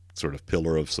fantastic sort of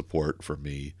pillar of support for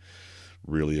me.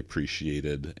 Really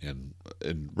appreciated and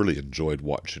really enjoyed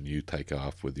watching you take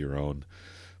off with your own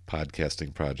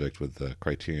podcasting project with the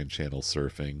Criterion Channel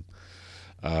Surfing.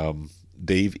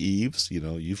 Dave Eves,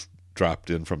 you've dropped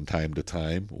in from time to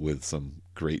time with some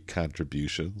great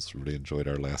contributions. Really enjoyed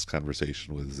our last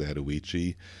conversation with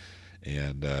Zatoichi.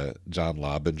 And John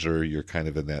Lobinger, you're kind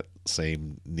of in that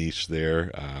same niche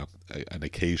there. An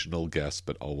occasional guest,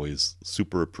 but always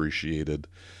super appreciated.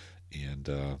 And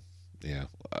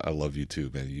I love you too,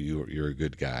 man. You're a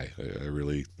good guy.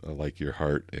 I like your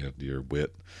heart and your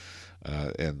wit,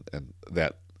 and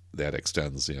that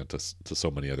extends to so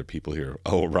many other people here.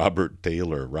 Oh, Robert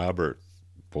Taylor,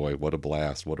 boy, what a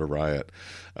blast, what a riot.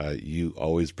 You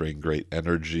always bring great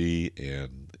energy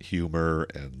and humor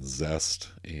and zest,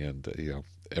 and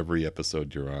every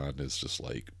episode you're on is just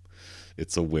like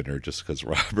it's a winner just because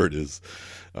Robert is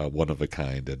one of a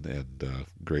kind and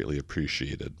greatly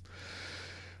appreciated.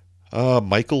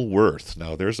 Michael Worth,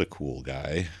 now there's a cool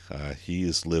guy. He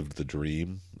has lived the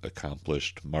dream,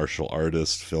 accomplished martial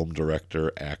artist, film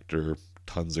director, actor,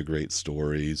 tons of great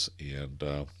stories,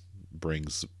 and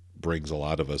brings a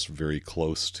lot of us very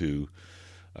close to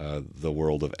the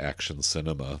world of action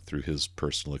cinema through his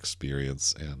personal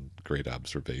experience and great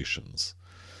observations.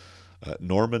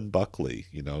 Norman Buckley,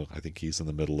 I think he's in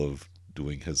the middle of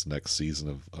doing his next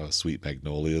season of Sweet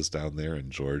Magnolias down there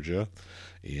in Georgia,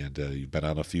 and you've been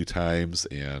on a few times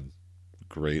and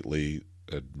greatly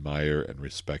admire and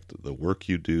respect the work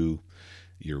you do,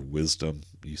 your wisdom.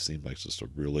 You seem like just a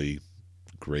really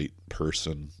great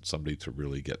person, somebody to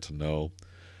really get to know.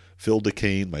 Phil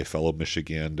DeCane, my fellow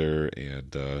Michigander,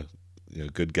 and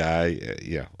good guy.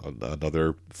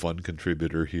 Another fun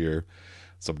contributor here.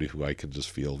 Somebody who I can just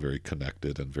feel very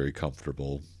connected and very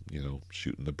comfortable,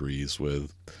 shooting the breeze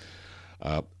with.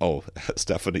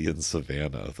 Stephanie and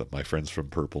Savannah, my friends from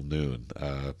Purple Noon.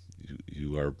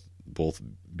 You are both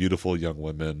beautiful young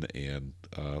women and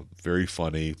very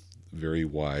funny, very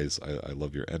wise. I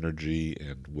love your energy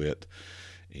and wit.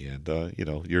 And,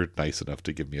 you're nice enough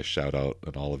to give me a shout out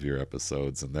on all of your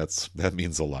episodes, and that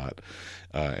means a lot.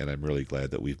 And I'm really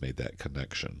glad that we've made that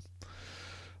connection.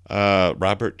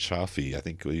 Robert Chaffee, I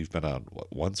think we've been on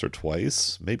once or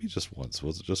twice, maybe just once.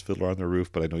 Was it just Fiddler on the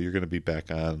Roof? But I know you're going to be back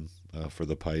on for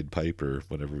the Pied Piper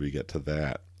whenever we get to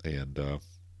that. And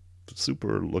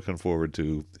super looking forward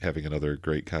to having another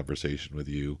great conversation with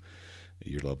you.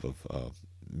 Your love of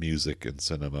music and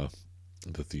cinema,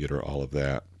 the theater, all of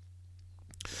that.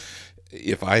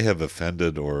 If I have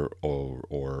offended or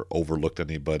overlooked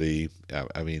anybody,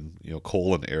 I mean,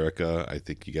 Cole and Erica, I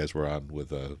think you guys were on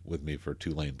with me for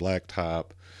Two Lane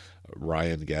Blacktop.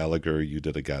 Ryan Gallagher, you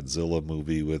did a Godzilla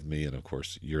movie with me, and of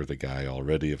course, you're the guy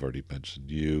already. I've already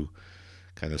mentioned you.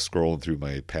 Kind of scrolling through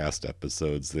my past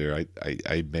episodes there,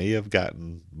 I may have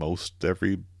gotten most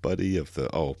everybody of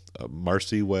the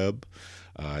Marcy Webb.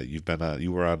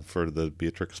 You were on for the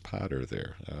Beatrix Potter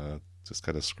there. Just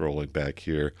kind of scrolling back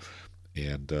here,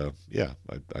 and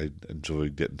I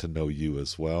enjoyed getting to know you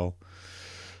as well.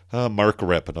 Mark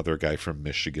Rep, another guy from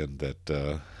Michigan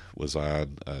that was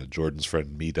on. Jordan's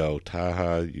friend Mito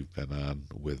Taha. You've been on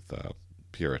with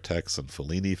Piratex and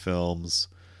Fellini films.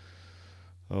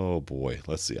 Oh boy,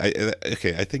 let's see. I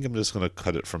think I'm just going to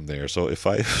cut it from there. So if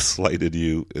I slighted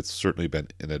you, it's certainly been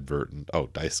inadvertent. Oh,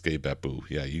 Daisuke Beppu.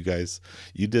 Yeah, you guys,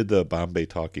 you did the Bombay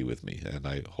Talkie with me, and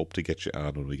I hope to get you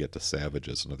on when we get to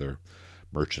Savages, another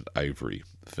Merchant Ivory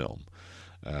film.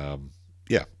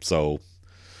 Yeah, so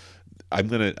I'm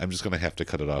just gonna have to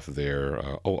cut it off there.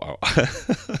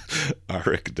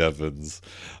 Arik Devins,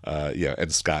 yeah,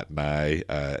 and Scott and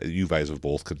I. You guys have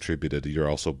both contributed. You're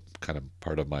also kind of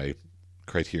part of my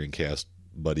Criterion Cast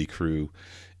buddy crew,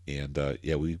 and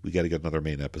yeah, we got to get another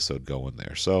main episode going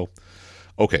there. So,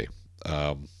 okay.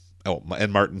 And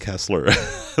Martin Kessler.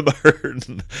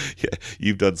 Martin, yeah,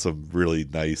 you've done some really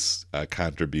nice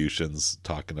contributions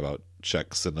talking about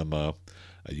Czech cinema.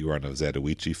 You were on a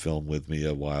Zatoichi film with me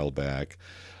a while back.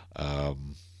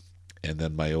 And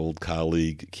then my old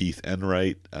colleague, Keith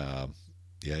Enright.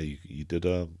 Yeah, you did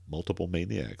Multiple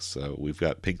Maniacs. We've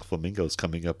got Pink Flamingos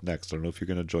coming up next. I don't know if you're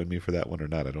going to join me for that one or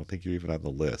not. I don't think you're even on the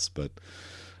list, but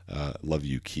love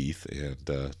you, Keith,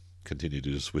 and continue to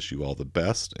just wish you all the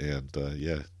best. And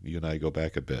yeah, you and I go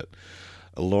back a bit.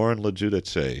 Lauren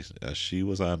LaGiudice, she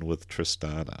was on with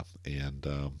Tristana, and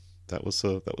that was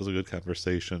a good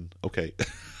conversation. Okay,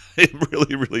 I'm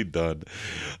really done.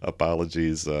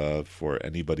 Apologies for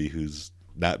anybody who's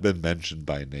not been mentioned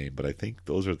by name, but I think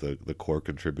those are the core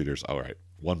contributors. All right,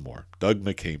 one more. Doug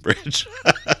McCambridge.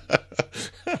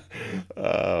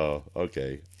 Oh,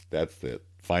 okay. That's it.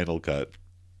 Final cut.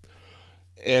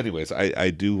 Anyways, I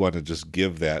do want to just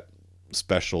give that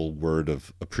special word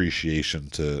of appreciation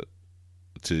to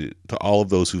all of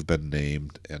those who've been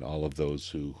named, and all of those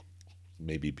who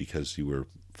maybe because you were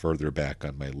further back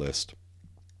on my list,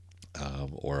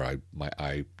 or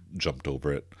I jumped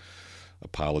over it.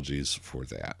 Apologies for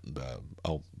that.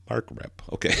 Mark Rep.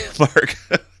 Okay, Mark.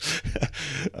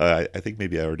 I think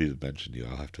maybe I already did mention you.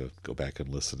 I'll have to go back and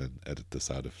listen and edit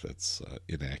this out if that's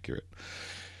inaccurate.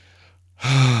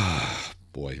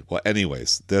 Boy. Well,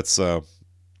 anyways, that's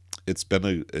it's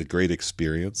been a great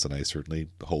experience, and I certainly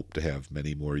hope to have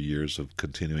many more years of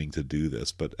continuing to do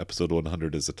this. But episode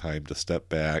 100 is a time to step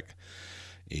back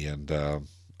and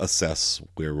assess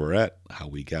where we're at, how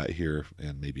we got here,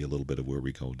 and maybe a little bit of where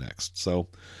we go next. So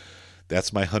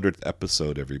that's my 100th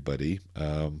episode, everybody.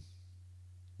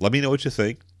 Let me know what you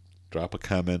think. Drop a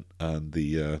comment on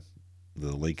the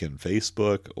link in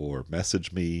Facebook, or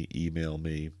message me, email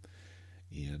me,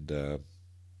 and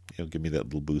give me that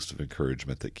little boost of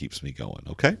encouragement that keeps me going.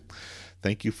 Okay?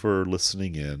 Thank you for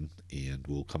listening in, and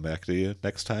we'll come back to you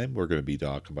next time. We're going to be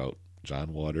talking about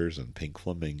John Waters and Pink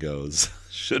Flamingos.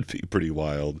 Should be pretty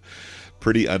wild,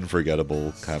 pretty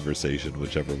unforgettable conversation,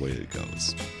 whichever way it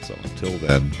goes. So until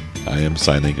then, I am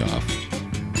signing off.